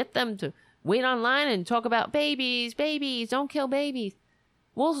us? Get them to wait online and talk about babies, don't kill babies.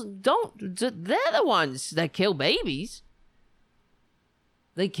 Well, they're the ones that kill babies.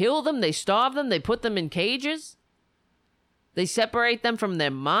 They kill them, they starve them, they put them in cages. They separate them from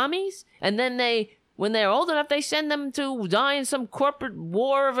their mommies. And then when they're old enough, they send them to die in some corporate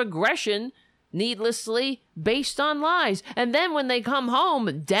war of aggression, needlessly, based on lies. And then when they come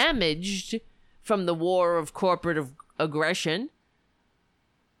home damaged from the war of corporate aggression,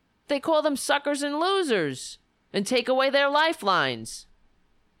 they call them suckers and losers and take away their lifelines.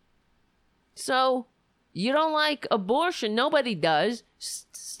 So, you don't like abortion? Nobody does.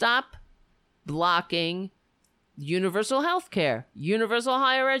 Stop blocking universal health care, universal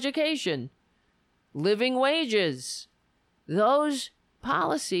higher education, living wages. Those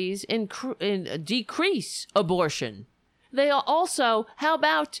policies decrease abortion. They are also, how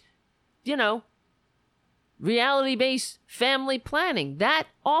about, reality-based family planning? That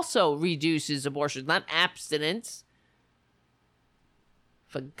also reduces abortion, not abstinence.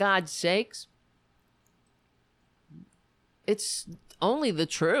 For God's sakes. It's only the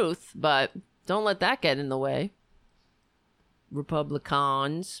truth, but don't let that get in the way.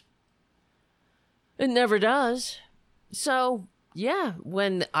 Republicans. It never does. So, yeah,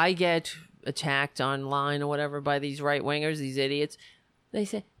 when I get attacked online or whatever by these right-wingers, these idiots, they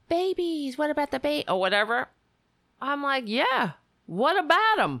say, babies, what about the baby? Or whatever. I'm like, yeah, what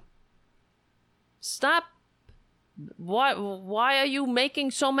about them? Stop. Why are you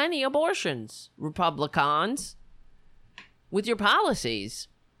making so many abortions, Republicans, with your policies?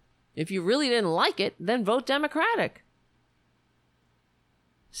 If you really didn't like it, then vote Democratic.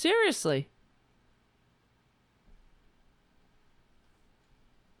 Seriously.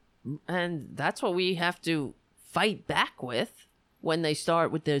 And that's what we have to fight back with. when they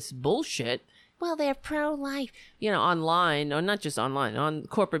start with this bullshit. Well, they're pro-life, online, or not just online, on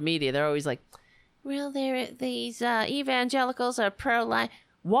corporate media. They're always like, well, these evangelicals are pro-life.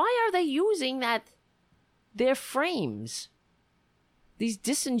 Why are they using their frames? These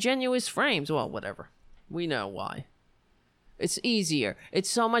disingenuous frames. Well, whatever. We know why. It's easier. It's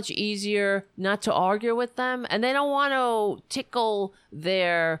so much easier not to argue with them. And they don't want to tickle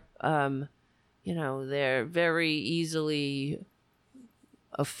their, their very easily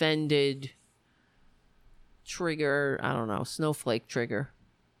offended trigger, snowflake trigger,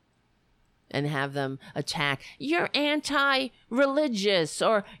 and have them attack. You're anti-religious,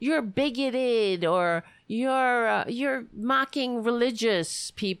 or you're bigoted, or you're mocking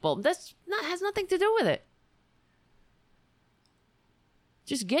religious people. Has nothing to do with it.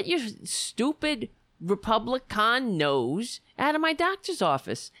 Just get your stupid Republican nose out of my doctor's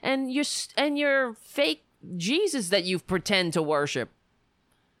office, and your fake Jesus that you pretend to worship.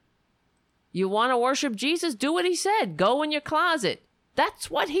 You want to worship Jesus? Do what he said. Go in your closet. That's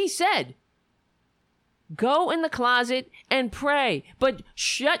what he said. Go in the closet and pray, but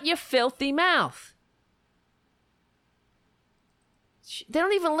shut your filthy mouth. They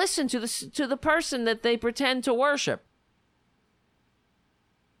don't even listen to the person that they pretend to worship.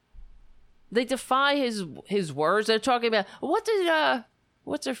 They defy his words. They're talking about, what did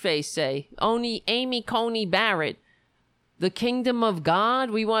what's her face say? Amy Coney Barrett. The kingdom of God?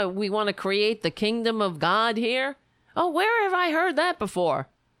 We want to create the kingdom of God here? Oh, where have I heard that before?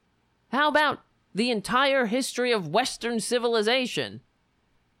 How about the entire history of Western civilization?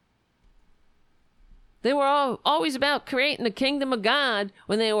 They were always about creating the kingdom of God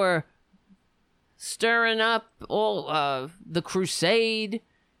when they were stirring up all the crusade,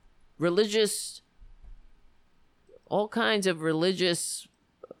 all kinds of religious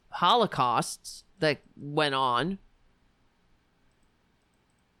holocausts that went on.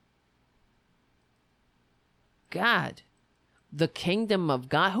 God, the kingdom of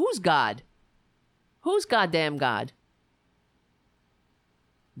God. Who's God? Who's goddamn God?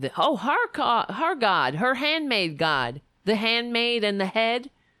 Her God, her handmaid God, the handmaid and the head.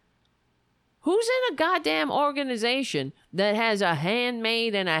 Who's in a goddamn organization that has a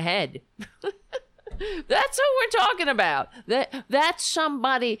handmaid and a head? That's who we're talking about. That's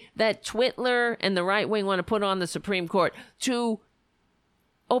somebody that Twitler and the right wing want to put on the Supreme Court to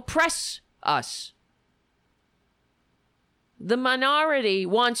oppress us. The minority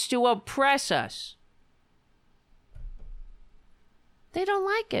wants to oppress us. They don't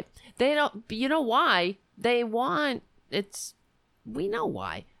like it. They don't. You know why? We know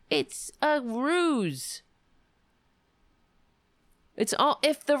why. It's a ruse. It's all.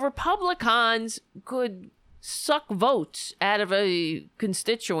 If the Republicans could suck votes out of a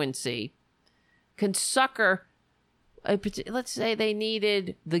constituency, can sucker. Let's say they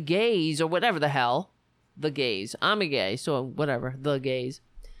needed the gays or whatever the hell. The gays. I'm a gay, so whatever. The gays.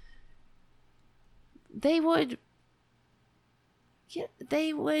 They would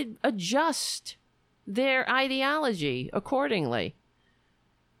adjust their ideology accordingly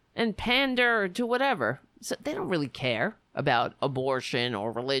and pander to whatever. So they don't really care about abortion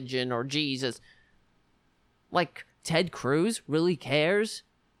or religion or Jesus. Like Ted Cruz really cares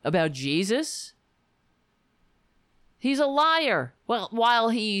about Jesus? He's a liar. Well, while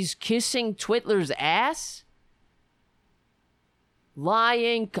he's kissing Twitler's ass,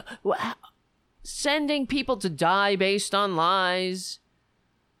 lying, sending people to die based on lies,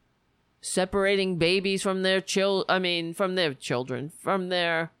 separating babies from their from their children, from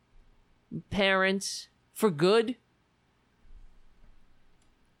their parents for good.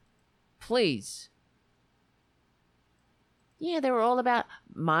 Please. Yeah, they were all about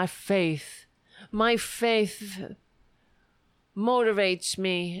my faith. My faith motivates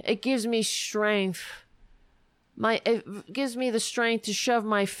me. It gives me strength. It gives me the strength to shove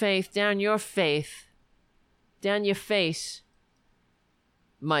my faith down your face.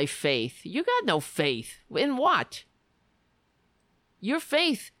 My faith. You got no faith. In what? Your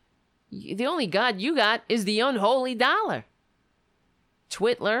faith. The only God you got is the unholy dollar.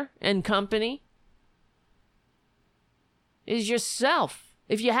 Twitler and company. Is yourself.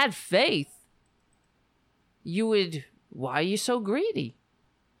 If you had faith, you would. Why are you so greedy?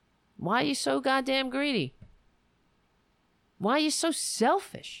 Why are you so goddamn greedy? Why are you so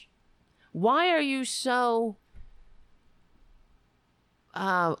selfish? Why are you so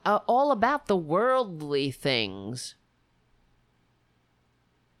all about the worldly things?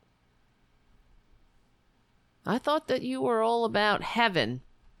 I thought that you were all about heaven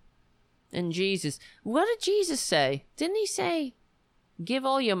and Jesus. What did Jesus say? Didn't he say, give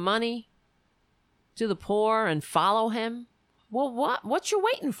all your money to the poor and follow him? Well, what you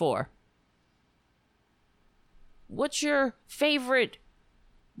waiting for? What's your favorite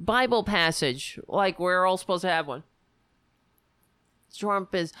Bible passage? Like, we're all supposed to have one.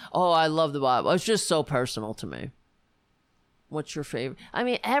 Trump is, oh, I love the Bible. It's just so personal to me. What's your favorite? I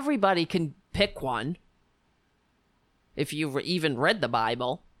mean, everybody can pick one. If you've even read the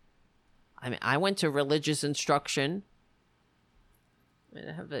Bible. I mean, I went to religious instruction.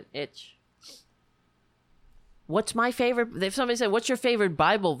 I have an itch. What's my favorite? If somebody said, what's your favorite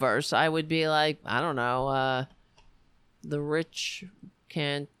Bible verse? I would be like, I don't know. The rich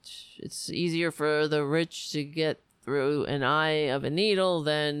can't, it's easier for the rich to get through an eye of a needle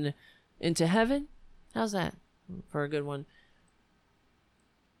than into heaven. How's that for a good one?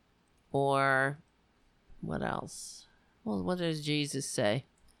 Or what else? Well, what does Jesus say?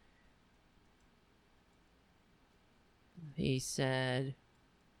 He said,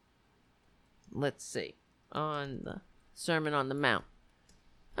 let's see, on the Sermon on the Mount.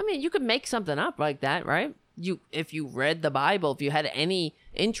 I mean, you could make something up like that, right? If you read the Bible, if you had any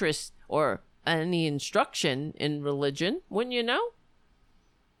interest or any instruction in religion, wouldn't you know?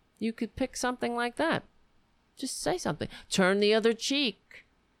 You could pick something like that. Just say something. Turn the other cheek.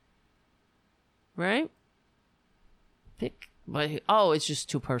 Right? It's just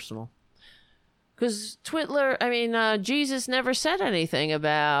too personal. Because Jesus never said anything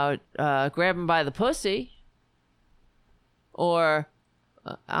about grabbing by the pussy. Or,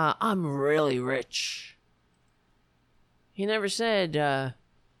 I'm really rich. He never said,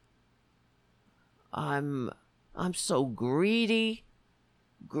 I'm so greedy.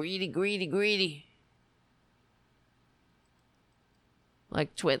 Greedy.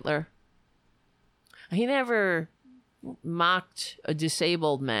 Like Twitler. He never mocked a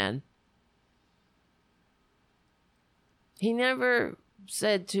disabled man. He never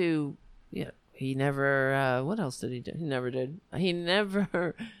said to, he never, what else did he do? He never did. He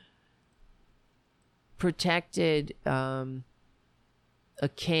never protected a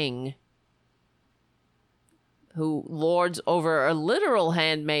king who lords over a literal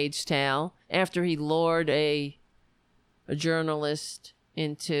Handmaid's Tale after he lured a journalist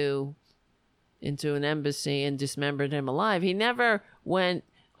into an embassy and dismembered him alive. He never went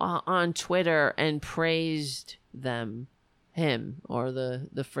on Twitter and praised him or the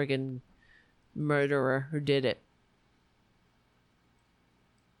friggin' murderer who did it.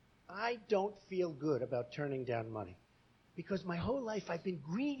 I don't feel good about turning down money because my whole life I've been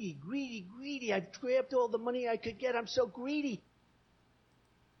greedy. I've grabbed all the money I could get. I'm so greedy.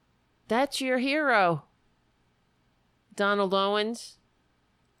 That's your hero, Donald Owens.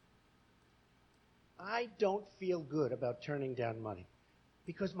 I don't feel good about turning down money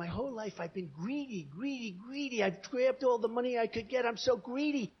because my whole life I've been greedy. I've grabbed all the money I could get. I'm so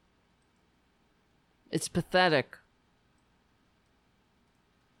greedy. It's pathetic.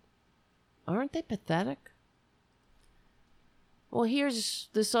 Aren't they pathetic? Well, here's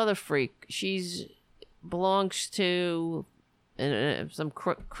this other freak. Belongs to some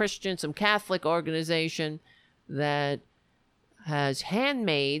Christian, some Catholic organization that has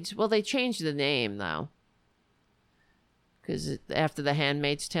handmaids. Well, they changed the name, though. Because after The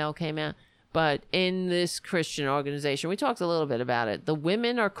Handmaid's Tale came out. But in this Christian organization, we talked a little bit about it. The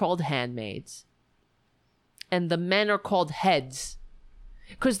women are called handmaids. And the men are called heads.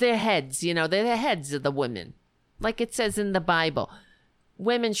 Because they're heads, they're the heads of the women. Like it says in the Bible.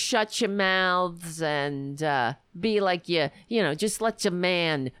 Women, shut your mouths and be like just let your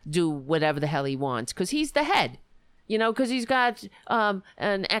man do whatever the hell he wants. Because he's the head. Because he's got an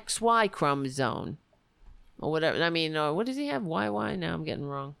XY chromosome. Or whatever. I mean, what does he have? YY? No, I'm getting it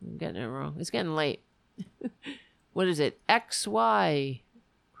wrong. It's getting late. What is it? XY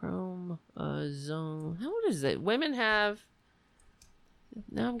chromosome. What is it? Women have...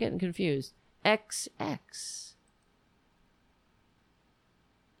 Now I'm getting confused. XX.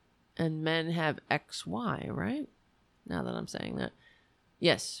 And men have XY, right? Now that I'm saying that.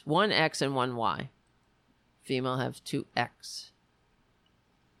 Yes, one X and one Y. Female have two X.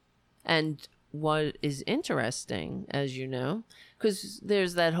 And what is interesting, as you know, because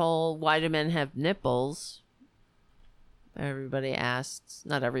there's that whole, why do men have nipples? Everybody asks.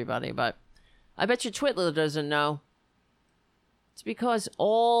 Not everybody, but I bet you Twitler doesn't know. It's because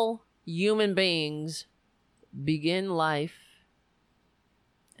all human beings begin life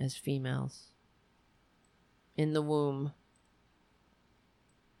as females in the womb.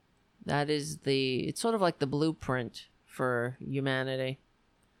 That is it's sort of like the blueprint for humanity.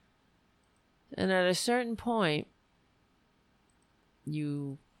 And at a certain point,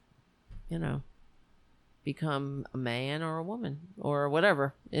 you become a man or a woman or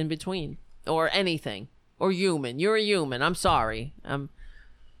whatever in between or anything. or human. You're a human. I'm sorry.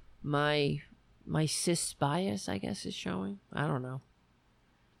 My cis bias, I guess, is showing. I don't know.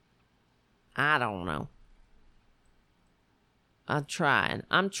 I'm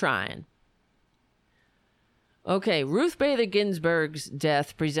trying. Okay, Ruth Bader Ginsburg's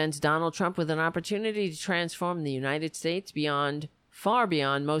death presents Donald Trump with an opportunity to transform the United States far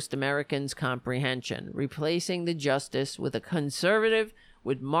beyond most Americans' comprehension. Replacing the justice with a conservative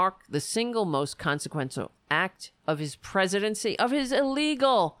would mark the single most consequential act of his presidency, of his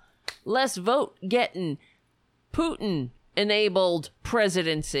illegal, less vote-getting, Putin-enabled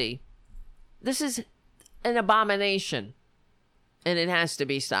presidency. This is an abomination, and it has to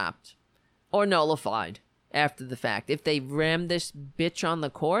be stopped or nullified after the fact. If they ram this bitch on the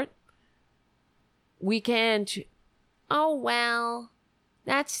court, we can't. Oh, well,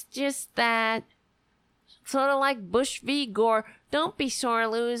 that's just that. Sort of like Bush v. Gore. Don't be sore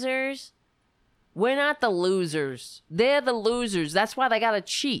losers. We're not the losers. They're the losers. That's why they gotta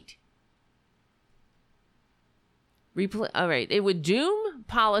cheat. All right. It would doom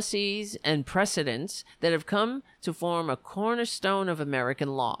policies and precedents that have come to form a cornerstone of American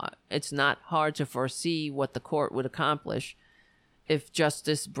law. It's not hard to foresee what the court would accomplish if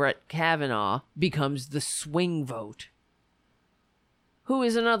Justice Brett Kavanaugh becomes the swing vote. Who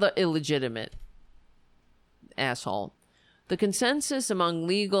is another illegitimate asshole. The consensus among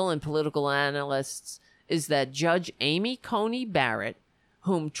legal and political analysts is that Judge Amy Coney Barrett,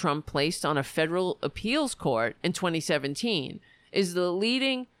 whom Trump placed on a federal appeals court in 2017, is the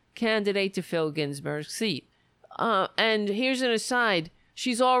leading candidate to fill Ginsburg's seat. And here's an aside: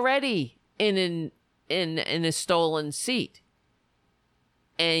 she's already in a stolen seat.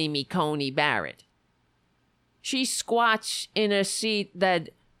 Amy Coney Barrett. She squats in a seat that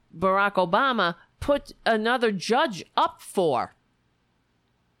Barack Obama put another judge up for,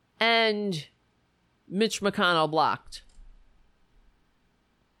 and Mitch McConnell blocked.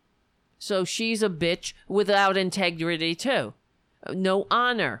 So she's a bitch without integrity, too. No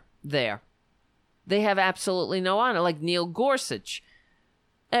honor there. They have absolutely no honor, like Neil Gorsuch.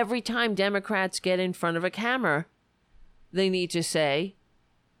 Every time Democrats get in front of a camera, they need to say,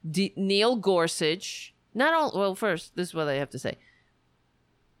 Neil Gorsuch, not all, well, first, this is what they have to say.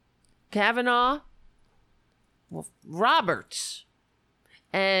 Kavanaugh, Roberts,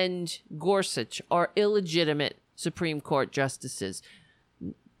 and Gorsuch are illegitimate Supreme Court justices.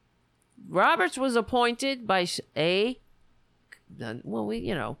 Roberts was appointed by we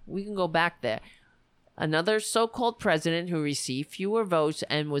can go back there. Another so-called president who received fewer votes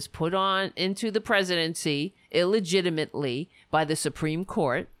and was put on into the presidency illegitimately by the Supreme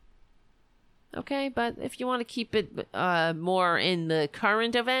Court. Okay, but if you want to keep it more in the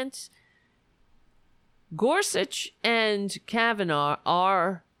current events, Gorsuch and Kavanaugh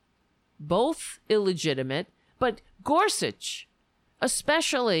are both illegitimate, but Gorsuch,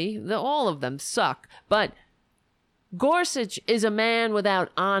 especially, all of them suck, but Gorsuch is a man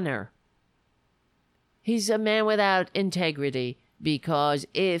without honor. He's a man without integrity, because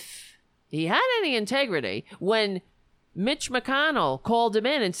if he had any integrity, when Mitch McConnell called him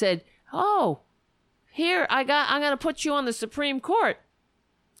in and said, "Oh, here, I'm going to put you on the Supreme Court,"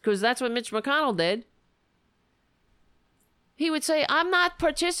 because that's what Mitch McConnell did, he would say, "I'm not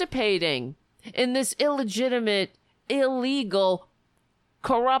participating in this illegitimate, illegal,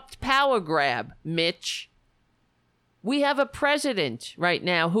 corrupt power grab, Mitch. We have a president right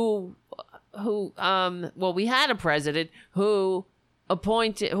now who we had a president who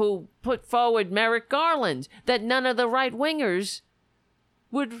put forward Merrick Garland that none of the right wingers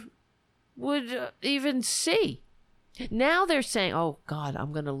would even see. Now they're saying, oh God,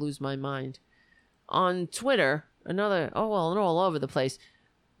 I'm going to lose my mind. On Twitter, and all over the place,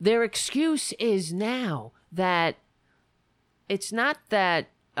 their excuse is now that it's not that,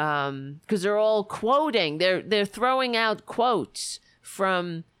 because they're all quoting, they're throwing out quotes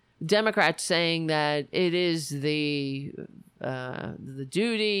from Democrats saying that it is the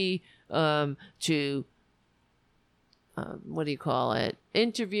duty to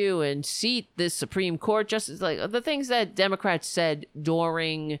interview and seat this Supreme Court justice, like the things that Democrats said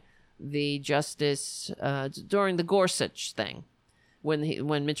during the during the Gorsuch thing, when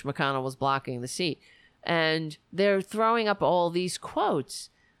Mitch McConnell was blocking the seat. And they're throwing up all these quotes.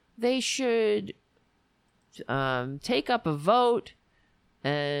 They should take up a vote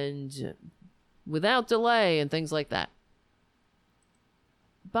and without delay and things like that.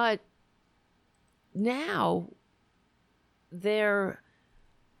 But now their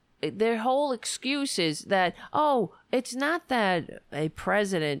whole excuse is that, oh, it's not that a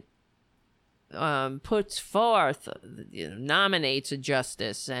president puts forth, nominates a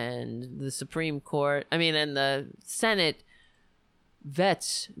justice, and the Supreme Court, and the Senate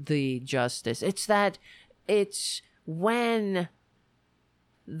vets the justice. It's when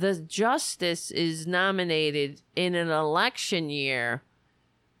the justice is nominated in an election year,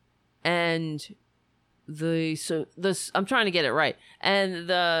 and I'm trying to get it right, and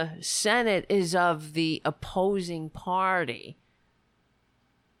the Senate is of the opposing party.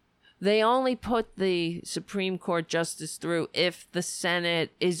 They only put the Supreme Court justice through if the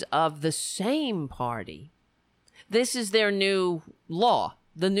Senate is of the same party. This is their new law,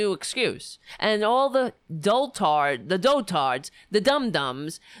 the new excuse. And all the dotards, the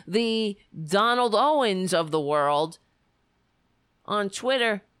dum-dums, the Donald Owens of the world on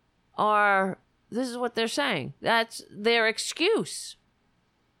Twitter this is what they're saying. That's their excuse.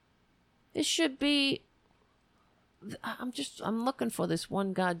 It should be... I'm looking for this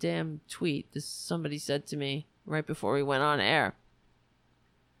one goddamn tweet somebody said to me right before we went on air.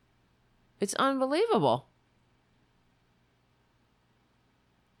 It's unbelievable.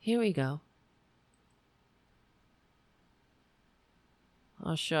 Here we go.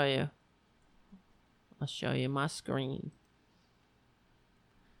 I'll show you my screen.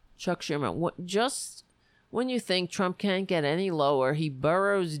 Chuck Schumer. Just when you think Trump can't get any lower, he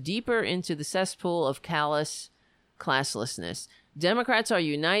burrows deeper into the cesspool of callous classlessness. Democrats are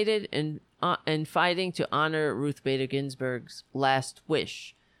united in fighting to honor Ruth Bader Ginsburg's last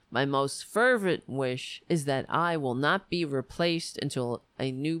wish. My most fervent wish is that I will not be replaced until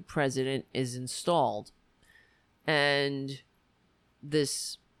a new president is installed. And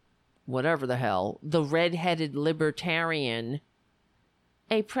this, whatever the hell, the red-headed libertarian,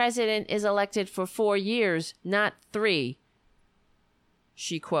 a president is elected for 4 years, not 3.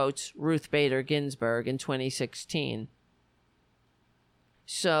 She quotes Ruth Bader Ginsburg in 2016.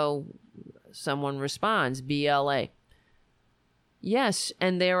 So someone responds, BLA. Yes,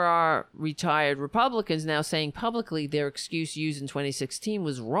 and there are retired Republicans now saying publicly their excuse used in 2016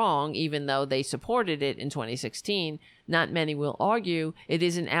 was wrong, even though they supported it in 2016. Not many will argue it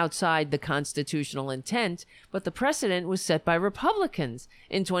isn't outside the constitutional intent, but the precedent was set by Republicans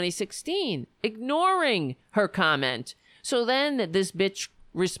in 2016, ignoring her comment. So then this bitch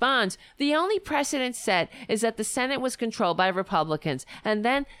responds, the only precedent set is that the Senate was controlled by Republicans, and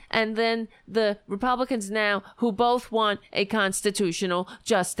then the Republicans now who both want a constitutional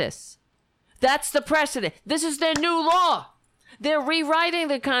justice. That's the precedent. This is their new law. They're rewriting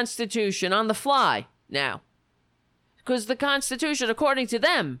the Constitution on the fly now. Because the Constitution, according to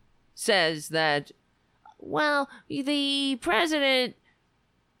them, says that, well, the president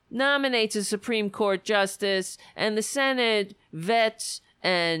nominates a Supreme Court justice, and the Senate vets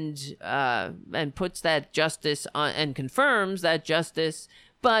and puts that justice on and confirms that justice,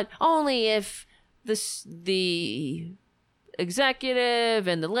 but only if the executive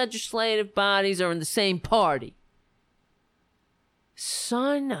and the legislative bodies are in the same party.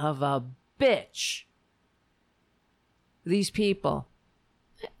 Son of a bitch. These people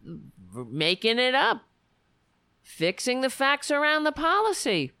making it up, fixing the facts around the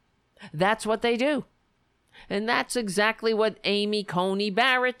policy. That's what they do. And that's exactly what Amy Coney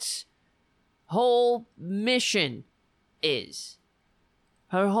Barrett's whole mission is.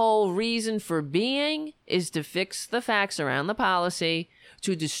 Her whole reason for being is to fix the facts around the policy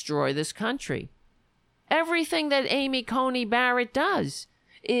to destroy this country. Everything that Amy Coney Barrett does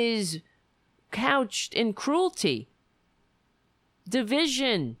is couched in cruelty,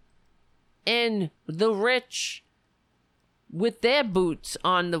 division, and the rich with their boots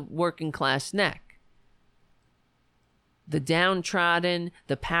on the working class neck. The downtrodden,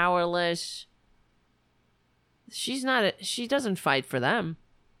 the powerless. She doesn't fight for them.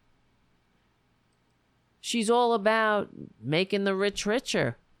 She's all about making the rich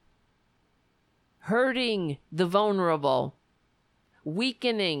richer, hurting the vulnerable,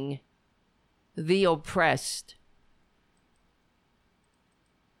 weakening the oppressed.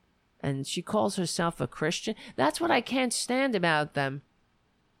 And she calls herself a Christian. That's what I can't stand about them.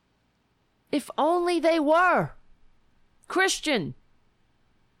 If only they were Christian.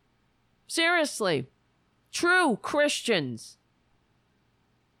 Seriously. True Christians.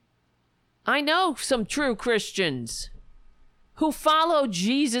 I know some true Christians who follow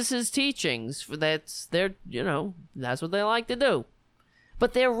Jesus's teachings. That's what they like to do.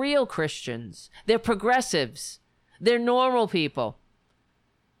 But they're real Christians. They're progressives. They're normal people.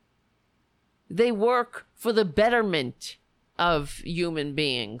 They work for the betterment of human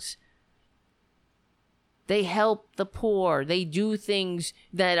beings. They help the poor. They do things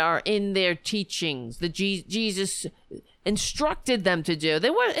that are in their teachings. The Jesus instructed them to do.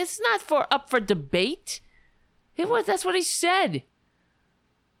 It's not up for debate. That's what he said.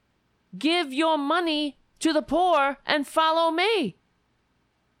 Give your money to the poor and follow me.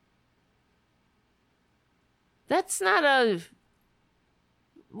 That's not a...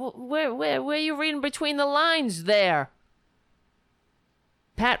 Where are you reading between the lines there?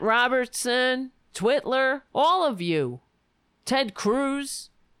 Pat Robertson, Twitler, all of you. Ted Cruz,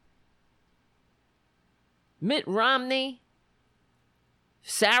 Mitt Romney,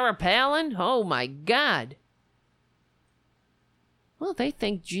 Sarah Palin. Oh my God. Well, they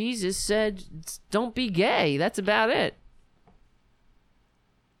think Jesus said, don't be gay. That's about it.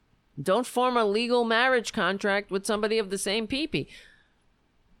 Don't form a legal marriage contract with somebody of the same pee-pee.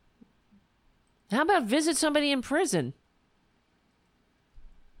 How about visit somebody in prison?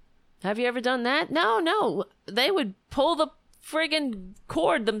 Have you ever done that? No. They would pull the friggin'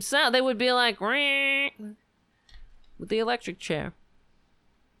 cord themselves. They would be like, with the electric chair.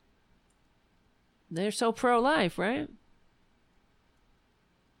 They're so pro-life, right?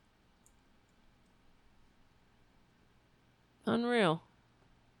 Unreal.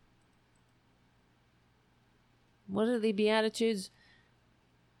 What are the Beatitudes?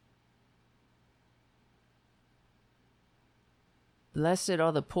 Blessed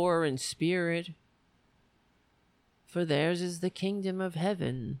are the poor in spirit, for theirs is the kingdom of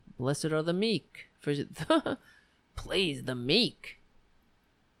heaven. Blessed are the meek, for please, the meek.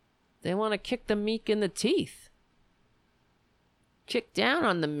 They want to kick the meek in the teeth. Kick down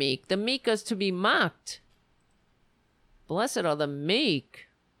on the meek. The meek is to be mocked. Blessed are the meek.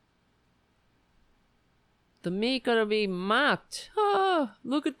 The meek are to be mocked. Oh,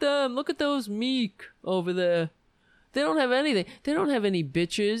 look at them. Look at those meek over there. They don't have anything. They don't have any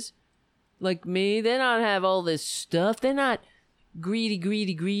bitches like me. They don't have all this stuff. They're not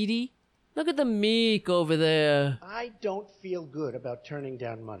greedy. Look at the meek over there. I don't feel good about turning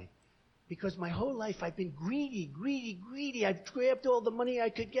down money. Because my whole life I've been greedy. I've grabbed all the money I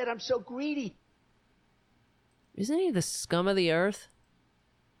could get. I'm so greedy. Isn't he the scum of the earth?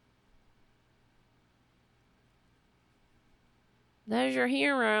 There's your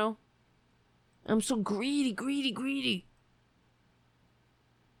hero. I'm so greedy.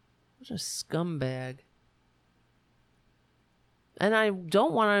 What a scumbag. And I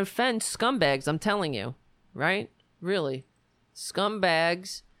don't want to offend scumbags, I'm telling you. Right? Really.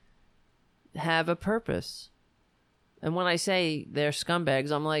 Scumbags have a purpose. And when I say they're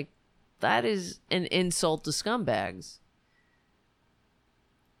scumbags, I'm like, that is an insult to scumbags.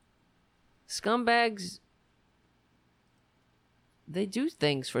 Scumbags, they do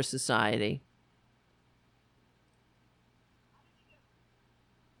things for society.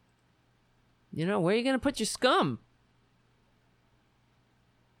 You know, where are you going to put your scum?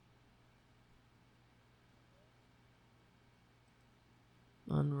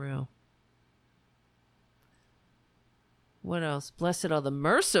 Unreal. What else? Blessed are the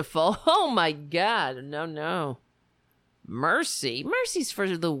merciful. Oh my God. No. Mercy. Mercy's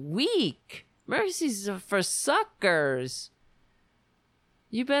for the weak. Mercy's for suckers.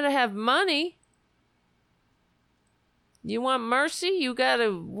 You better have money. You want mercy? You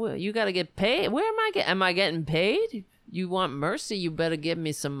gotta get paid. Where am I getting paid? You want mercy? You better give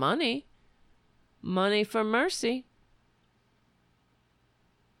me some money. Money for mercy.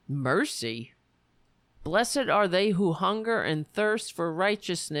 Mercy. Blessed are they who hunger and thirst for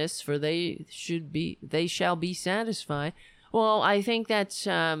righteousness, for they shall be satisfied. Well, I think that's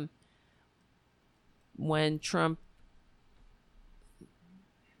when Trump,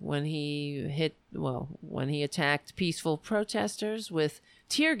 when he attacked peaceful protesters with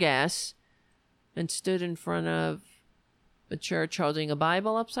tear gas and stood in front of a church holding a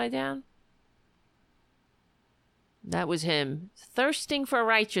Bible upside down. That was him thirsting for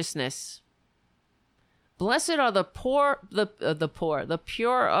righteousness. Blessed are the poor, the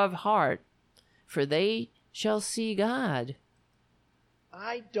pure of heart, for they shall see God.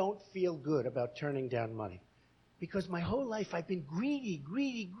 I don't feel good about turning down money. Because my whole life I've been greedy.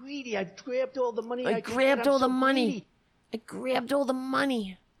 I've grabbed all the money I could get. I grabbed all the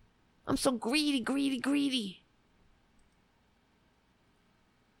money. I'm so greedy.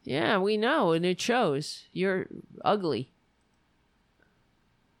 Yeah, we know, and it shows. You're ugly.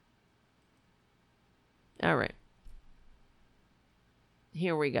 All right.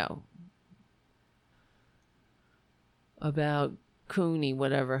 Here we go. About Cooney,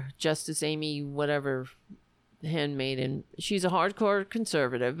 whatever. Justice Amy, whatever, handmaiden. She's a hardcore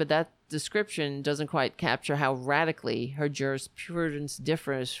conservative, but that description doesn't quite capture how radically her jurisprudence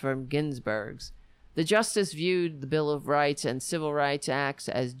differs from Ginsburg's. The justice viewed the Bill of Rights and Civil Rights Acts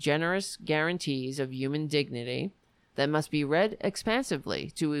as generous guarantees of human dignity, that must be read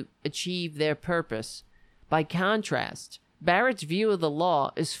expansively to achieve their purpose. By contrast, Barrett's view of the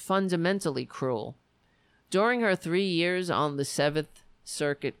law is fundamentally cruel. During her 3 years on the Seventh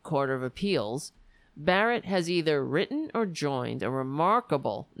Circuit Court of Appeals, Barrett has either written or joined a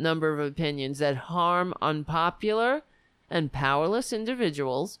remarkable number of opinions that harm unpopular and powerless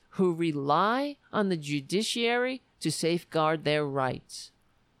individuals who rely on the judiciary to safeguard their rights.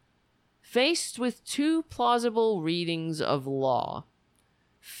 Faced with two plausible readings of law,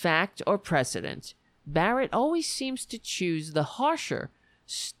 fact or precedent, Barrett always seems to choose the harsher,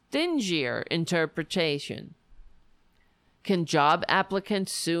 stingier interpretation. Can job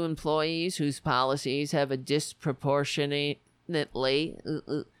applicants sue employees whose policies have a disproportionately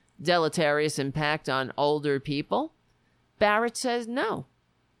deleterious impact on older people? Barrett says no.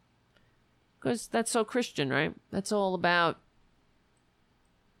 Because that's so Christian, right? That's all about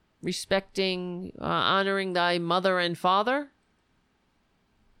respecting, honoring thy mother and father.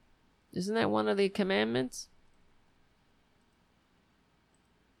 Isn't that one of the commandments?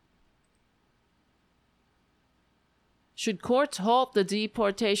 Should courts halt the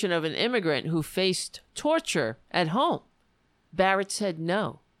deportation of an immigrant who faced torture at home? Barrett said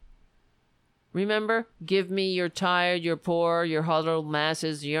no. Remember, give me your tired, your poor, your huddled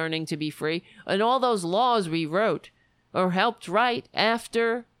masses yearning to be free, and all those laws we wrote or helped write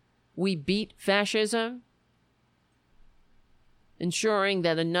after we beat fascism, ensuring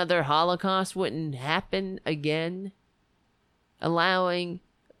that another Holocaust wouldn't happen again, allowing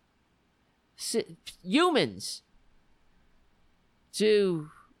humans to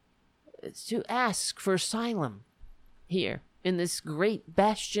ask for asylum here in this great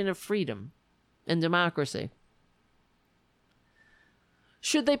bastion of freedom and democracy.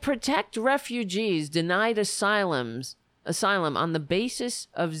 Should they protect refugees denied asylum on the basis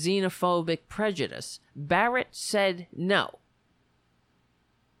of xenophobic prejudice? Barrett said no.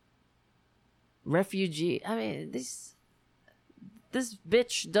 Refugee, I mean, this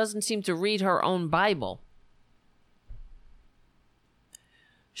bitch doesn't seem to read her own Bible.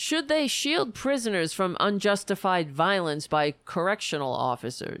 Should they shield prisoners from unjustified violence by correctional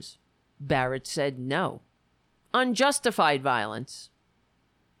officers? Barrett said no. Unjustified violence.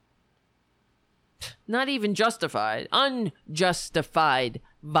 Not even justified. Unjustified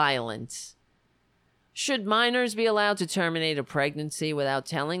violence. Should minors be allowed to terminate a pregnancy without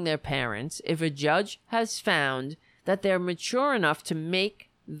telling their parents if a judge has found that they're mature enough to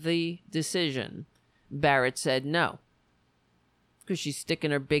make the decision? Barrett said no. Because she's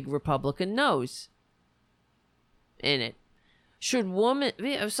sticking her big Republican nose in it. Should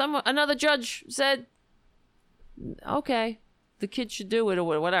another judge said, okay, the kid should do it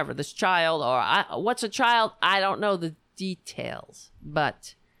or whatever, this child, or what's a child? I don't know the details,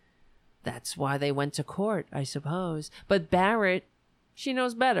 but that's why they went to court, I suppose. But Barrett, she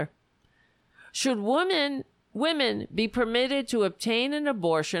knows better. Should women be permitted to obtain an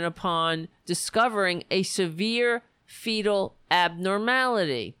abortion upon discovering a severe fetal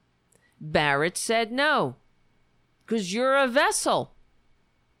abnormality? Barrett said no. Because you're a vessel.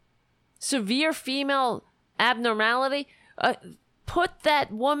 Severe female abnormality, put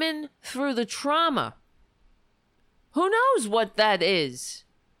that woman through the trauma. Who knows what that is?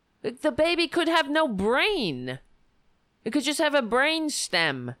 The baby could have no brain. It could just have a brain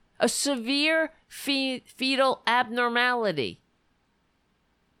stem. A severe fetal abnormality.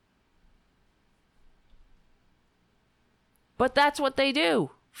 But that's what they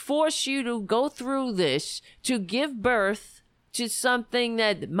do. Force you to go through this to give birth to something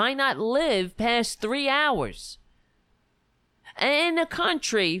that might not live past 3 hours. In a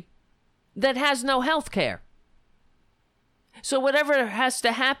country that has no health care. So whatever has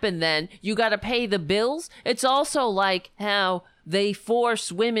to happen then, you got to pay the bills. It's also like how they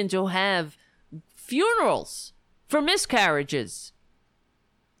force women to have funerals for miscarriages.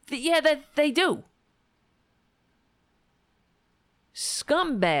 Yeah, that they do.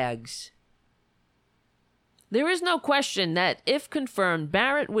 Scumbags. There is no question that, if confirmed,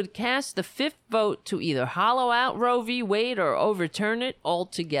 Barrett would cast the fifth vote to either hollow out Roe v. Wade or overturn it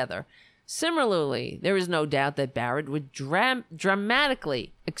altogether. Similarly, there is no doubt that Barrett would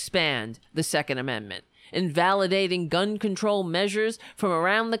dramatically expand the Second Amendment, invalidating gun control measures from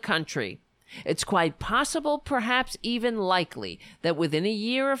around the country. It's quite possible, perhaps even likely, that within a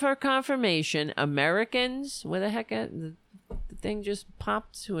year of her confirmation, Americans... Where the heck... The thing just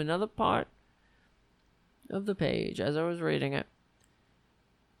popped to another part of the page as I was reading it.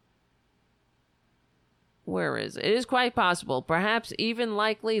 Where is it? It is quite possible, perhaps even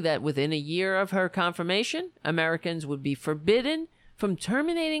likely, that within a year of her confirmation, Americans would be forbidden from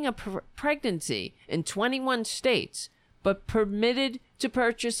terminating a pregnancy in 21 states, but permitted to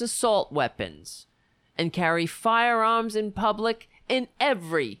purchase assault weapons and carry firearms in public in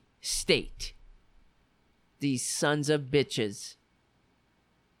every state. These sons of bitches.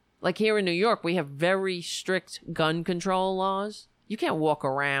 Like here in New York, we have very strict gun control laws. You can't walk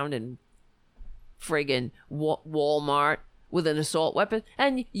around in friggin' Walmart with an assault weapon.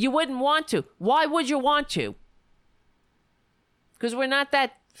 And you wouldn't want to. Why would you want to? Because we're not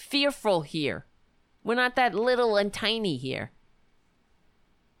that fearful here. We're not that little and tiny here.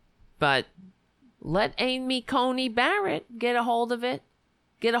 But let Amy Coney Barrett get a hold of it.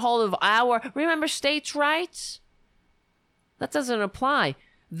 Get a hold of remember states' rights? That doesn't apply.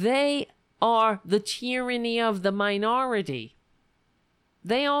 They are the tyranny of the minority.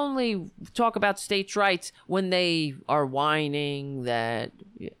 They only talk about states' rights when they are whining that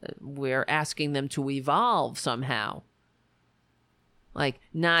we're asking them to evolve somehow. Like,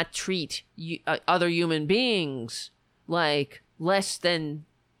 not treat other human beings like less than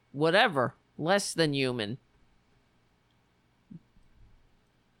whatever, less than human.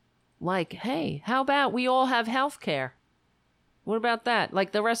 Like, hey, how about we all have health care? What about that?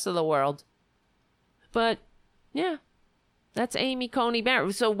 Like the rest of the world. But, yeah, that's Amy Coney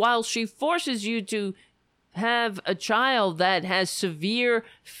Barrett. So while she forces you to have a child that has severe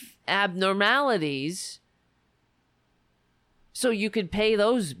abnormalities, so you could pay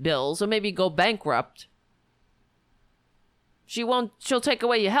those bills or maybe go bankrupt, she'll take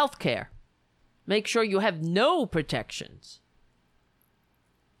away your health care. Make sure you have no protections.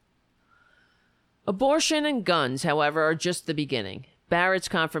 Abortion and guns, however, are just the beginning. Barrett's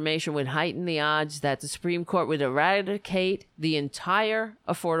confirmation would heighten the odds that the Supreme Court would eradicate the entire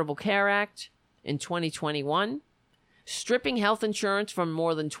Affordable Care Act in 2021, stripping health insurance from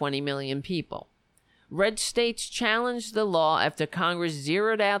more than 20 million people. Red states challenged the law after Congress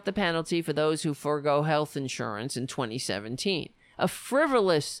zeroed out the penalty for those who forego health insurance in 2017. A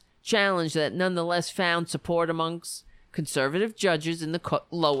frivolous challenge that nonetheless found support amongst conservative judges in the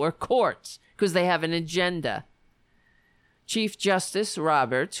lower courts because they have an agenda. Chief Justice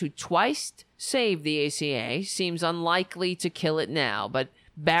Roberts, who twice saved the ACA, seems unlikely to kill it now, but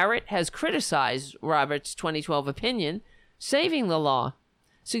Barrett has criticized Roberts' 2012 opinion, saving the law,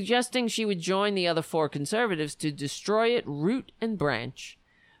 suggesting she would join the other four conservatives to destroy it root and branch.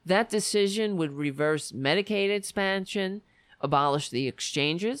 That decision would reverse Medicaid expansion, abolish the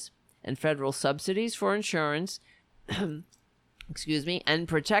exchanges and federal subsidies for insurance, and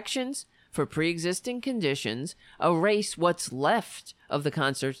protections for pre-existing conditions, erase what's left of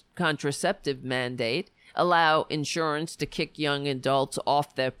the contraceptive mandate, allow insurance to kick young adults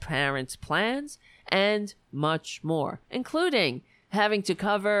off their parents' plans, and much more, including having to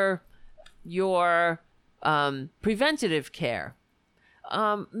cover your preventative care.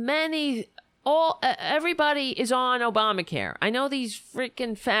 Everybody is on Obamacare. I know these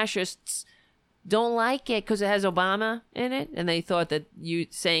freaking fascists don't like it because it has Obama in it, and they thought that you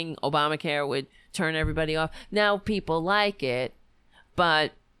saying Obamacare would turn everybody off. Now people like it,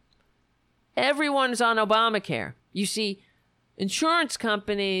 but everyone's on Obamacare. You see, insurance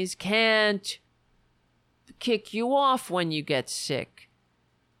companies can't kick you off when you get sick.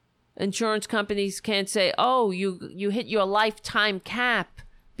 Insurance companies can't say, oh, you hit your lifetime cap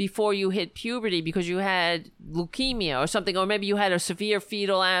before you hit puberty because you had leukemia or something, or maybe you had a severe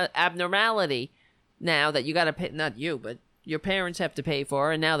fetal abnormality now that you got to pay, not you, but your parents have to pay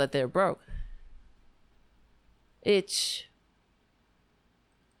for, and now that they're broke. Everybody's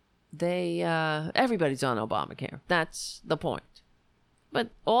on Obamacare. That's the point. But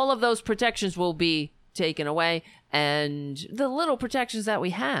all of those protections will be taken away, and the little protections that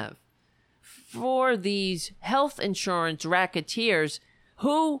we have for these health insurance racketeers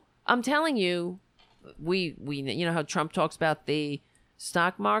who, I'm telling you, we you know how Trump talks about the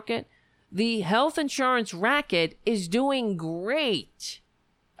stock market? The health insurance racket is doing great,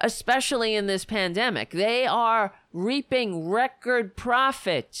 especially in this pandemic. They are reaping record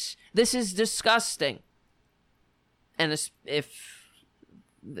profits. This is disgusting. And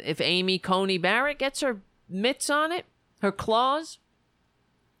if Amy Coney Barrett gets her mitts on it, her claws,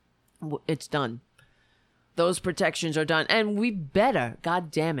 it's done. Those protections are done. And we better, God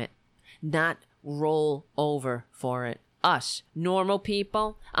damn it, not roll over for it. Us, normal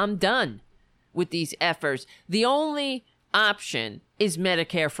people, I'm done with these effers. The only option is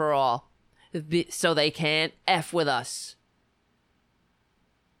Medicare for all, so they can't F with us.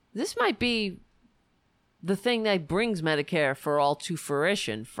 This might be the thing that brings Medicare for all to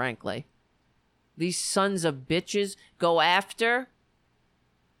fruition, frankly. These sons of bitches go after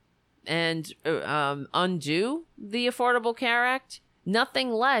and undo the Affordable Care Act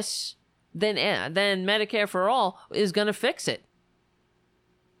Nothing less than Medicare for all is going to fix it.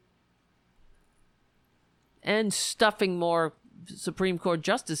 And stuffing more Supreme Court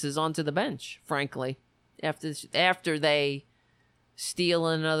justices onto the bench, frankly, after they steal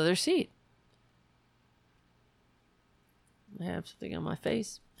another seat. I have something on my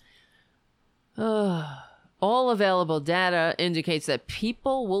face. All available data indicates that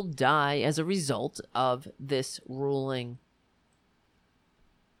people will die as a result of this ruling.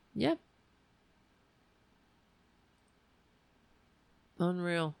 Yep.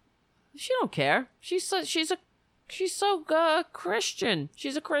 Unreal. She don't care. She's so Christian.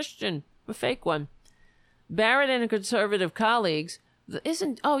 She's a Christian, a fake one. Barrett and her conservative colleagues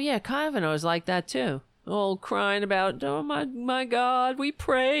Kavanaugh's like that too. All crying about, oh my God, we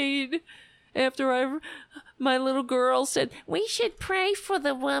prayed after my little girl said we should pray for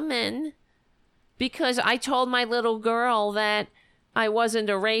the woman because I told my little girl that I wasn't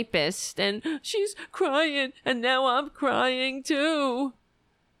a rapist, and she's crying, and now I'm crying too.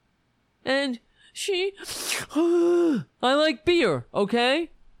 And I like beer, okay?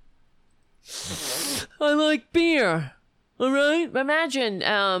 I like beer, all right? Imagine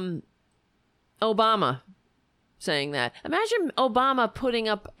Obama saying that. Imagine Obama putting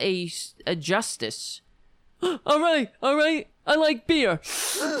up a justice. All right, I like beer.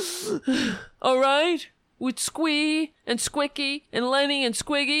 All right? With Squee and Squicky and Lenny and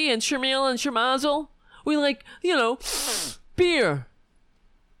Squiggy and Shamil and Shamazel. We like, beer.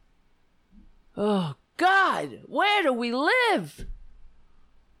 Oh, God, where do we live?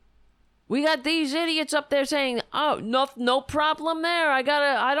 We got these idiots up there saying, oh, no problem there. I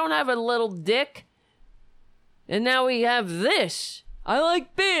don't have a little dick. And now we have this. I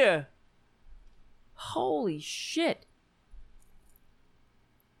like beer. Holy shit.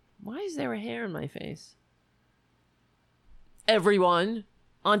 Why is there a hair in my face? Everyone,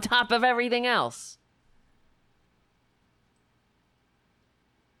 on top of everything else.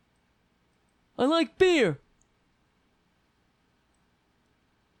 I like beer.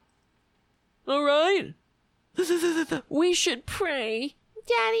 All right? We should pray.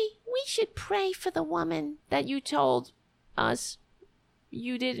 Daddy, we should pray for the woman that you told us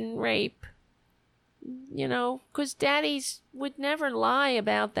you didn't rape. Because daddies would never lie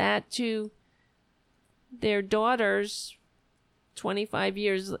about that to their daughters 25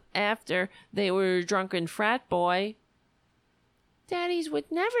 years after they were a drunken frat boy. Daddies would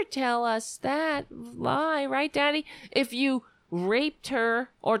never tell us that lie, right, Daddy? If you raped her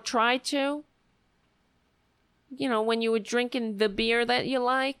or tried to, when you were drinking the beer that you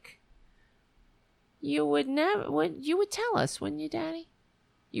like, you would tell us, wouldn't you, Daddy?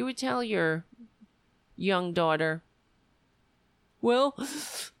 You would tell your young daughter, well,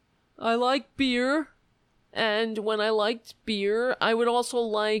 I like beer, and when I liked beer, I would also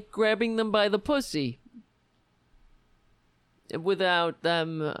like grabbing them by the pussy. Without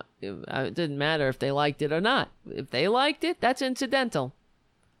them, it didn't matter if they liked it or not. If they liked it, that's incidental.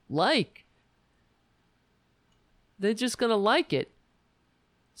 They're just gonna like it.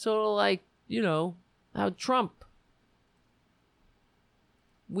 Sort of like, how Trump.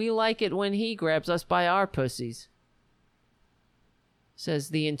 We like it when he grabs us by our pussies, says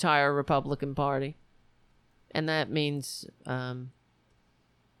the entire Republican Party. And that means when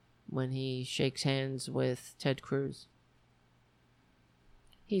he shakes hands with Ted Cruz.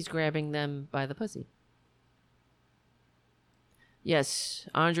 He's grabbing them by the pussy. Yes,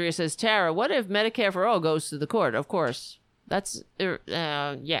 Andrea says, Tara, what if Medicare for all goes to the court? Of course. That's,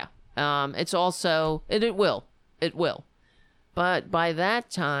 yeah. It's also, it will. It will. But by that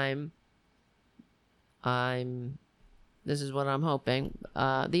time, this is what I'm hoping.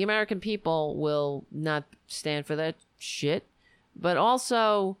 The American people will not stand for that shit. But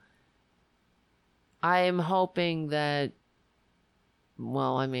also, I am hoping that,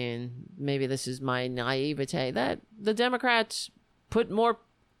 well, I mean, maybe this is my naivete, that the Democrats put more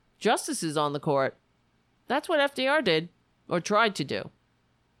justices on the court. That's what FDR did, or tried to do.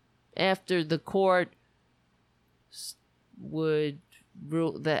 After the court would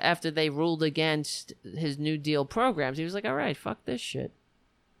rule, after they ruled against his New Deal programs, he was like, all right, fuck this shit.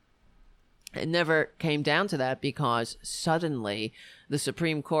 It never came down to that because suddenly the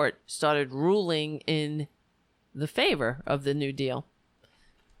Supreme Court started ruling in the favor of the New Deal.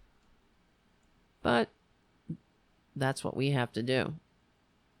 But that's what we have to do.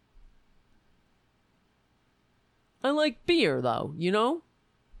 I like beer, though,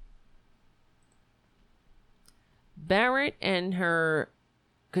 Barrett and her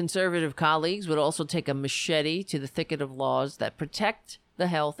conservative colleagues would also take a machete to the thicket of laws that protect the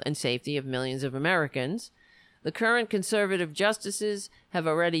health and safety of millions of Americans. The current conservative justices have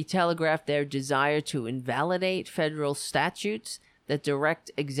already telegraphed their desire to invalidate federal statutes that direct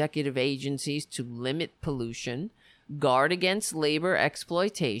executive agencies to limit pollution, guard against labor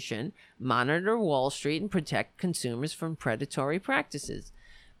exploitation, monitor Wall Street, and protect consumers from predatory practices.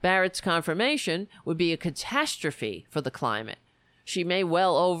 Barrett's confirmation would be a catastrophe for the climate. She may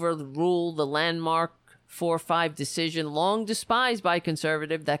well overrule the landmark 4-5 decision long despised by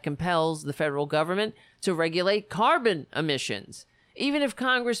conservatives that compels the federal government to regulate carbon emissions. Even if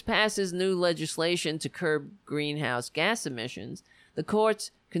Congress passes new legislation to curb greenhouse gas emissions, the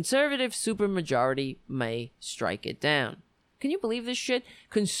court's conservative supermajority may strike it down. Can you believe this shit?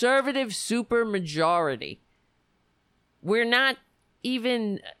 Conservative supermajority. We're not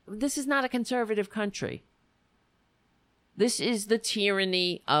even... This is not a conservative country. This is the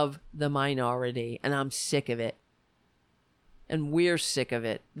tyranny of the minority, and I'm sick of it. And we're sick of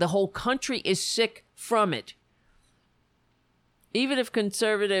it. The whole country is sick from it. Even if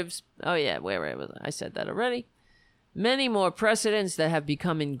conservatives... Oh, yeah, where was I? I said that already. Many more precedents that have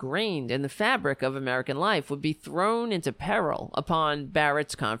become ingrained in the fabric of American life would be thrown into peril upon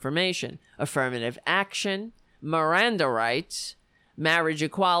Barrett's confirmation. Affirmative action, Miranda rights, marriage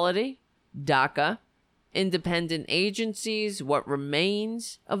equality, DACA, independent agencies, what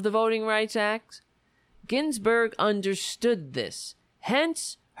remains of the Voting Rights Act. Ginsburg understood this,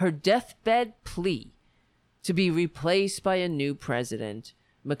 hence her deathbed plea to be replaced by a new president.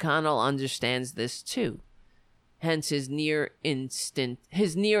 McConnell understands this too. Hence his near instant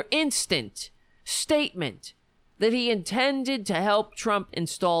statement that he intended to help Trump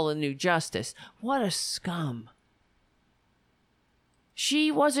install a new justice. What a scum. She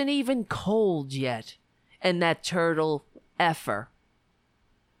wasn't even cold yet, and that turtle effer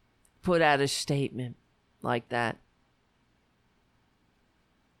put out a statement like that.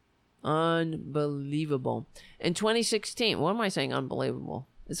 Unbelievable. In 2016, what am I saying unbelievable?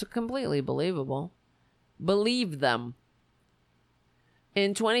 It's completely believable. Believe them.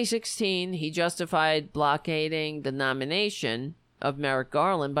 In 2016, he justified blockading the nomination of Merrick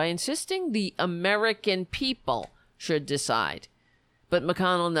Garland by insisting the American people should decide. But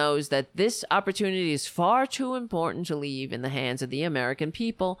McConnell knows that this opportunity is far too important to leave in the hands of the American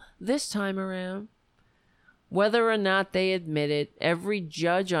people this time around. Whether or not they admit it, every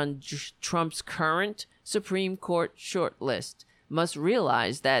judge on Trump's current Supreme Court shortlist must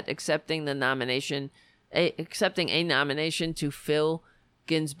realize that accepting a nomination to fill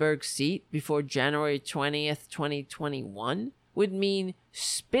Ginsburg's seat before January 20th, 2021 would mean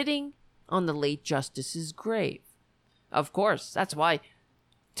spitting on the late justice's grave. Of course, that's why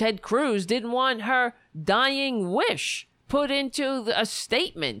Ted Cruz didn't want her dying wish put into a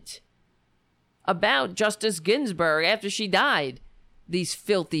statement about Justice Ginsburg after she died. These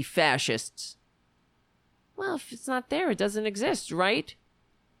filthy fascists. Well, if it's not there, it doesn't exist, right?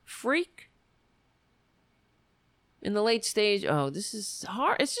 Freak. In the late stage, this is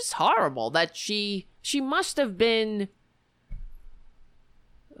hard. It's just horrible that she must have been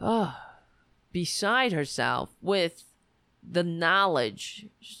beside herself with the knowledge,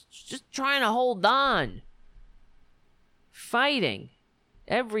 just trying to hold on, fighting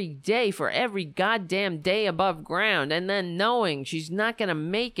every day for every goddamn day above ground, and then knowing she's not going to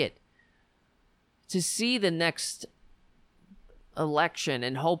make it to see the next election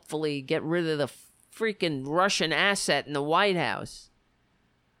and hopefully get rid of the freaking Russian asset in the White House.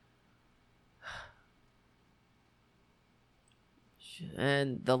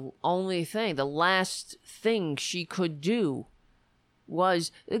 And the last thing she could do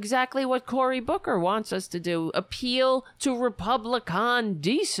was exactly what Cory Booker wants us to do. Appeal to Republican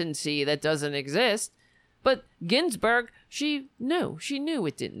decency that doesn't exist. But Ginsburg, she knew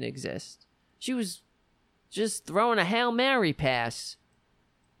it didn't exist. She was just throwing a Hail Mary pass.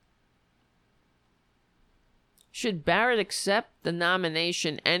 Should Barrett accept the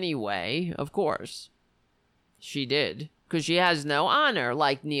nomination anyway? Of course. She did. Because she has no honor,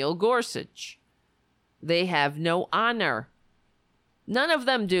 like Neil Gorsuch. They have no honor. None of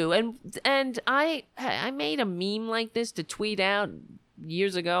them do. And I made a meme like this to tweet out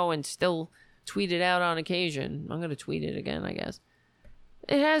years ago and still tweet it out on occasion. I'm going to tweet it again, I guess.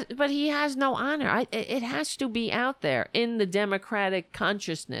 But he has no honor. It has to be out there in the Democratic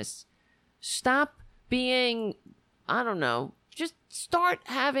consciousness. Stop being, I don't know, just start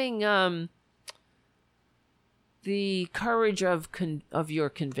having the courage of your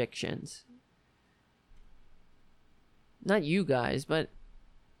convictions. Not you guys, but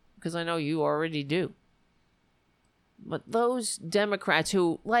because I know you already do. But those Democrats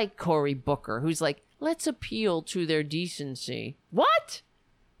who, like Cory Booker, who's like, let's appeal to their decency. What?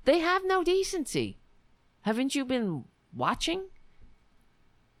 They have no decency. Haven't you been watching?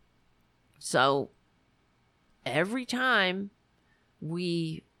 So every time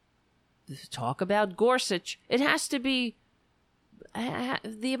we talk about Gorsuch, it has to be,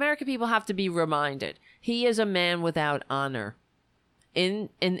 the American people have to be reminded, he is a man without honor in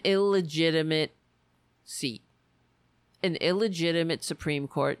an illegitimate seat, an illegitimate Supreme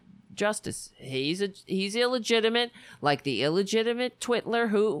Court justice. He's illegitimate, like the illegitimate Twitler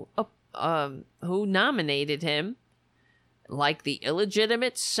who nominated him, like the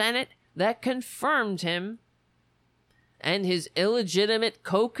illegitimate Senate that confirmed him, and his illegitimate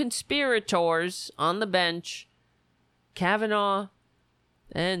co-conspirators on the bench, Kavanaugh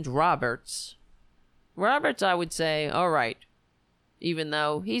and Roberts. Roberts, I would say, all right, even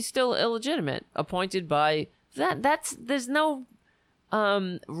though he's still illegitimate, appointed by there's no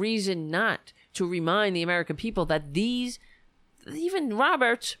reason not to remind the American people that even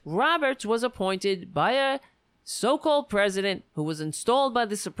Roberts was appointed by a so-called president who was installed by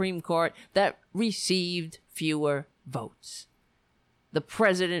the Supreme Court that received fewer votes. That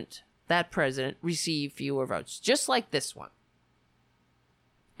president received fewer votes, just like this one.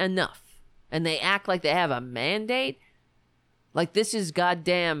 Enough. And they act like they have a mandate, like this is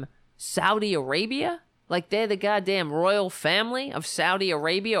goddamn Saudi Arabia, like they're the goddamn royal family of Saudi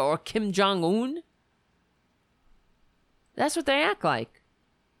Arabia or Kim Jong-un. That's what they act like.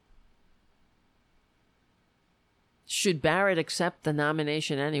 Should Barrett accept the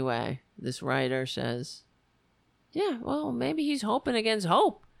nomination anyway? This writer says. Yeah, well, maybe he's hoping against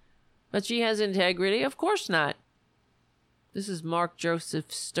hope. But she has integrity? Of course not. This is Mark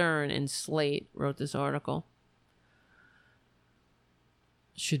Joseph Stern in Slate wrote this article.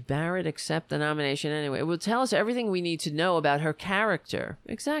 Should Barrett accept the nomination anyway? It will tell us everything we need to know about her character.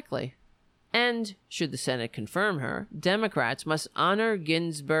 Exactly. And should the Senate confirm her, Democrats must honor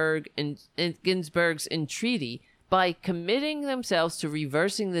Ginsburg's entreaty by committing themselves to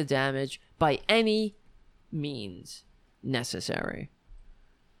reversing the damage by any means necessary.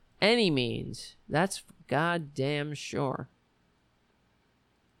 Any means. That's goddamn sure.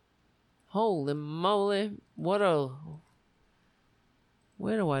 Holy moly. Where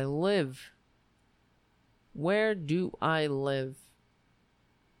do I live? Where do I live?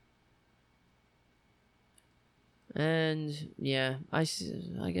 And yeah, I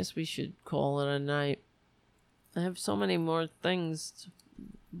guess we should call it a night. I have so many more things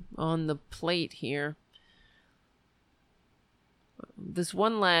on the plate here. This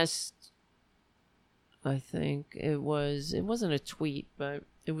one last, I think it wasn't a tweet, but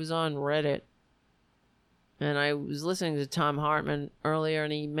it was on Reddit. And I was listening to Tom Hartman earlier,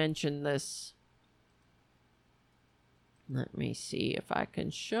 and he mentioned this. Let me see if I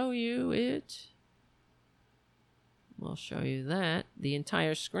can show you it. I'll show you that. The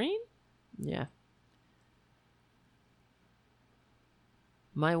entire screen? Yeah.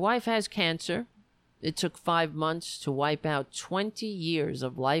 My wife has cancer. It took 5 months to wipe out 20 years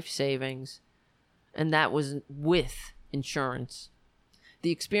of life savings, and that was with insurance.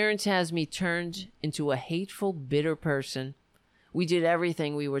 The experience has me turned into a hateful, bitter person. We did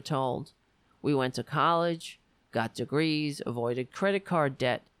everything we were told. We went to college, got degrees, avoided credit card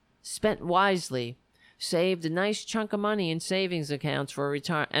debt, spent wisely, saved a nice chunk of money in savings accounts for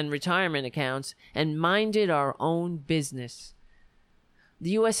retirement accounts, and minded our own business. The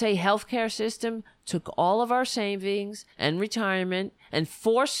USA healthcare system took all of our savings and retirement and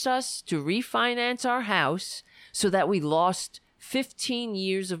forced us to refinance our house so that we lost 15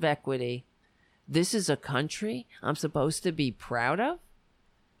 years of equity. This is a country I'm supposed to be proud of?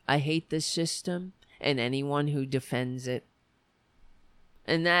 I hate this system and anyone who defends it.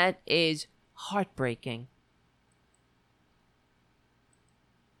 And that is heartbreaking.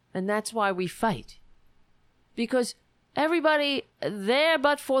 And that's why we fight. Because everybody there,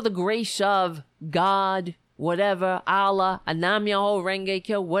 but for the grace of God, whatever, Allah, Anam Yaho Renge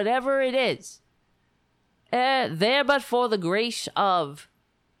Kyo, whatever it is, there but for the grace of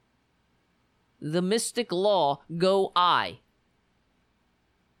the mystic law, go I.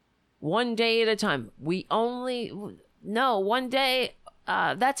 One day at a time. One day,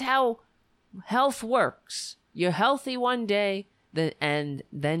 that's how health works. You're healthy one day, and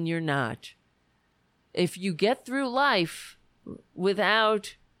then you're not. If you get through life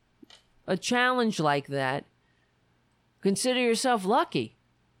without a challenge like that, consider yourself lucky.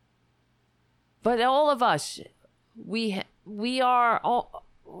 But all of us, we are all,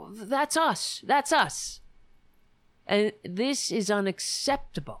 that's us. That's us. And this is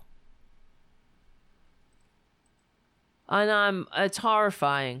unacceptable. And it's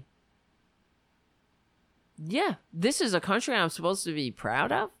horrifying. Yeah, this is a country I'm supposed to be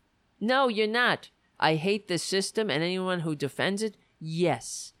proud of? No, you're not. I hate this system and anyone who defends it?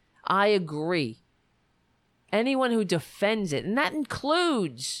 Yes, I agree. Anyone who defends it, and that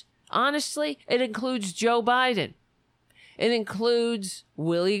includes, honestly, it includes Joe Biden. It includes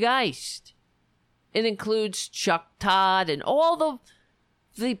Willie Geist. It includes Chuck Todd and all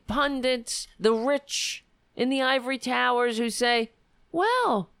the pundits, the rich in the ivory towers who say,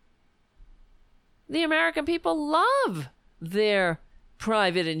 well, the American people love their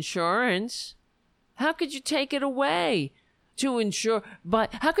private insurance. How could you take it away to insure?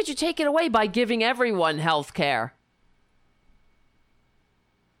 But how could you take it away by giving everyone health care?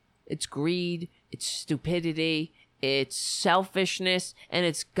 It's greed, it's stupidity, it's selfishness, and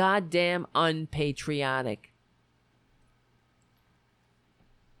it's goddamn unpatriotic.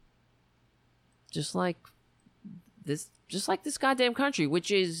 Just like this goddamn country,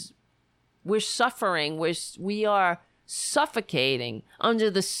 which is, we're suffering, we are suffocating under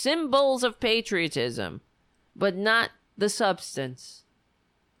the symbols of patriotism, but not the substance.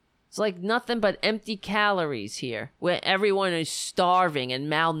 It's like nothing but empty calories here, where everyone is starving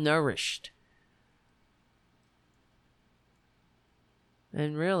and malnourished.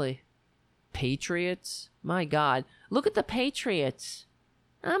 And really, patriots? My God, look at the patriots.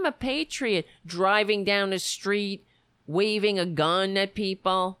 I'm a patriot, driving down the street, waving a gun at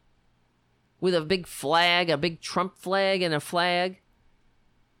people with a big flag, a big Trump flag and a flag.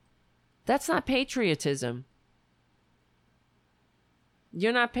 That's not patriotism.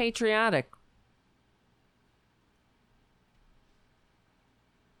 You're not patriotic.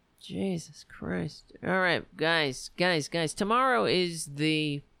 Jesus Christ. All right, guys. Tomorrow is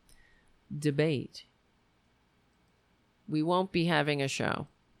the debate. We won't be having a show.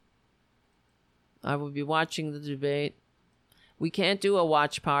 I will be watching the debate. We can't do a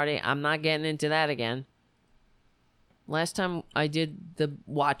watch party. I'm not getting into that again. Last time I did the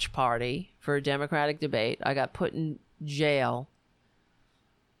watch party for a Democratic debate, I got put in jail.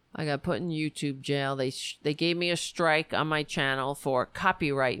 I got put in YouTube jail. They gave me a strike on my channel for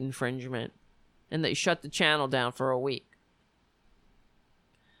copyright infringement, and they shut the channel down for a week.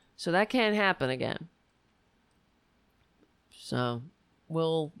 So that can't happen again. So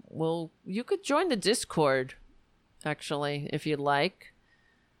you could join the Discord, actually, if you'd like.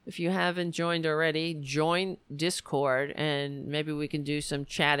 If you haven't joined already, join Discord, and maybe we can do some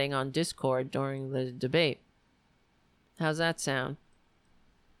chatting on Discord during the debate. How's that sound?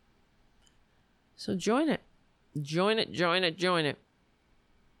 So join it. Join it.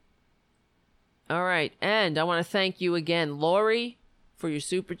 All right. And I want to thank you again, Lori, for your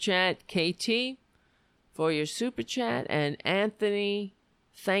super chat, KT, for your super chat, and Anthony,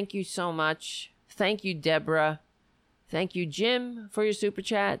 thank you so much. Thank you, Deborah. Thank you, Jim, for your super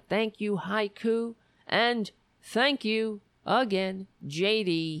chat. Thank you, Haiku. And thank you again,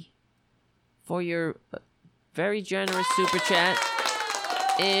 JD, for your very generous super chat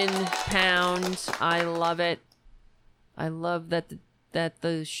in pounds. I love it. I love that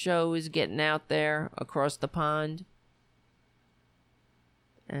the show is getting out there across the pond.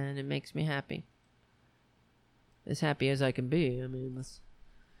 And it makes me happy. As happy as I can be. I mean,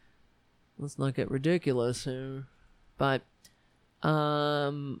 let's not get ridiculous here. But,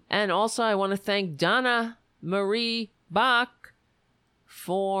 and also I want to thank Donna Marie Bach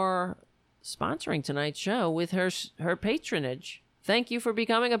for sponsoring tonight's show with her patronage. Thank you for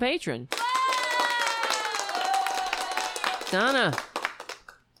becoming a patron. Donna,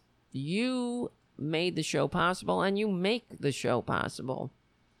 you made the show possible, and you make the show possible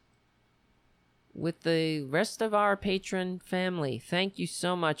with the rest of our patron family. Thank you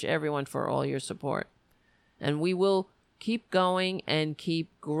so much, everyone, for all your support. And we will keep going and keep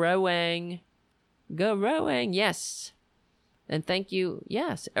growing. Growing, yes. And thank you,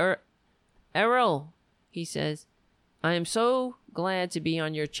 yes. Errol, he says, I am so glad to be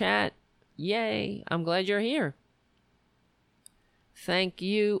on your chat. Yay, I'm glad you're here. Thank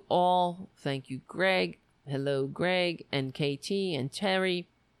you all. Thank you, Greg. Hello, Greg, and KT, and Terry,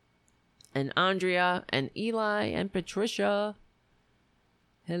 and Andrea, and Eli, and Patricia.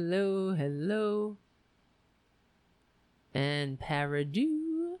 Hello. And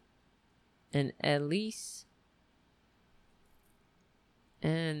Paradu, and Elise,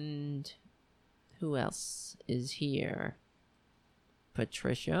 and who else is here?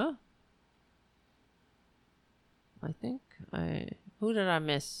 Patricia, I think. Who did I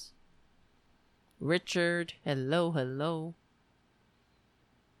miss? Richard, hello.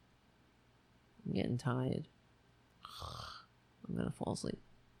 I'm getting tired. I'm gonna fall asleep.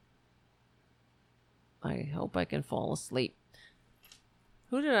 I hope I can fall asleep.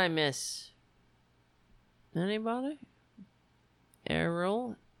 Who did I miss? Anybody?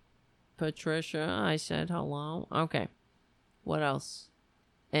 Errol, Patricia, I said hello. Okay. What else?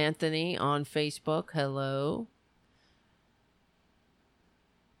 Anthony on Facebook, hello.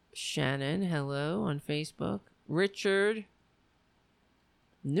 Shannon, hello on Facebook. Richard.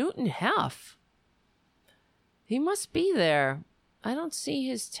 Newton Heff. He must be there. I don't see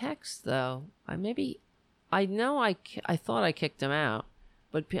his text, though. I thought I kicked him out.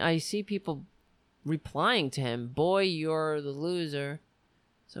 But I see people replying to him. Boy, you're the loser.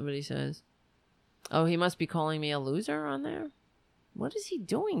 Somebody says. Oh, he must be calling me a loser on there? What is he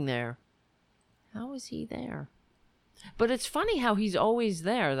doing there? How is he there? But it's funny how he's always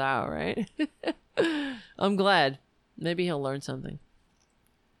there, though, right? I'm glad. Maybe he'll learn something.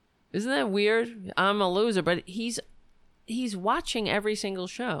 Isn't that weird? I'm a loser, but he's watching every single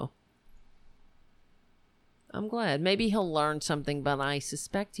show. I'm glad. Maybe he'll learn something, but I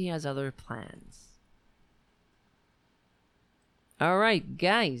suspect he has other plans. All right,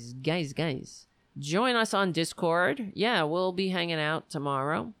 guys. Join us on Discord. Yeah, we'll be hanging out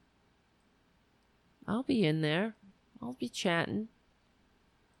tomorrow. I'll be in there. I'll be chatting.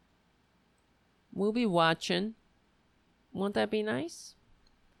 We'll be watching. Won't that be nice?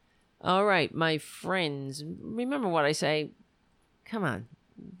 All right, my friends. Remember what I say. Come on.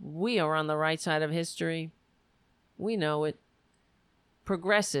 We are on the right side of history. We know it.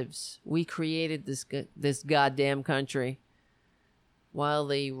 Progressives. We created this goddamn country. While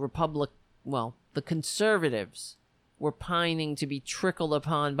the the conservatives were pining to be trickled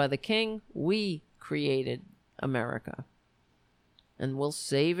upon by the king, we created America. And we'll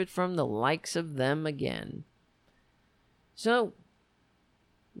save it from the likes of them again. So,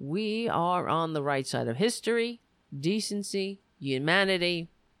 we are on the right side of history, decency, humanity,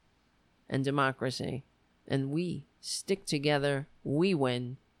 and democracy. And we stick together, we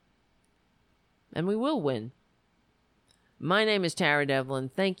win. And we will win. My name is Tara Devlin.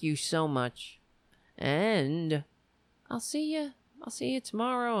 Thank you so much. And I'll see you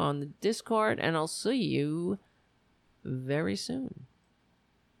tomorrow on the Discord, and I'll see you very soon.